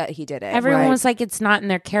believed that he did it. Everyone was like, "It's not in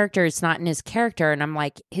their character. It's not in his character." And I'm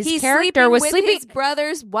like, He's character was with sleeping his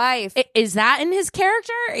brother's wife. Is that in his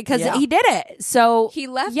character? Because he did it. So he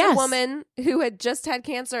left a woman who had just had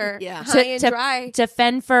cancer high and dry to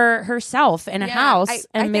fend for herself in a house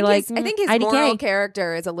and be like, I think his moral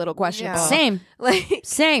character is a little questionable. Same.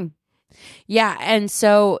 Same. Yeah. And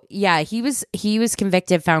so, he was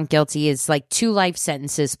convicted, found guilty. It's like 2 life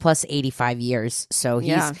sentences plus 85 years. So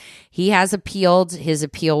he has appealed. His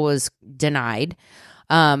appeal was denied.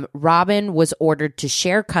 Robin was ordered to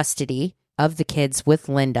share custody of the kids with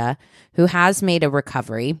Linda, who has made a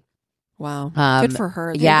recovery. Wow. Good for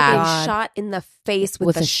her. Yeah. Shot in the face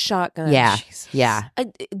with a shotgun. Yeah. Jesus. Yeah.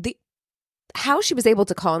 How she was able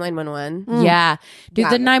to call 911. Yeah. Dude,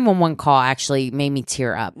 the 911 call actually made me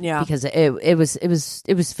tear up. Yeah. Because it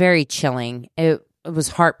was very chilling. It was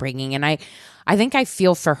heartbreaking. And I think I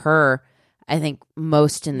feel for her, I think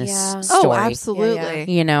most in this story. Oh,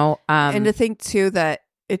 absolutely. You know, and to think too that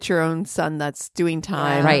it's your own son that's doing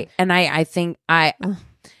time. Right. And I think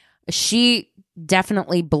she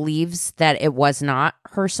definitely believes that it was not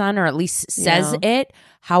her son, or at least says it.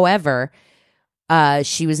 However,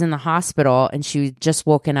 she was in the hospital and she was just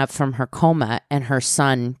woken up from her coma, and her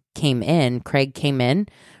son Craig came in.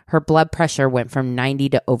 Her blood pressure went from 90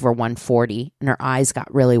 to over 140, and her eyes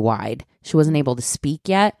got really wide. She wasn't able to speak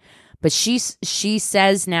yet, but she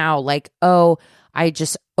says now, like, oh, I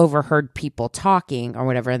just overheard people talking or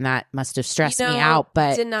whatever, and that must have stressed me out.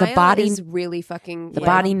 But the body is really fucking. The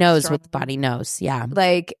body knows what the body knows. Yeah,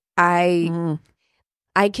 like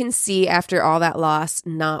I can see after all that loss,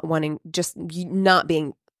 not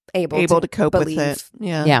being able to cope with it.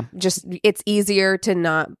 Yeah. Yeah. Just, it's easier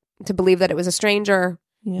to believe that it was a stranger.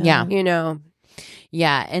 Yeah. You know?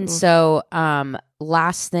 Yeah. And so,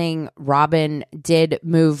 last thing, Robin did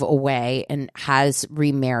move away and has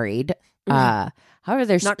remarried. However,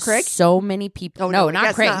 there's not Craig? So many people. Oh, no,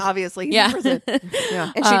 not Craig. Not, obviously. He's in prison.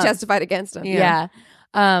 Yeah. And she testified against him. Yeah.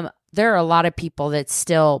 There are a lot of people that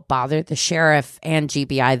still bother the sheriff and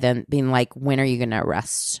GBI then being like, when are you going to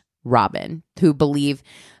arrest Robin? There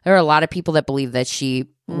are a lot of people that believe that she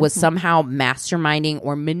was somehow masterminding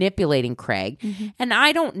or manipulating Craig. And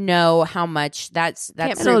I don't know how much that's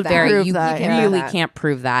so very, you really can't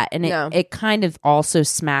prove that. And it kind of also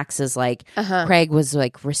smacks as like Craig was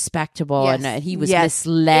like respectable and he was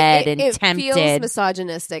misled and tempted. It feels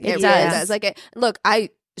misogynistic. It does. Like,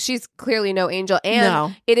 she's clearly no angel,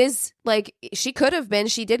 and it is like she could have been.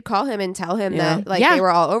 She did call him and tell him that they were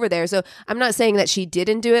all over there. So I'm not saying that she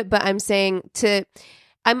didn't do it, but I'm saying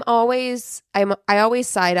I always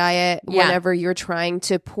side eye it whenever you're trying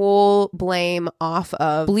to pull blame off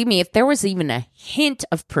of. Believe me, if there was even a hint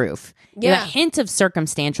of proof, a hint of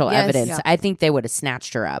circumstantial evidence, I think they would have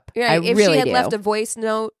snatched her up. Right. If really she had left a voice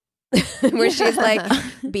note where she's like,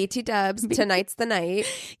 BT dubs, tonight's the night.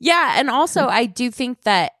 Yeah. And also, I do think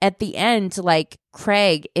that at the end, like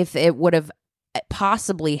Craig, if it would have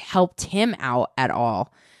possibly helped him out at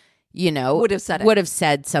all, would have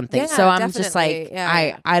said something. So I'm just like,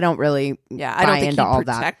 I don't really I don't think into all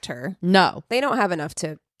protect that. her. No. They don't have enough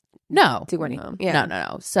to do anything.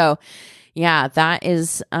 No. So Yeah, that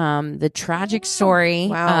is the tragic story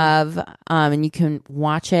Wow. of and you can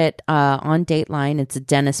watch it on Dateline. It's a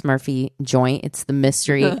Dennis Murphy joint. It's the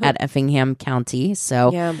mystery at Effingham County.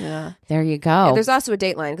 So Yeah. there you go. There's also a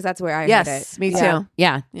Dateline because that's where I heard Yes, it. me too.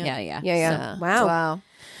 Yeah. Yeah. So, wow. Wow.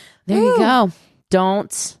 There you go.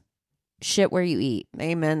 Don't shit where you eat.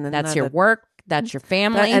 Amen. And That's that- your work. That's your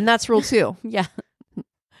family. and that's rule 2. yeah.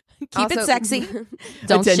 Keep it Also- sexy.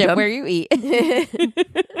 Don't shit Addendum. where you eat.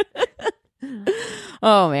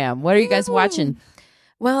 Oh man, what are you guys watching?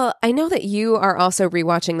 Well, I know that you are also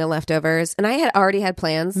rewatching The Leftovers, and I had already had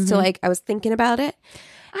plans to I was thinking about it.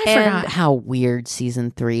 I And forgot how weird season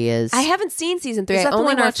 3 is. I haven't seen season 3. Is I that the only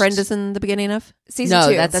one our watched friend is in the beginning of? season No,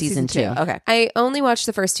 2. that's season 2. Okay. I only watched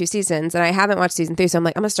the first 2 seasons, and I haven't watched season 3. So I'm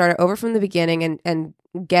like, I'm gonna start it over from the beginning and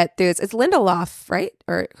get through this. It's Lindelof, right?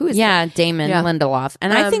 Or who is? Yeah, Damon Yeah. Lindelof.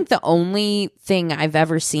 And I think the only thing I've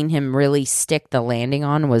ever seen him really stick the landing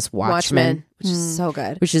on was Watchmen, Which is so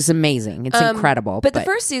good. which is amazing. It's incredible. But the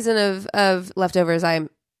first season of Leftovers, I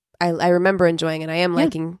remember enjoying, and I am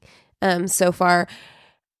liking so far.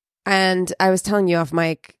 And I was telling you off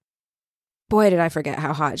mic, boy, did I forget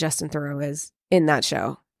how hot Justin Theroux is in that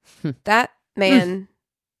show. That man,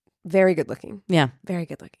 very good looking. Yeah. Very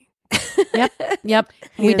good looking. Yep.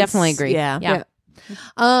 We Yes. definitely agree. Yeah. Yeah.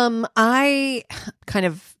 I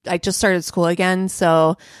just started school again,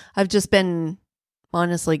 so I've just been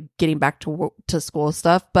honestly getting back to school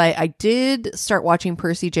stuff, but I did start watching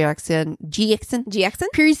Percy Jackson. GXN?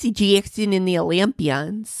 Percy Jackson and the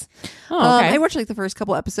Olympians. Oh, okay. I watched like the first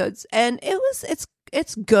couple episodes, and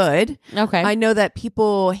it's good. Okay. I know that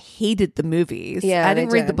people hated the movies. Yeah, I they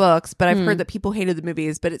didn't read the did. books, but I've heard that people hated the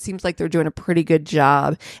movies, but it seems like they're doing a pretty good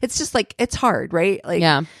job. It's just like, it's hard, right? Like,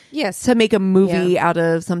 yeah. Yes. to make a movie out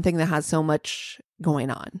of something that has so much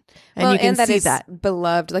going on. And you can that see is that.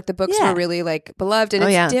 beloved. Like the books Yeah. were really like beloved, and Oh,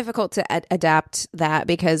 it's yeah. difficult to adapt that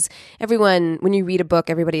because everyone, when you read a book,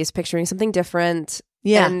 everybody is picturing something different.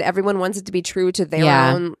 Yeah. And everyone wants it to be true to their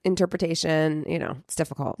Yeah. own interpretation. You know, it's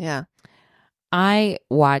difficult. Yeah. I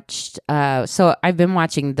watched, so I've been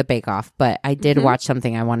watching The Bake Off, but I did watch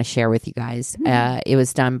something I want to share with you guys. It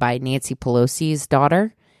was done by Nancy Pelosi's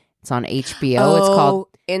daughter. It's on HBO. It's called,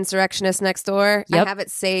 Insurrectionist Next Door. Yep. I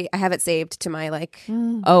have it saved to my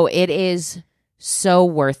oh, it is so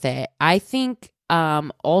worth it. I think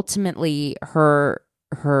ultimately her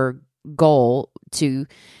goal to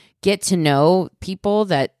get to know people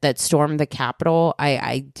that stormed the Capitol,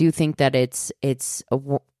 I do think that it's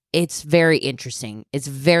very interesting. It's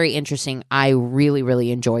very interesting. I really,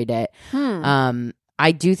 really enjoyed it.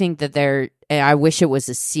 I do think that I wish it was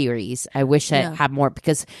a series. I wish it had more,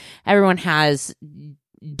 because everyone has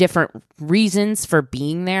different reasons for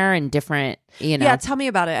being there and different, Yeah, tell me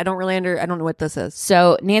about it. I don't know what this is.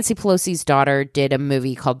 So Nancy Pelosi's daughter did a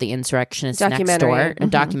movie called The Insurrectionist Next Documentary. Door, a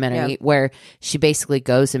documentary where she basically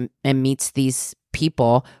goes and meets these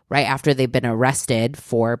people right after they've been arrested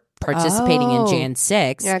for participating in Jan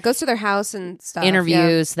 6. Yeah, it goes to their house and stuff.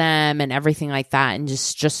 Interviews them and everything like that, and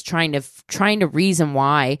just trying to reason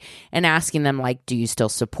why, and asking them, like, do you still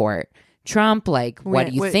support Trump? Like, what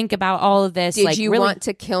do you think about all of this? Did like, you really, want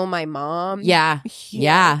to kill my mom? yeah.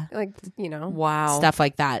 Like, you know. Wow. Stuff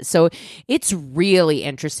like that. So it's really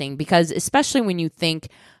interesting, because especially when you think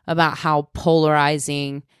about how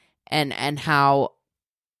polarizing and how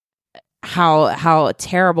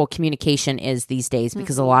terrible communication is these days,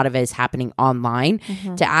 because a lot of it is happening online,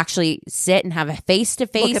 to actually sit and have a face to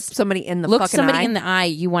Look at face, somebody in the look fucking somebody eye. in the eye.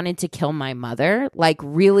 You wanted to kill my mother. Like,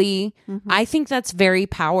 really, I think that's very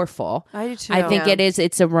powerful. I do too. I think Yeah. it is.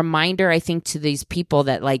 It's a reminder, I think, to these people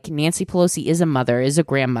that, like, Nancy Pelosi is a mother, is a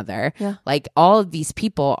grandmother. Yeah. Like, all of these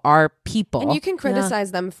people are people. And you can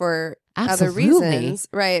criticize them for other Absolutely. reasons,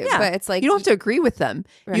 right? Yeah. But it's like you don't have to agree with them.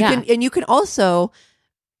 Right. You Yeah. can, and you can also,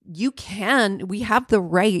 we have the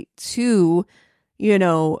right to,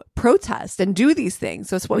 protest and do these things.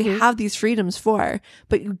 That's what we have these freedoms for.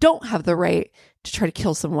 But you don't have the right to try to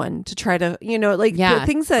kill someone, to try to, the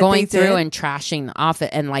things that going they through did. and trashing off it,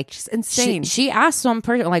 and like just insane. She asked one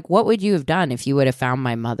person, like, what would you have done if you would have found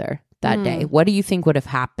my mother that day? What do you think would have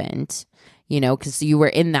happened? Because you were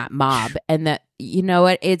in that mob, and that,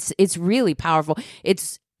 it's really powerful.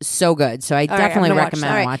 It's so good. So I right, definitely I'm gonna watch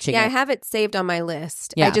recommend that. watching yeah, it. I have it saved on my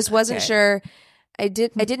list. Yeah. I just wasn't Okay. sure. I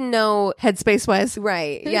didn't know. Headspace wise.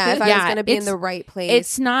 Right. Yeah. If I was Yeah, going to be in it's- the right place.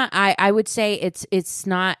 It's not. I would say it's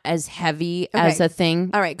not as heavy as Okay. a thing.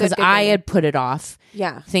 All right, good, because good, I good. had put it off,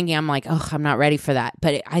 yeah. thinking, I'm like, oh, I'm not ready for that.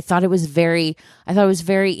 But I thought it was very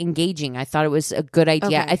engaging. I thought it was a good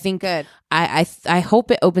idea. Okay, I think good. I hope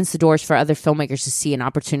it opens the doors for other filmmakers to see an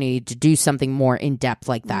opportunity to do something more in depth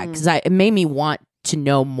like that, because it made me want to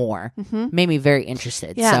know more. Made me very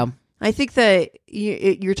interested. Yeah. So I think that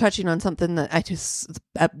you're touching on something that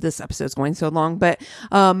this episode's going so long, but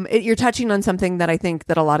you're touching on something that I think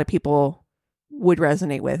that a lot of people would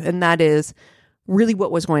resonate with, and that is really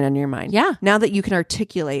what was going on in your mind. Yeah. Now that you can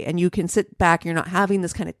articulate and you can sit back, you're not having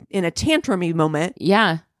this kind of in a tantrumy moment.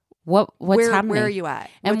 yeah. What's happening? Where are you at?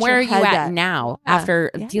 And What's where are your you head at now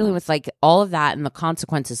after dealing with like all of that and the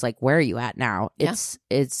consequences? Like, where are you at now? It's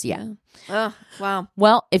Oh, wow.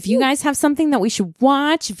 Well, if you guys have something that we should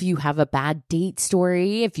watch, if you have a bad date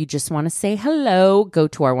story, if you just want to say hello, go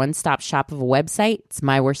to our one-stop shop of a website. It's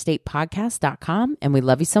myworstdatepodcast.com. And we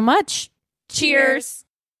love you so much. Cheers.